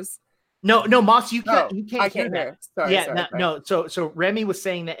 toes. No, Moss, you can't. Oh, You can't I hear can't that. hear. Sorry, Yeah, sorry. no. So Remy was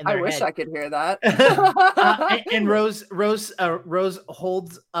saying that in I their wish head. I could hear that. And Rose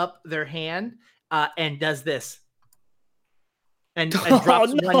holds up their hand and does this, and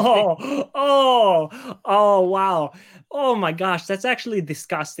drops one. Oh wow. Oh my gosh, that's actually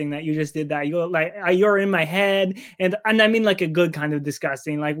disgusting that you just did that. You're in my head, and I mean like a good kind of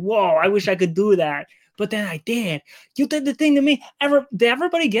disgusting. Like, whoa, I wish I could do that. But then I did. You did the thing to me. Did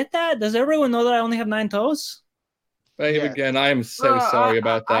everybody get that? Does everyone know that I only have 9 toes? Babe, Yeah. again, I am so sorry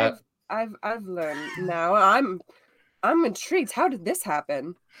about that. I've learned now. I'm intrigued. How did this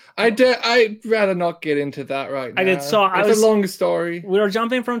happen? I'd rather not get into that right now. I did. So it's a long story. We were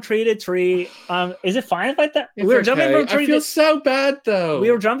jumping from tree to tree. Is it fine if I that? It's We were okay. jumping from tree. I feel so bad though.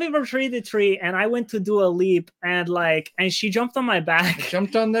 We were jumping from tree to tree, and I went to do a leap, and she jumped on my back. I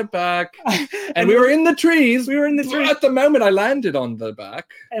jumped on their back, and we were in the trees. We were in the trees. At the moment, I landed on the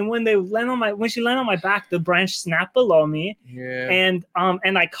back. And when she landed on my back, the branch snapped below me. Yeah. And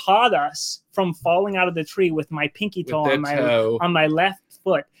I caught us from falling out of the tree with my pinky toe on my left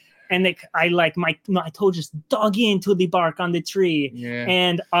foot. And my toe just dug into the bark on the tree,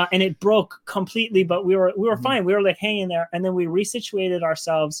 and it broke completely. But we were fine. We were like hanging there, and then we resituated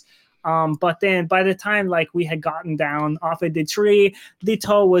ourselves. But then by the time we had gotten down off of the tree, the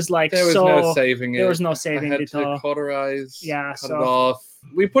toe was there was no saving it. There was no saving the toe. I had to cauterize. Yeah, cut it off.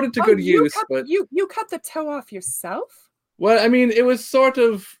 We put it to good use, but you cut the toe off yourself. Well, I mean, it was sort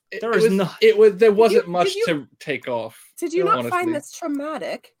of there wasn't much to take off. Did you not find this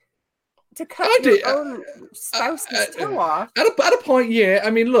traumatic? To cut your own spouse's toe off. At a point, yeah.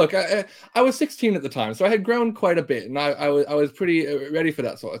 I mean, look, I was 16 at the time, so I had grown quite a bit, and I was pretty ready for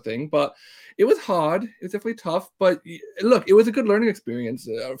that sort of thing. But it was hard. It was definitely tough. But look, it was a good learning experience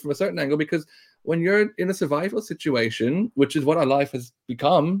from a certain angle, because when you're in a survival situation, which is what our life has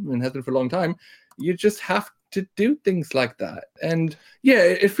become and has been for a long time, you just have to do things like that. And yeah,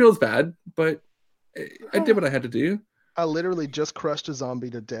 it feels bad, but I did what I had to do. I literally just crushed a zombie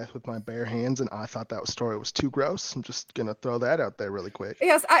to death with my bare hands, and I thought that story was too gross. I'm just gonna throw that out there really quick.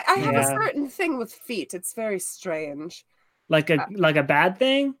 Yes, I have a certain thing with feet. It's very strange. Like a bad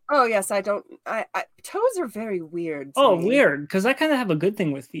thing? Oh yes, I toes are very weird. Weird, because I kind of have a good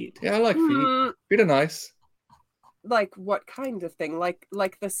thing with feet. Yeah, I like feet. Feet are nice. Like what kind of thing? Like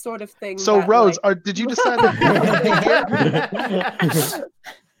the sort of thing. So Rose, did you decide?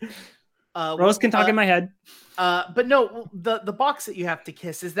 Rose can talk in my head. But no, the box that you have to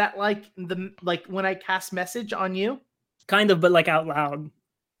kiss, is that like when I cast message on you? Kind of, but out loud.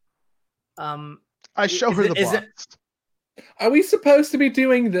 I show her the box. Are we supposed to be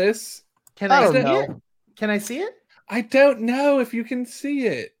doing this? Can I see it? Can I see it? I don't know if you can see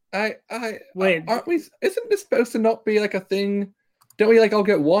it. Wait. Aren't we? Isn't this supposed to not be like a thing? Don't we all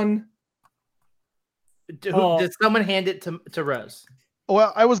get one? Did someone hand it to Rose?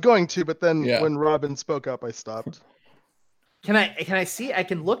 Well, I was going to, but then when Robin spoke up, I stopped. Can I see? I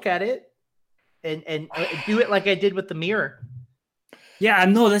can look at it and do it like I did with the mirror. Yeah,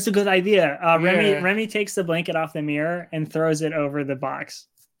 no, that's a good idea. Remy takes the blanket off the mirror and throws it over the box.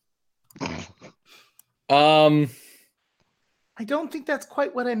 I don't think that's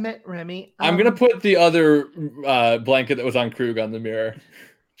quite what I meant, Remy. I'm gonna put the other blanket that was on Krug on the mirror,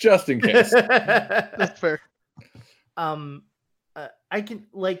 just in case. That's fair. I can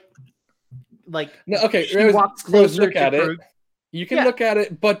no, okay. She walks closer. Look at it. You can look at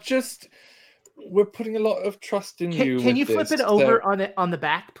it, but just we're putting a lot of trust in you. Can you flip it over on the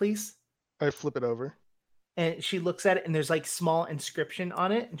back, please? I flip it over, and she looks at it, and there's small inscription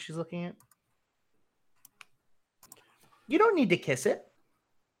on it, and she's looking at. You don't need to kiss it.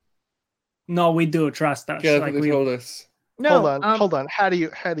 No, we do. Trust us. Yeah, they told us. No, hold on. How do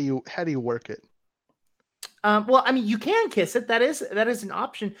you work it? Well, I mean, you can kiss it. That is an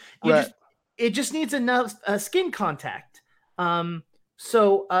option. It just needs enough skin contact.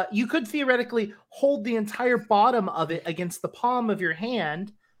 So you could theoretically hold the entire bottom of it against the palm of your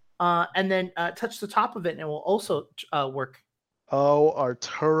hand, and then touch the top of it, and it will also work. Oh,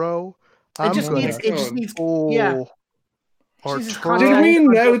 Arturo! It just needs. Yeah. Arturo. Did we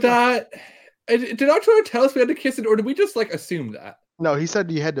know that? Did Arturo tell us we had to kiss it, or did we just assume that? No, he said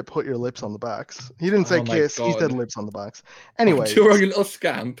you had to put your lips on the box. He didn't say kiss. He said lips on the box. Anyway, Arturo, you little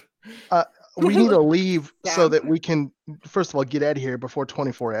scamp. We need to leave so that we can, first of all, get out of here before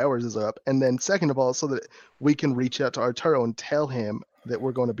 24 hours is up, and then second of all, so that we can reach out to Arturo and tell him that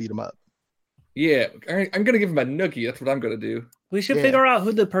we're going to beat him up. Yeah, I'm gonna give him a noogie. That's what I'm gonna do. We should figure out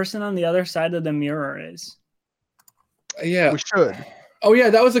who the person on the other side of the mirror is. Yeah, we should. Oh yeah,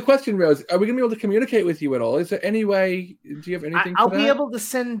 that was a question, Rose. Are we gonna be able to communicate with you at all? Is there any way? Do you have anything? I'll be able to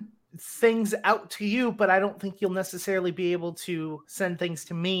send things out to you, but I don't think you'll necessarily be able to send things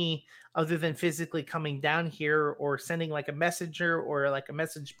to me other than physically coming down here or sending a messenger or a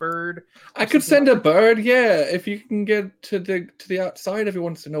message bird. I could send a bird, yeah, if you can get to the outside every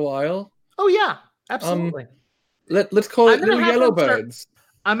once in a while. Oh yeah, absolutely. Let's call it little yellow birds.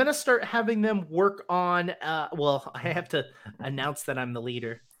 I'm going to start having them work on, well, I have to announce that I'm the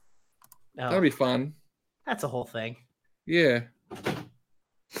leader. That'll be fun. That's a whole thing. Yeah.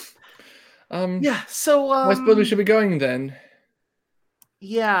 Yeah, so... I suppose we should be going then.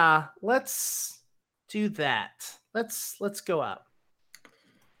 Yeah, let's do that. Let's go out.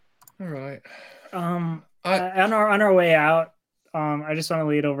 All right. On our way out, I just want to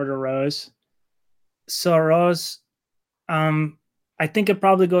lead over to Rose. So Rose, I think it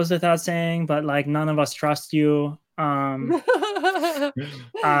probably goes without saying, but like none of us trust you. I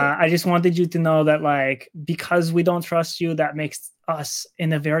just wanted you to know that like because we don't trust you, that makes us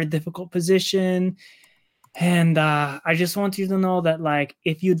in a very difficult position. And I just want you to know that like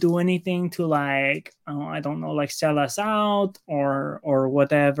if you do anything to like I don't know, like sell us out or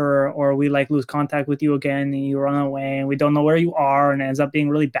whatever, or we like lose contact with you again and you run away and we don't know where you are and it ends up being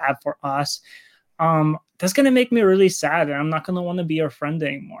really bad for us, that's gonna make me really sad and I'm not gonna want to be your friend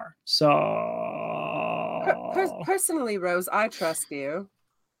anymore. So personally, Rose, I trust you.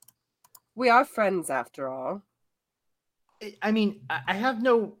 We are friends after all. I mean, I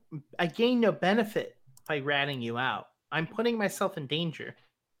gain no benefit by ratting you out. I'm putting myself in danger.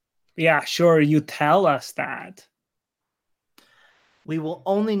 Yeah, sure. You tell us that. We will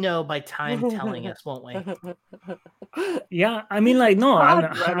only know by time telling us, won't we? Yeah, I mean, like, no,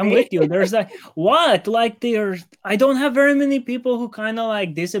 I'm with you. There's like, what? Like, I don't have very many people who kind of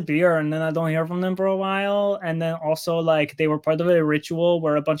like disappear and then I don't hear from them for a while. And then also, like, they were part of a ritual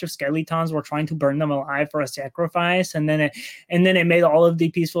where a bunch of skeletons were trying to burn them alive for a sacrifice. And then it made all of the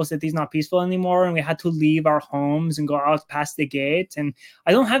peaceful cities not peaceful anymore. And we had to leave our homes and go out past the gate. And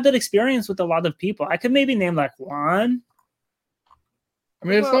I don't have that experience with a lot of people. I could maybe name like one. I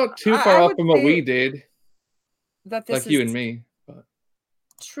mean, it's not too far off from what we did. That this like you and me. But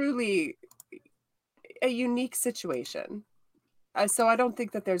truly a unique situation. So I don't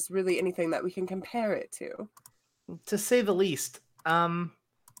think that there's really anything that we can compare it to say the least.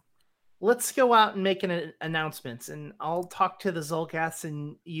 Let's go out and make announcements, and I'll talk to the Zolgaths,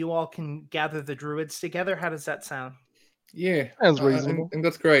 and you all can gather the druids together. How does that sound? Yeah, sounds reasonable. And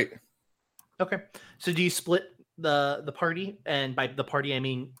that's great. Okay, so do you split the party? And by the party, I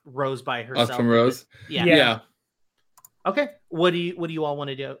mean Rose by herself. Us from Rose. Yeah. Okay. What do you all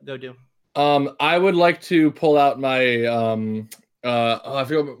want to go do? I would like to pull out my I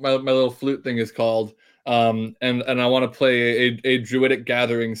forget what my little flute thing is called. And I want to play a druidic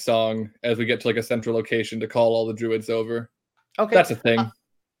gathering song as we get to like a central location to call all the druids over. Okay, that's a thing.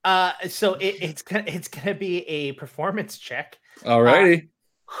 So it's gonna be a performance check. Alrighty.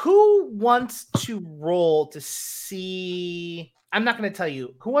 Who wants to roll to see? I'm not going to tell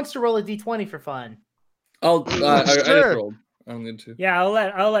you. Who wants to roll a d20 for fun? I just rolled. I'm going to. Yeah,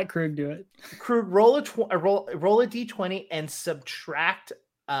 I'll let Krug do it. Krug, roll a d20 and subtract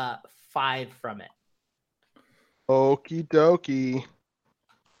 5 from it. Okie dokie.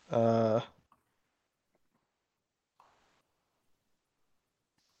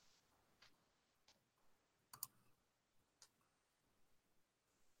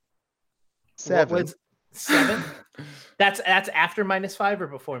 7. What was 7? That's after -5 or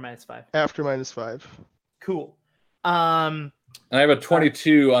before -5? After -5. Cool. I have a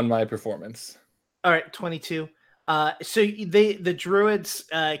 22 on my performance. All right, 22. So the druids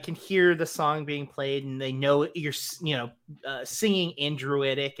can hear the song being played, and they know you're singing in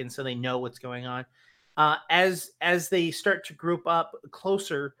druidic, and so they know what's going on. As they start to group up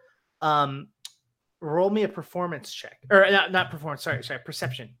closer, roll me a performance check, or not performance. Sorry,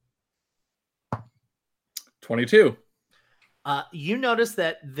 perception. 22. You notice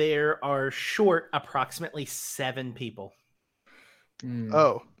that there are short approximately 7 people.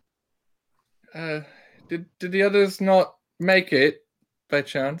 Oh. Did the others not make it by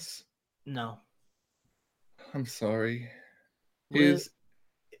chance? No. I'm sorry.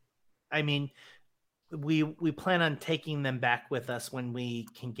 I mean, we plan on taking them back with us when we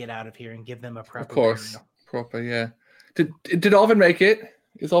can get out of here and give them a proper. Of course, burial. proper. Yeah. Did Alvin make it?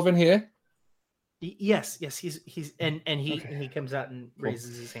 Is Alvin here? Yes, he's and he comes out and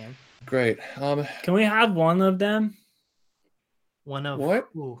raises his hand. Great. Can we have one of them? One of what?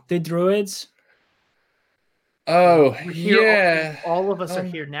 The druids? Oh, yeah. All of us are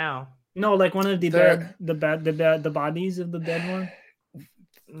here now. No, like one of the bodies of the dead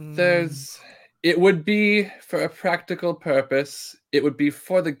one. It would be for a practical purpose. It would be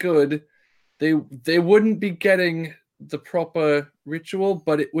for the good. They wouldn't be getting the proper ritual,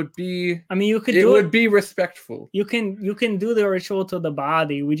 but it would be. I mean, you could. It would be respectful. You can do the ritual to the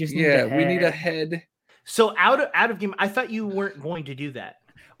body. We just need we need a head. So out of game, I thought you weren't going to do that.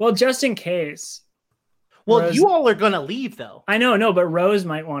 Well, just in case. Well, Rose, you all are going to leave, though. I know, but Rose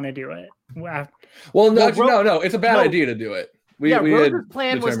might want to do it. Well, no, it's a bad idea to do it. Rose's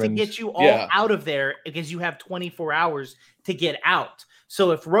plan was to get you all out of there because you have 24 hours to get out.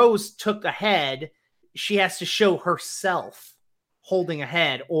 So if Rose took a head, she has to show herself holding a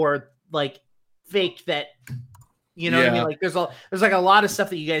head or like fake that You know what I mean? Yeah. Like there's like a lot of stuff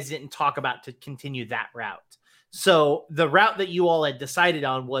that you guys didn't talk about to continue that route. So the route that you all had decided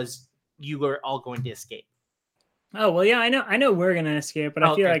on was you were all going to escape. Oh well, yeah, I know we're gonna escape, but I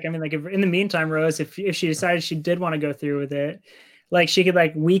feel Okay. like, I mean, like, if in the meantime, Rose, if she decided she did want to go through with it, like she could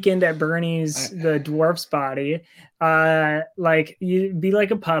like weekend at Bernie's the dwarf's body, like you be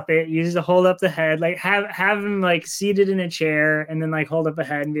like a puppet, use to hold up the head, like have him like seated in a chair, and then like hold up a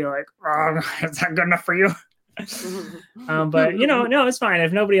head and be like, oh, is that good enough for you? But no, it's fine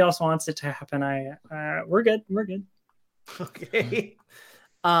if nobody else wants it to happen. We're good. Okay.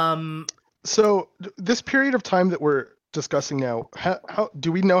 So this period of time that we're discussing now, how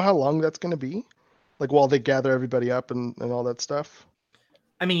do we know how long that's going to be? Like while they gather everybody up and all that stuff?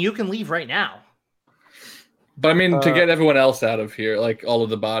 I mean, you can leave right now. But I mean, to get everyone else out of here, like all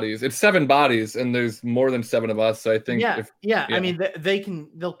of the bodies, it's 7 bodies, and there's more than 7 of us. So I think, yeah. I mean,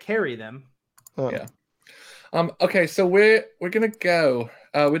 they'll carry them. Yeah. Okay, so we're gonna go.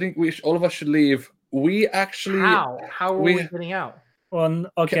 We think all of us should leave. We actually How are we getting out? Well,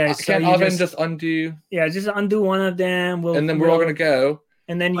 okay, so can you Arvin just undo? Yeah, just undo one of them. And then we're all gonna go.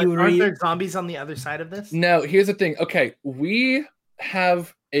 And then aren't there zombies on the other side of this? No, here's the thing. Okay, we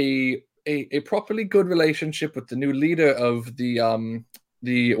have a properly good relationship with the new leader of the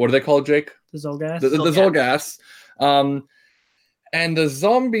what do they call it, Jake? The Zolgas. The Zolgas. And the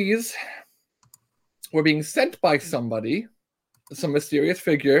zombies were being sent by somebody, some mysterious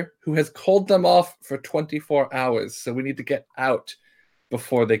figure, who has called them off for 24 hours. So we need to get out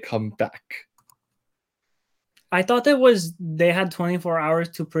before they come back. I thought they had 24 hours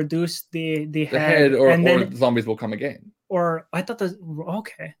to produce the head, or zombies will come again. Or I thought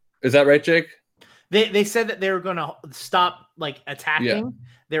okay. Is that right, Jake? They said that they were going to stop like attacking. Yeah.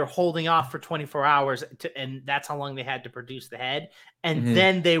 They're holding off for 24 hours, and that's how long they had to produce the head. And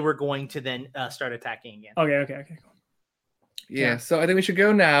then they were going to then start attacking again. Okay, cool. Yeah, so I think we should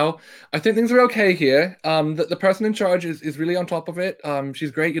go now. I think things are okay here. The person in charge is really on top of it.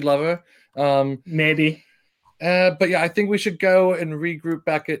 She's great. You'd love her. Maybe. But yeah, I think we should go and regroup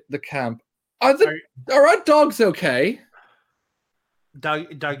back at the camp. Are our dogs okay? Dog,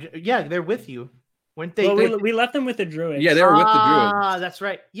 yeah, they're with you. Weren't they? Well, we left them with the druid. Yeah, they were with the druid. Ah, that's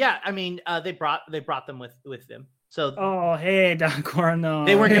right. Yeah, I mean, they brought them with them. So. Oh, hey, Don Corno.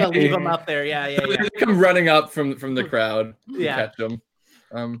 They weren't going to leave them up there. Yeah. They come running up from the crowd to catch them.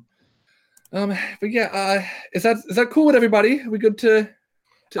 But yeah, is that cool with everybody? Are we good to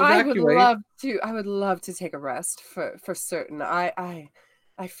evacuate? I would love to take a rest for certain. I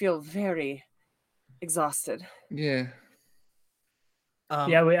feel very exhausted. Yeah.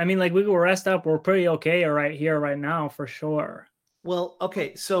 I mean, like, we will rest up. We're pretty okay right here, right now, for sure. Well,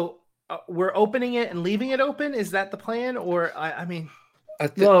 okay, so we're opening it and leaving it open. Is that the plan, or I mean?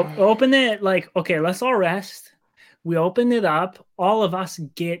 Well, open it. Like, okay, let's all rest. We open it up. All of us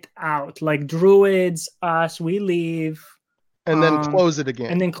get out. Like druids, us. We leave, and then close it again.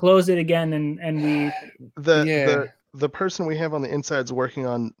 And then close it again, and we. The person we have on the inside is working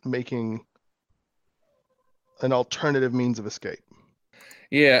on making an alternative means of escape.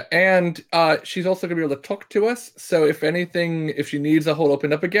 Yeah, and she's also going to be able to talk to us. So if she needs a hole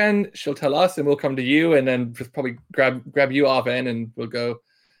opened up again, she'll tell us and we'll come to you and then just probably grab you off in and we'll go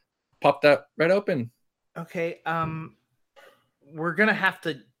pop that right open. Okay, we're going to have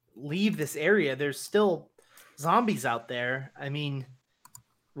to leave this area. There's still zombies out there. I mean,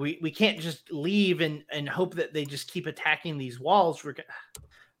 we can't just leave and hope that they just keep attacking these walls.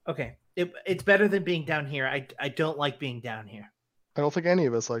 Okay, it's better than being down here. I don't like being down here. I don't think any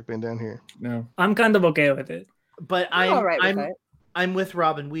of us like being down here. No, I'm kind of okay with it. But I'm with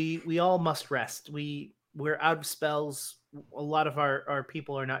Robin. We all must rest. We're out of spells. A lot of our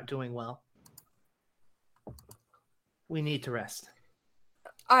people are not doing well. We need to rest.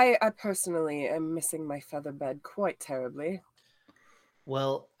 I personally am missing my feather bed quite terribly.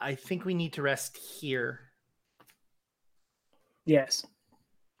 Well, I think we need to rest here. Yes.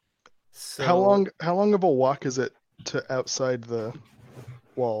 So how long of a walk is it to outside the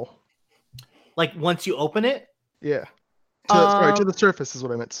wall? Like once you open it? Yeah. To the surface is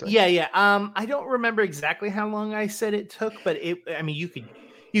what I meant to say. Yeah. I don't remember exactly how long I said it took, but you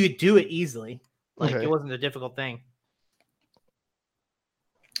could do it easily. Like It wasn't a difficult thing.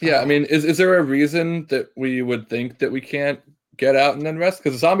 Yeah, I mean, is there a reason that we would think that we can't get out and then rest?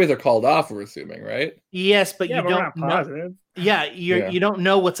 Because the zombies are called off, we're assuming, right? Yes, but you we're don't not positive. Yeah, you don't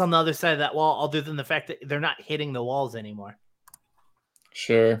know what's on the other side of that wall, other than the fact that they're not hitting the walls anymore.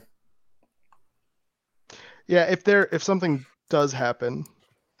 Sure. Yeah, if something does happen,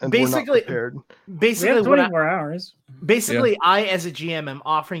 and we're not prepared. Basically, we have 24 hours. Basically, I as a GM am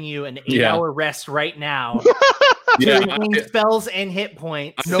offering you an 8-hour rest right now. Yeah, between spells and hit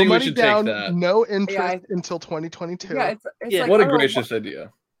points. I No think we money should take down, that. no interest Yeah, until 2022. Yeah, it's Yeah. like, What a oh, gracious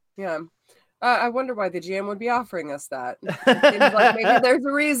idea. Yeah. I wonder why the GM would be offering us that. Seems like maybe there's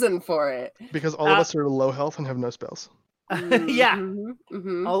a reason for it. Because all of us are low health and have no spells. Yeah. Mhm,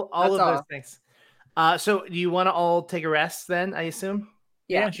 mhm. all That's of those things. So do you want to all take a rest then, I assume?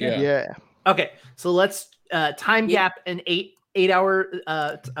 Yeah. sure. Yeah. Okay, so let's time Yeah. gap an 8-hour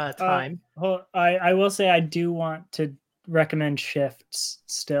time. I will say I do want to recommend shifts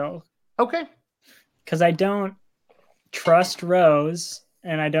still Okay. because I don't trust Rose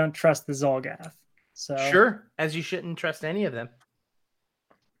and I don't trust the Zolgath. So Sure, as you shouldn't trust any of them.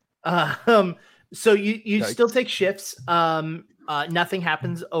 So you still take shifts. Nothing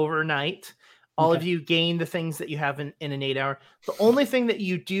happens overnight. All of you gain the things that you have in an 8-hour. The only thing that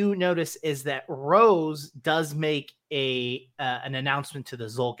you do notice is that Rose does make an announcement to the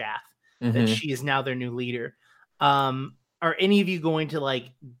Zolgath that she is now their new leader. Are any of you going to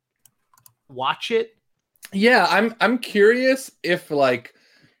like watch it? Yeah, I'm curious if like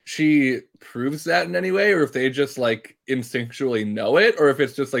she proves that in any way, or if they just like instinctually know it, or if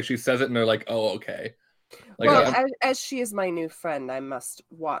it's just like she says it and they're like, oh, okay. Like, Well, as she is my new friend, I must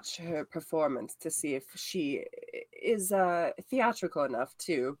watch her performance to see if she is theatrical enough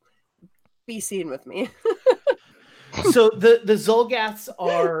to be seen with me. So the Zolgaths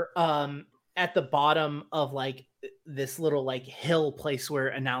are at the bottom of like this little like hill place where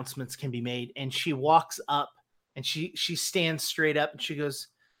announcements can be made, and she walks up and she stands straight up and she goes,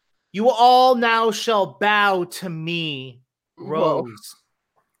 "You all now shall bow to me, Rose. Whoa.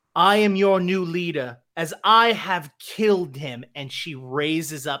 I am your new leader, as I have killed him." And she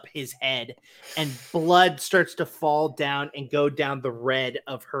raises up his head, and blood starts to fall down and go down the red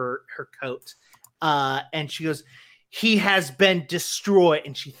of her coat. And she goes, "He has been destroyed."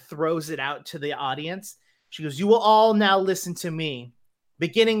 And she throws it out to the audience. She goes, "You will all now listen to me.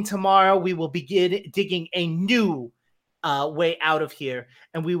 Beginning tomorrow, we will begin digging a new way out of here,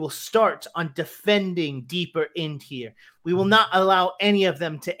 and we will start on defending deeper in here. We will not allow any of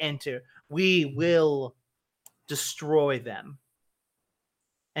them to enter. We will destroy them."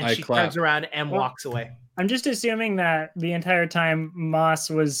 And she turns around and walks away. I'm just assuming that the entire time Moss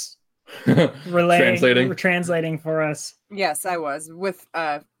was translating for us. Yes, I was with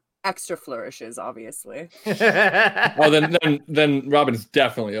extra flourishes, obviously. Oh, then Robin's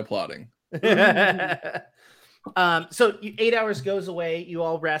definitely applauding. So 8 hours goes away. You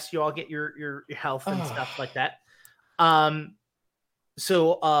all rest. You all get your health and stuff like that.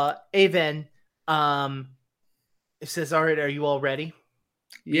 So Aven, it says, "All right, are you all ready?"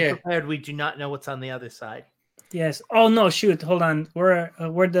 Yeah. Be prepared. We do not know what's on the other side. Yes. Oh no! Shoot! Hold on. Where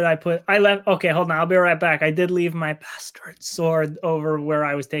did I put? I left. Okay, hold on. I'll be right back. I did leave my bastard sword over where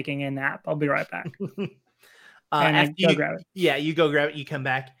I was taking a nap. I'll be right back. And go grab it. Yeah, you go grab it. You come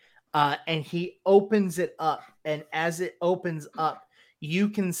back, and he opens it up. And as it opens up, you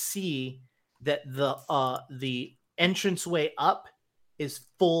can see that the entranceway up is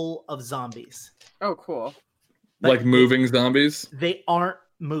full of zombies. Oh, cool! But like moving zombies. They aren't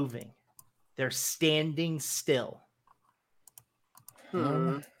moving. They're standing still.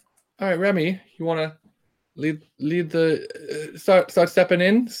 All right, Remy, you want to lead the start stepping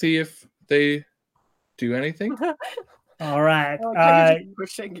in, see if they do anything. All right. Kind of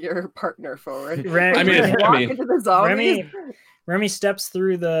pushing your partner forward. Remy, into the zombies. Remy steps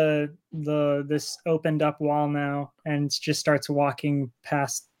through this opened up wall now and just starts walking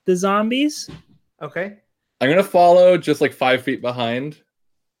past the zombies. Okay. I'm gonna follow just like 5 feet behind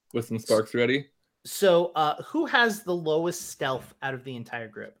with some sparks ready. So who has the lowest stealth out of the entire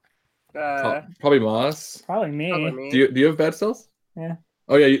group? Probably Moss. Probably me. Probably me. Do you have bad stealth? Yeah.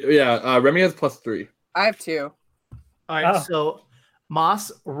 Oh yeah. Remy has +3. I have 2. All right. So Moss,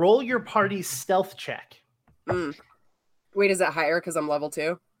 roll your party's stealth check. Wait, is that higher because I'm level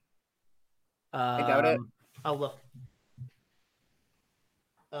 2? I doubt it. I'll look.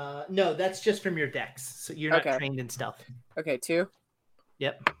 No, that's just from your dex. So you're not trained in stealth. Okay, 2.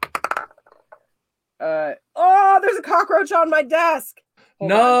 Yep. Oh, there's a cockroach on my desk. Hold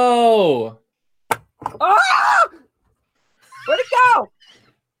no. On. Oh! Where'd it go?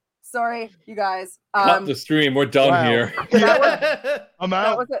 Sorry, you guys. Cut the stream. We're done here. I'm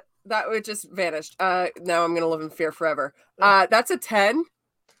out. That just vanished. Now I'm gonna live in fear forever. That's a 10.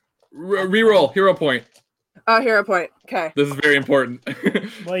 Reroll hero point. Oh, hero point. Okay. This is very important.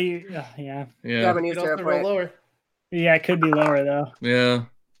 Well, yeah. Haven't used hero point. Lower. Yeah, it could be lower though. Yeah.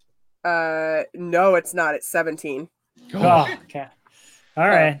 No, it's not. It's 17. Oh, okay. All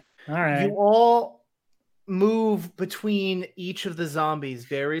right. You all move between each of the zombies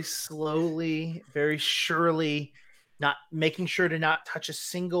very slowly, very surely. not making sure to not touch a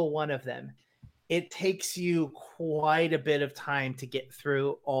single one of them. It takes you quite a bit of time to get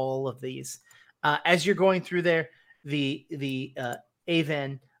through all of these. As you're going through there, the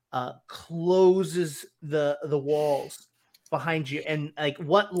Aven closes the walls behind you, and like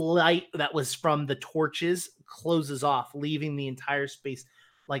what light that was from the torches closes off, leaving the entire space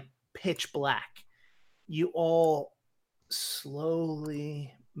like pitch black. You all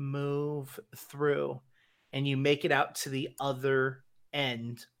slowly move through, and you make it out to the other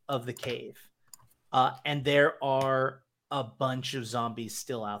end of the cave. And there are a bunch of zombies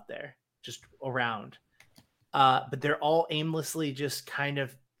still out there, just around. But they're all aimlessly just kind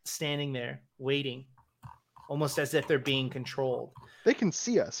of standing there, waiting, almost as if they're being controlled. They can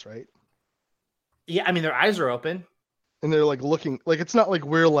see us, right? Yeah, I mean, their eyes are open. And they're like looking, like it's not like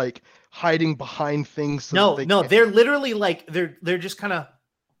we're like hiding behind things. So No, they no, can't- they're literally like they're just kind of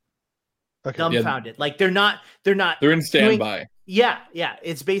okay. dumbfounded. Like they're not. They're in standby. Yeah.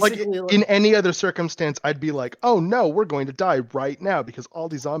 It's Like basically in any other circumstance, I'd be like, "Oh no, we're going to die right now because all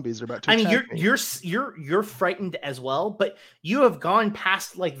these zombies are about to." I mean, attack me. you're frightened as well, but you have gone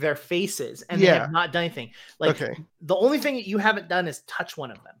past like their faces and they Yeah. have not done anything. Like Okay. the only thing that you haven't done is touch one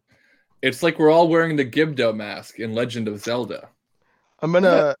of them. It's like we're all wearing the Gibdo mask in Legend of Zelda. I'm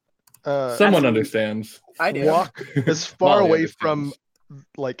gonna Someone understands. I do. walk as far Molly away from understands.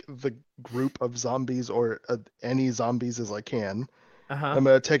 like the group of zombies or any zombies as I can. Uh-huh. I'm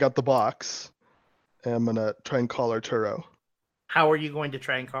gonna take out the box and I'm gonna try and call Arturo. How are you going to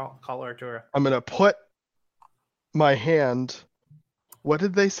try and call Arturo? I'm gonna put my hand. What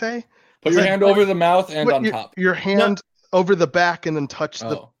did they say? Put your Like, hand over the mouth and Put on your, top. your hand over the back and then touch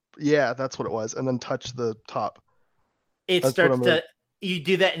the. Oh. Yeah, that's what it was, and then touch the top. It That's what starts I'm to gonna- you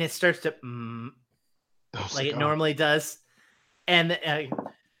do that and it starts to I was like it "Oh." normally does. And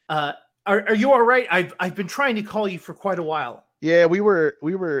are you all right? I've been trying to call you for quite a while. Yeah, we were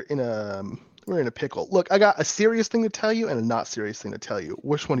in a pickle. Look, I got a serious thing to tell you and a not serious thing to tell you.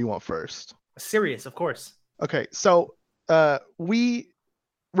 Which one do you want first? Serious, of course. Okay, so we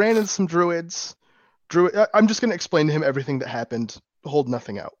ran into some druids. I'm just gonna explain to him everything that happened. Hold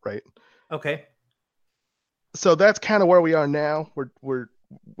nothing out, right? Okay. So that's kind of where we are now.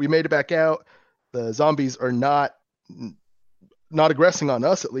 We made it back out. The zombies are not aggressing on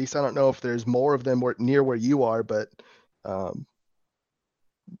us, at least. I don't know if there's more of them near where you are, but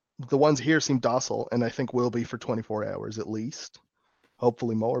the ones here seem docile, and I think will be for 24 hours at least.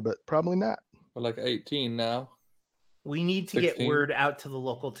 Hopefully more, but probably not. We're like 18 now. We need to get 16. word out to the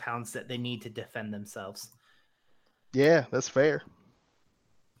local towns that they need to defend themselves. Yeah, that's fair.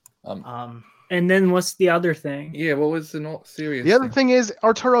 And then what's the other thing? Yeah, what was the not serious? The other thing? thing is,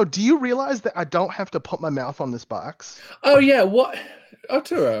 Arturo, do you realize that I don't have to put my mouth on this box? Oh yeah, what?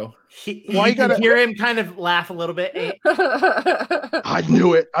 Arturo. Why You you gotta- can hear him kind of laugh a little bit. Hey, I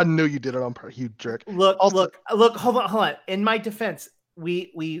knew it. I knew you did it on purpose, you jerk. look, Also- look, hold on. In my defense,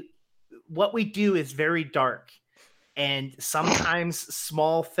 what we do is very dark, and sometimes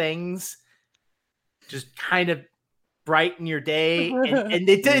small things just kind of brighten your day, and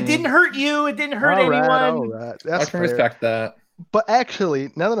it didn't hurt you. It didn't hurt anyone. All right. I That's can fair. respect that. But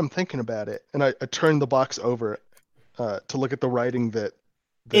actually, now that I'm thinking about it, and I turn the box over to look at the writing that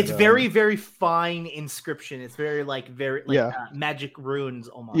It's very, very fine inscription. It's very Yeah. magic runes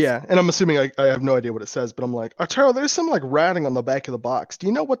almost. yeah, and I'm assuming I have no idea what it says, but I'm like, Arturo, there's some like writing on the back of the box. Do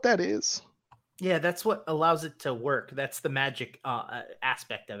you know what that is? Yeah, that's what allows it to work. That's the magic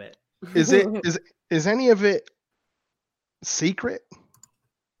aspect of it. Is it is any of it secret?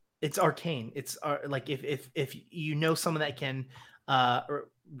 It's arcane. It's like if you know someone that can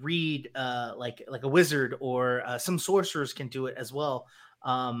read like a wizard, or some sorcerers can do it as well.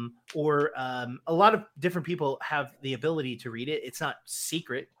 Or a lot of different people have the ability to read it. It's not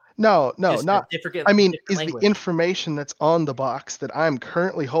secret. No, just a not. different. I mean, different is language. the information that's on the box that I'm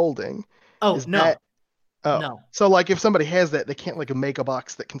currently holding? Oh is no, that- Oh, no, so like if somebody has that, they can't like make a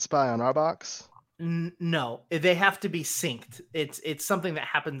box that can spy on our box. no. They have to be synced. It's something that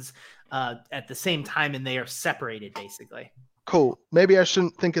happens at the same time, and they are separated basically. Cool. Maybe I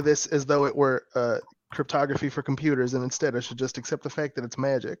shouldn't think of this as though it were cryptography for computers, and instead I should just accept the fact that it's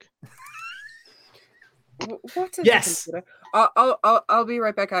magic. What is Yes. the computer? I'll be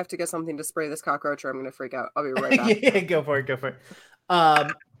right back. I have to get something to spray this cockroach, or I'm gonna freak out. I'll be right back. Yeah, go for it.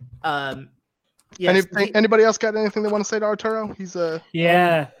 Yes, Anybody else got anything they want to say to Arturo? He's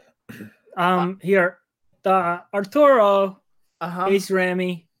Yeah. Here, the Arturo uh-huh. is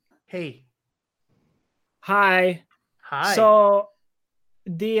Remy. Hey, Hi. hi. So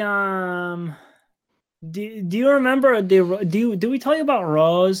the do you remember do we tell you about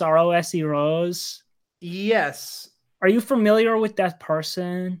Rose, ROSE Rose? Yes. Are you familiar with that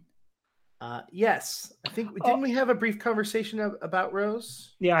person? Yes, I think didn't we have a brief conversation about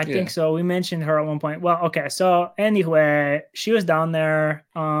Rose? Yeah, I Yeah. think so. We mentioned her at one point. Well, okay. So anyway, she was down there.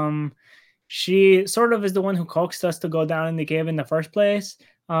 She sort of is the one who coaxed us to go down in the cave in the first place.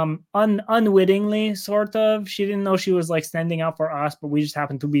 Unwittingly, sort of. She didn't know she was like standing out for us, but we just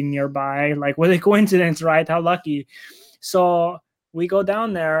happened to be nearby. Like, what a coincidence, right? How lucky. So we go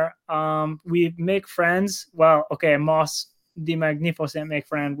down there. We make friends. Well, okay, Moss the Magnificent make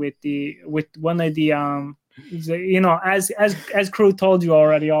friend with one of the as Crew told you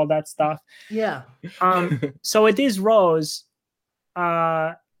already, all that stuff. Yeah. So it is Rose,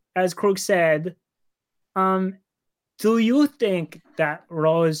 as Krug said. Do you think that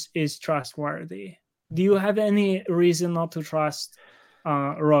Rose is trustworthy? Do you have any reason not to trust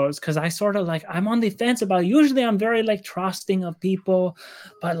Rose? Because I sort of like, I'm on the fence about. Usually, I'm very like trusting of people,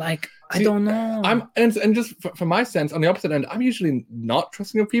 but like I don't know. And just from my sense, on the opposite end, I'm usually not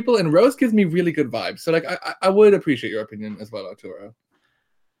trusting of people, and Rose gives me really good vibes. So like, I would appreciate your opinion as well, Arturo.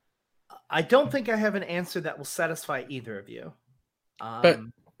 I don't think I have an answer that will satisfy either of you. But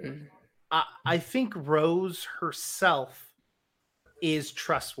I think Rose herself is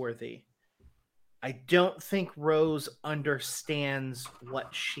trustworthy. I don't think Rose understands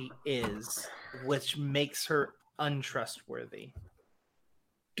what she is, which makes her untrustworthy.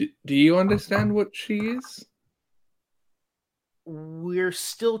 Do you understand what she is? We're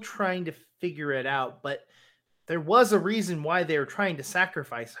still trying to figure it out, but there was a reason why they were trying to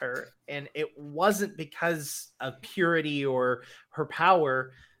sacrifice her, and it wasn't because of purity or her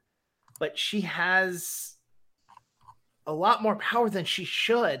power, but she has a lot more power than she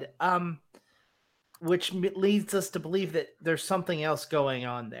should, which leads us to believe that there's something else going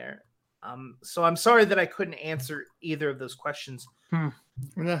on there. So I'm sorry that I couldn't answer either of those questions.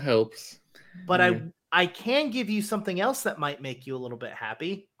 That helps. But I can give you something else that might make you a little bit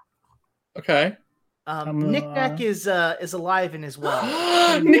happy. Okay. Knick-Knack is alive and is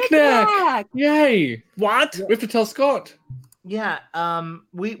well. Knick-Knack! Yay! What? We have to tell Scott. Yeah.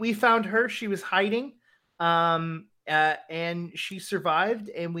 We found her. She was hiding. And she survived.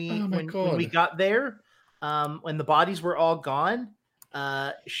 And when we got there, when the bodies were all gone,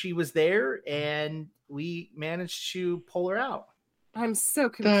 she was there, and we managed to pull her out. I'm so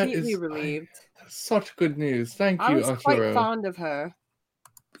completely relieved. Such good news. Thank you, I was Arturo. quite fond of her.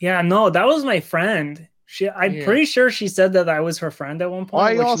 Yeah, no, that was my friend. I'm pretty sure she said that I was her friend at one point.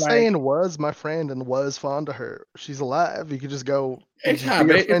 Why y'all saying was my friend and was fond of her? She's alive. You could just go. It's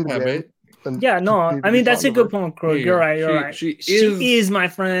habit. Yeah, no, I mean that's a good point, Krug. Yeah, You're right. She is my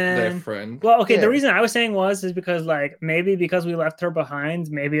friend. Their friend. Well, okay. Yeah. The reason I was saying is because like maybe because we left her behind,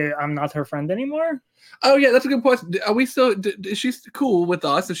 maybe I'm not her friend anymore. Oh yeah, that's a good point. Are we still? Is she cool with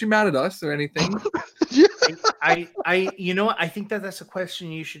us? Is she mad at us or anything? I you know what? I think that's a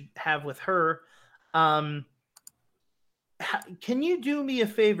question you should have with her. Can you do me a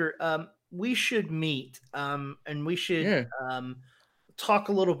favor? We should meet. And we should talk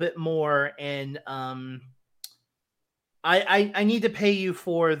a little bit more, and I need to pay you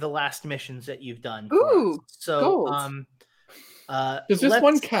for the last missions that you've done. Ooh, so gold. Does this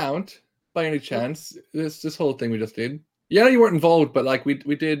one count by any chance? This whole thing we just did. Yeah, you weren't involved, but like we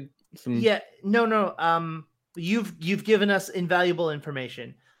did some. Yeah, no. You've given us invaluable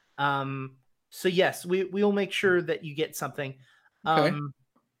information. So yes, we will make sure that you get something. Okay.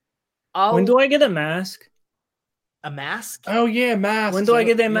 When do I get a mask? A mask? Oh yeah, mask. When do I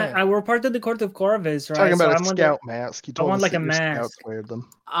get a mask? We're part of the Court of Corvus, right? Talking about a scout mask. I want like a mask. Wear them.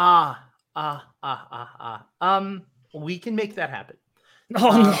 We can make that happen.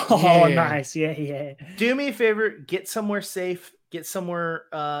 Nice. Yeah. Do me a favor, get somewhere safe, get somewhere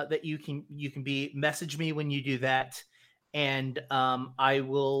that you can be. Message me when you do that, and I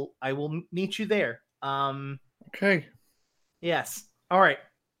will meet you there. Okay. Yes. All right.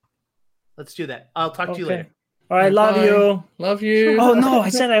 Let's do that. I'll talk to you later. All right, love you. Love you. Oh no, I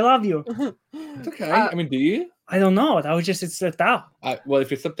said I love you. It's okay. I mean, do you? I don't know. That was just it slipped out. Well,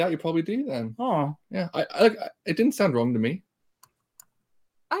 if it slipped out, you probably do then. Oh. Yeah. It didn't sound wrong to me.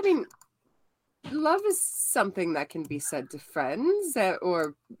 I mean, love is something that can be said to friends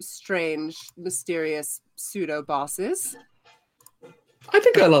or strange, mysterious pseudo bosses. I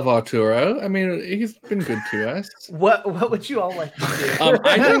think I love Arturo. I mean, he's been good to us. What would you all like to do?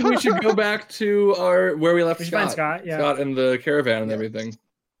 I think we should go back to where we left Scott. Scott and the caravan and everything.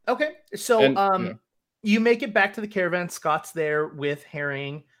 Okay, so you make it back to the caravan. Scott's there with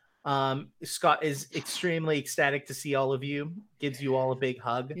Herring. Scott is extremely ecstatic to see all of you. Gives you all a big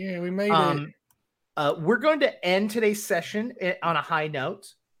hug. Yeah, we made it. We're going to end today's session on a high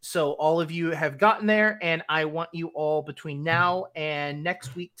note. So all of you have gotten there, and I want you all between now and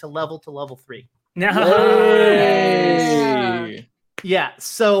next week to level 3. Yay! Yeah,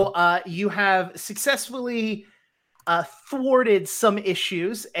 so you have successfully thwarted some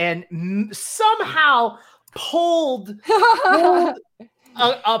issues and somehow pulled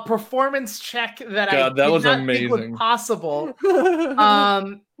a performance check that God, that was amazing. was possible.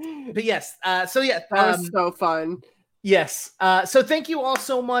 But yes, so yeah, that was so fun. Yes. So thank you all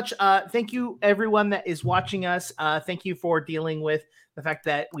so much. Thank you everyone that is watching us. Thank you for dealing with the fact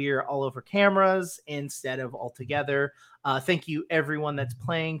that we are all over cameras instead of all together. Thank you everyone that's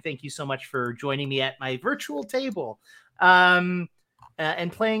playing. Thank you so much for joining me at my virtual table and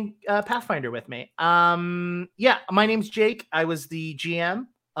playing Pathfinder with me. Yeah, my name's Jake. I was the GM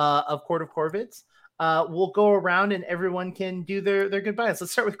of Court of Corvids. We'll go around and everyone can do their goodbyes.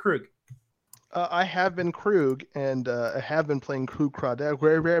 Let's start with Krug. I have been Krug, and I have been playing Krug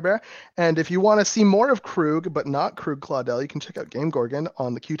Claudel. And if you want to see more of Krug, but not Krug Claudel, you can check out Game Gorgon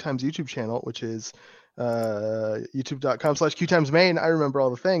on the Q Times YouTube channel, which is youtube.com/QTimesMain. I remember all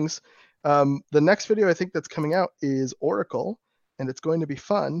the things. The next video I think that's coming out is Oracle, and it's going to be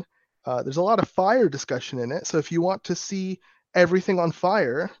fun. There's a lot of fire discussion in it, so if you want to see everything on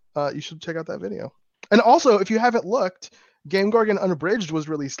fire, you should check out that video. And also, if you haven't looked, Game Gorgon Unabridged was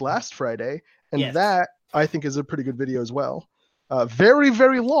released last Friday, and that I think is a pretty good video as well. Very,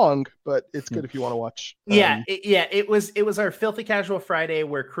 very long, but it's good if you want to watch. It was our Filthy Casual Friday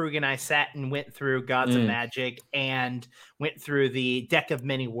where Krug and I sat and went through Gods of Magic and went through the Deck of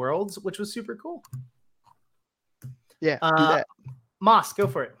Many Worlds, which was super cool. Yeah, do that. Moss, go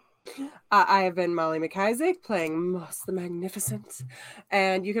for it. I have been Molly McIsaac playing Moss the Magnificent,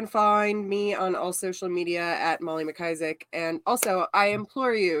 and you can find me on all social media at Molly McIsaac. And also, I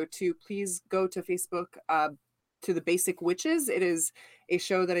implore you to please go to Facebook to the Basic Witches. It is a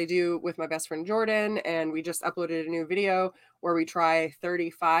show that I do with my best friend Jordan, and we just uploaded a new video where we try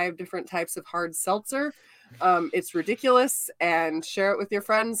 35 different types of hard seltzer. It's ridiculous, and share it with your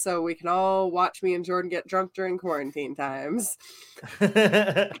friends so we can all watch me and Jordan get drunk during quarantine times.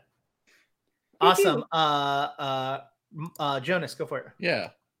 Awesome. Jonas, go for it. Yeah.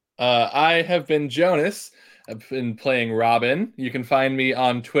 I have been Jonas. I've been playing Robin. You can find me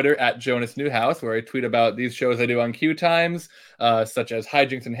on Twitter at Jonas Newhouse, where I tweet about these shows I do on Q Times, such as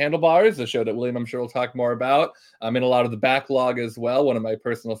Hijinks and Handlebars, a show that William, I'm sure, will talk more about. I'm in a lot of the backlog as well. One of my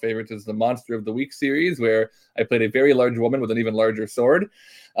personal favorites is the Monster of the Week series, where I played a very large woman with an even larger sword.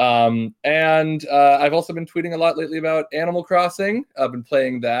 And I've also been tweeting a lot lately about Animal Crossing. I've been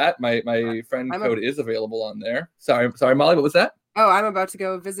playing that. My friend code is available on there. Sorry, Molly, what was that? Oh, I'm about to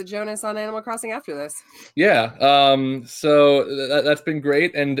go visit Jonas on Animal Crossing after this. Yeah, so that's been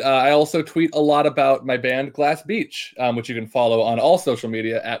great. And I also tweet a lot about my band Glass Beach, which you can follow on all social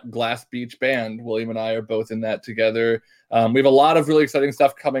media at Glass Beach Band. William and I are both in that together. We have a lot of really exciting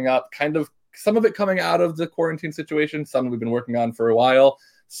stuff coming up, some of it coming out of the quarantine situation, some we've been working on for a while.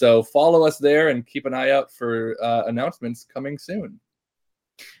 So follow us there and keep an eye out for announcements coming soon.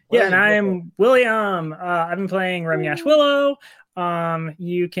 Yeah, and I'm William. I've been playing Remy Ash Willow.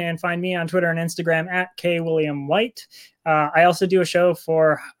 You can find me on Twitter and Instagram at kwilliamwhite. I also do a show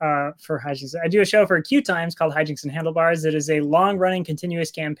for Hijinks. I do a show for Q Times called Hijinks and Handlebars. It is a long-running,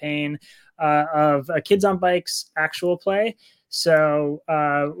 continuous campaign of Kids on Bikes actual play. So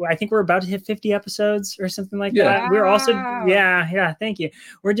I think we're about to hit 50 episodes or something like that. We're also thank you.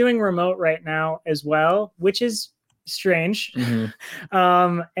 We're doing remote right now as well, which is strange. Mm-hmm.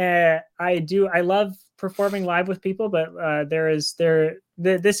 I love performing live with people, but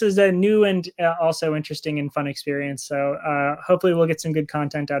this is a new and also interesting and fun experience. So hopefully we'll get some good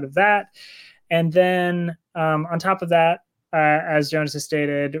content out of that. And then on top of that, as Jonas has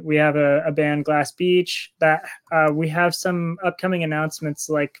stated, we have a band, Glass Beach, that we have some upcoming announcements,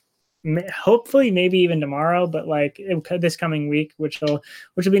 like hopefully maybe even tomorrow, but like this coming week, which will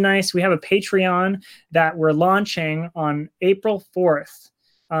be nice. We have a Patreon that we're launching on April 4th.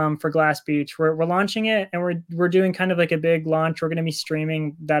 For Glass Beach. We're launching it, and we're doing kind of like a big launch. We're going to be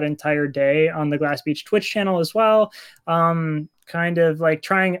streaming that entire day on the Glass Beach Twitch channel as well. Kind of like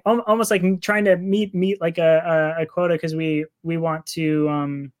almost like trying to meet like a quota, because we want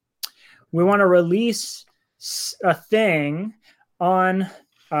to release a thing on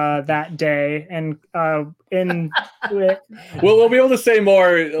that day, and we'll be able to say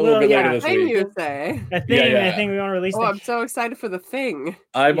more a little bit later this week. You say a thing. I think we want to release. I'm so excited for the thing.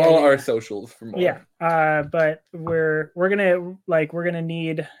 Eyeball our socials for more. Yeah, but we're gonna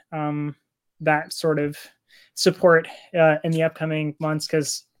need that sort of support in the upcoming months,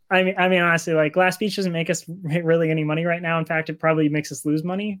 because I mean, honestly, like Glass Beach doesn't make us really any money right now. In fact, it probably makes us lose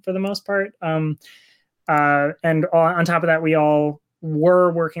money for the most part. And on top of that, we all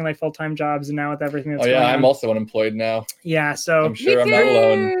were working like full-time jobs, and now with everything that's going on, I'm also unemployed now. Yeah, so I'm sure I'm not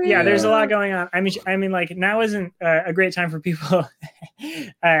alone. Yeah, there's a lot going on. I mean, like now isn't a great time for people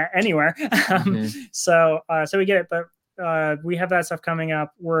anywhere. So we get it, but we have that stuff coming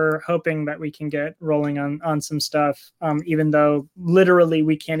up. We're hoping that we can get rolling on some stuff, even though literally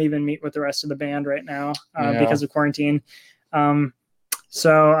we can't even meet with the rest of the band right now because of quarantine.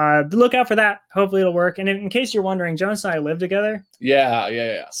 So look out for that. Hopefully it'll work. And in case you're wondering, Jonas and I live together.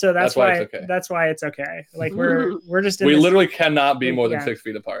 Yeah. So that's why it's okay. That's why it's okay. Like we're just we literally cannot be more than 6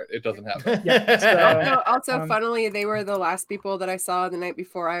 feet apart. It doesn't happen. Yeah. Also, funnily, they were the last people that I saw the night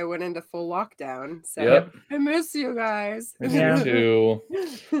before I went into full lockdown. So I miss you guys. Miss you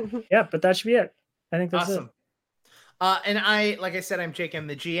too. Yeah, but that should be it. I think that's awesome. And like I said, I'm Jake. I'm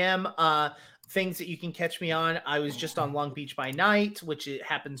the GM. Things that you can catch me on. I was just on Long Beach by Night, which it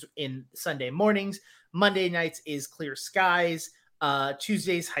happens in Sunday mornings. Monday nights is Clear Skies.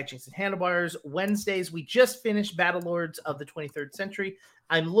 Tuesdays, Hijinks and Handlebars. Wednesdays, we just finished Battle Lords of the 23rd Century.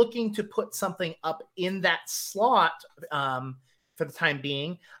 I'm looking to put something up in that slot for the time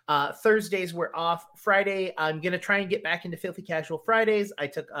being. Thursdays, we're off. Friday, I'm going to try and get back into Filthy Casual Fridays. I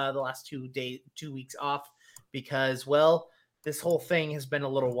took the last 2 weeks off because, well, this whole thing has been a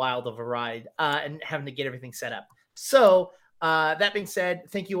little wild of a ride and having to get everything set up. So that being said,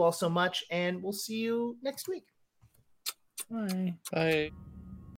 thank you all so much, and we'll see you next week. Bye. Bye.